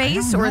specific it's-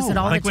 face, I don't or is it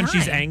know. all Like the when time?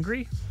 she's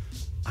angry?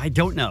 I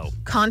don't know.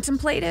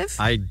 Contemplative?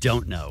 I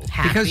don't know.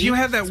 Because you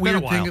have that It's been a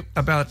weird thing while.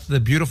 about the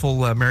beautiful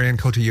Marianne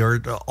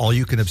Cotillard, all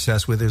you can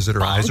obsess with is that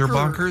her eyes are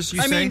bonkers,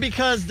 you I say? mean,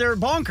 because they're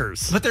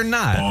bonkers. But they're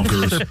not.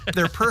 Bonkers.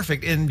 They're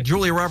perfect. And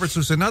Julia Roberts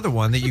was another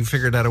one that you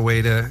figured out a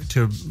way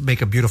to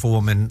make a beautiful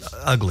woman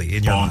ugly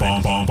in your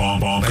mind.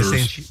 By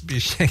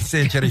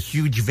saying she had a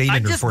huge vein I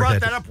in her just brought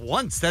forehead. that up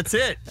once. That's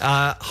it.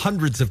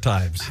 Hundreds of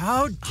times.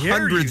 How dare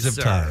Hundreds you, of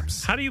sir.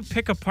 times. How do you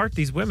pick apart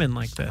these women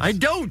like this? I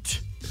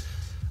don't.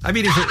 I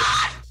mean,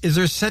 is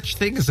there such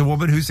thing as a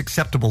woman who's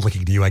acceptable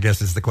looking to you, I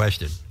guess is the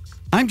question.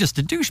 I'm just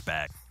a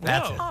douchebag.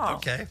 That's it. Oh.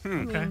 Okay.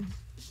 Okay.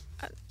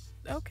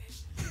 Okay.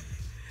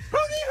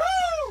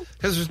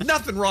 Because there's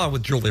nothing wrong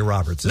with Julia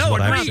Roberts, is No,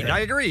 what I'm agreed. saying. I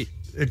agree.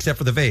 Except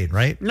for the vein,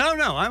 right? No,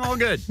 I'm all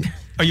good.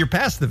 Oh, you're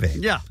past the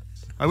vein. Yeah.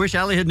 I wish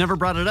Allie had never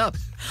brought it up.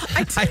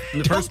 I in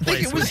the don't first think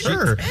place. it was when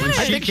her. When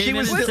I she think came she in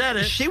was and still, said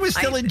it. she was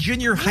still in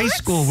junior high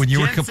school when you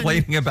were Jensen-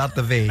 complaining about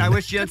the vein. I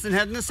wish Jensen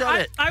hadn't have said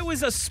it. I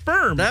was a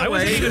sperm. That I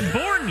wasn't way- even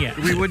born yet.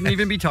 We wouldn't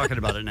even be talking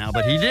about it now,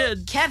 but he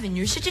did. Kevin,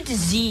 you're such a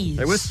disease.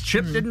 I wish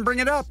Chip didn't bring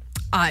it up.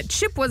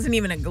 Chip wasn't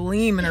even a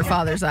gleam in her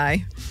father's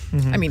eye.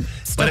 I mean,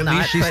 still But at not.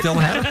 least she but- still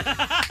had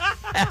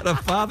a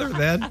father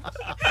then.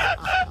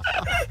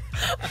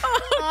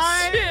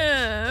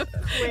 Chip.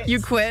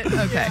 You quit?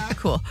 Okay,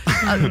 cool.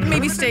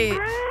 Maybe stay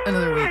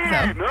another week,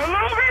 though.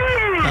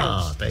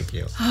 Oh, thank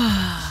you.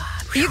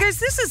 You guys,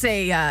 this is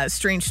a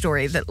strange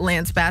story that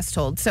Lance Bass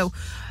told. So,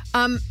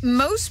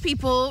 most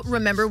people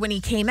remember when he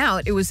came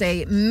out, it was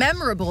a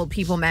memorable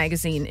People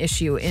magazine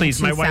issue in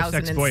Please, my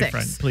 2006. wife's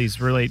ex-boyfriend.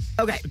 Please, relate.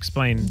 Okay.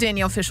 Explain.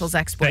 Danielle Fishel's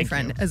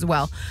ex-boyfriend as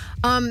well.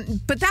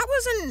 But that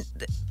wasn't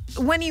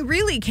when he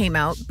really came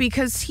out,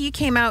 because he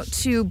came out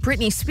to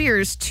Britney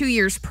Spears 2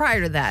 years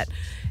prior to that.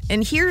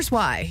 And here's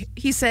why.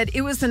 He said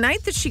it was the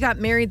night that she got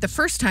married the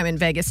first time in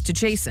Vegas to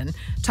Jason,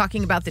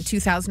 talking about the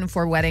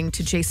 2004 wedding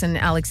to Jason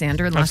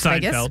Alexander in Las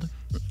Vegas. Seinfeld.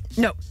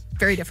 No,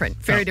 very different.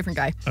 Very different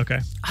guy. Okay.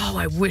 Oh,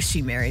 I wish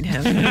he married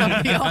him. That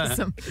would be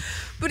awesome.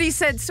 But he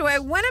said, so I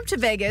went up to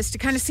Vegas to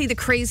kind of see the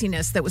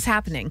craziness that was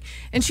happening.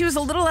 And she was a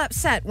little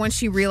upset when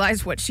she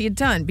realized what she had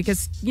done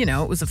because, you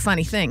know, it was a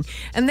funny thing.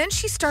 And then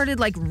she started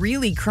like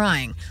really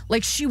crying.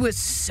 Like she was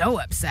so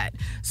upset.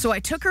 So I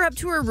took her up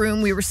to her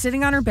room. We were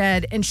sitting on her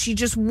bed and she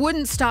just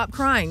wouldn't stop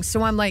crying.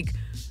 So I'm like,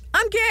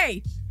 I'm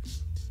gay.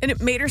 And it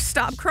made her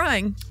stop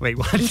crying. Wait,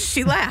 what? And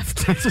she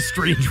laughed. That's a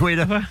strange way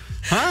to...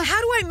 Huh? How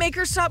do I make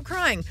her stop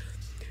crying?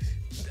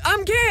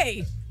 I'm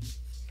gay.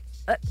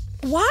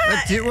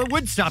 What? What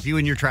would stop you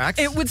in your tracks?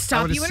 It would I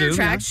stop you in her assume,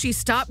 tracks. She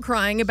stopped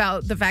crying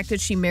about the fact that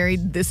she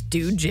married this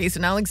dude,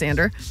 Jason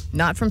Alexander,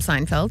 not from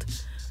Seinfeld.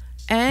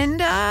 And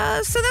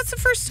so that's the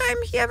first time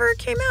he ever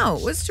came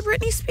out, was to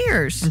Britney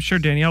Spears. I'm sure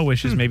Danielle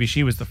wishes maybe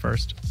she was the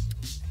first.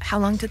 How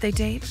long did they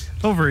date?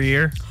 Over a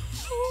year.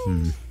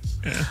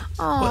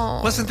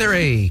 Oh. Wasn't there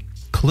a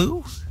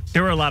clue?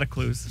 There were a lot of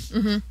clues.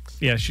 Mm-hmm.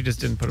 Yeah, she just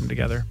didn't put them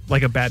together.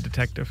 Like a bad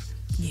detective.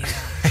 Yeah.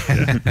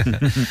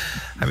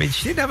 I mean,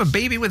 she didn't have a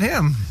baby with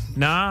him.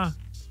 Nah.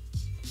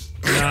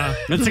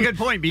 That's a good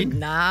point, Bean.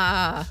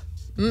 Nah.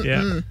 Mm-mm.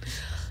 Yeah.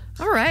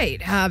 All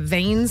right.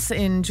 Veins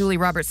in Julie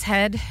Roberts'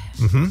 head.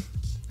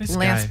 Mm-hmm.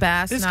 Lance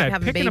Bass this not guy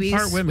having picking babies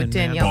apart women, with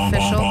man. Danielle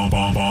Fishel.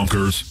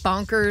 Bonkers.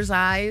 Bonkers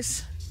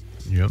eyes.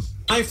 Yep.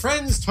 My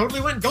friends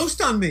totally went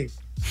ghost on me.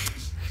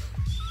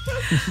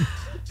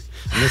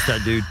 Missed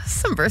that dude.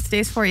 Some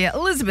birthdays for you.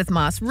 Elizabeth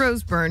Moss,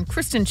 Rose Byrne,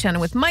 Kristen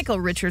Chenoweth, Michael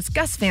Richards,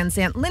 Gus Van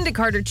Sant, Linda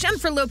Carter,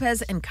 Jennifer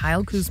Lopez, and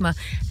Kyle Kuzma.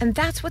 And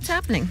that's what's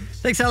happening.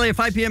 Thanks, Allie. At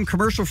 5 p.m.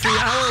 commercial-free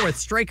hour with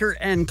Stryker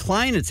and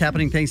Klein. It's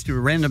happening thanks to a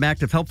random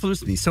act of helpfulness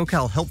from the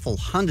SoCal Helpful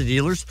Honda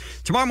dealers.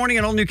 Tomorrow morning,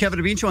 an all-new Kevin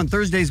and Bean Show. On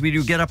Thursdays, we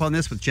do Get Up on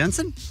This with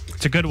Jensen.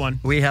 It's a good one.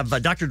 We have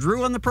Dr.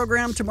 Drew on the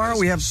program tomorrow.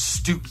 We have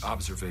astute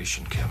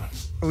observation, Kevin.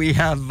 We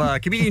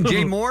have comedian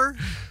Jay Moore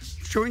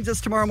joins us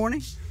tomorrow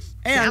morning.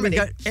 And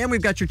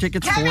we've got your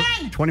tickets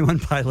for 21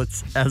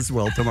 Pilots as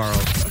well tomorrow.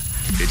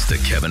 It's the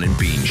Kevin and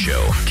Bean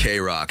Show.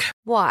 K-Rock.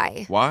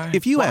 Why?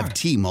 If you have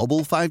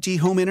T-Mobile 5G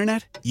home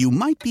internet, you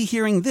might be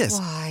hearing this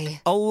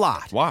a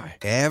lot. Why?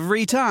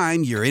 Every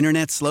time your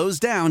internet slows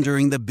down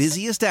during the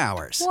busiest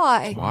hours.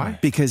 Why?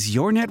 Because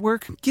your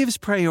network gives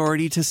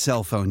priority to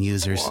cell phone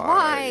users.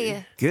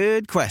 Why?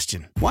 Good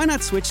question. Why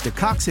not switch to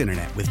Cox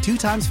Internet with 2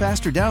 times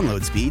faster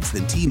download speeds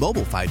than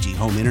T-Mobile 5G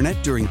home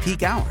internet during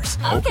peak hours?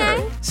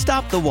 Okay.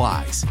 Stop the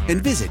whys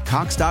and visit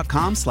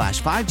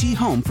cox.com/5G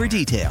home for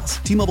details.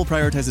 T-Mobile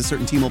prioritizes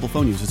certain T-Mobile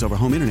phone users over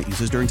home internet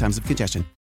users during times of congestion.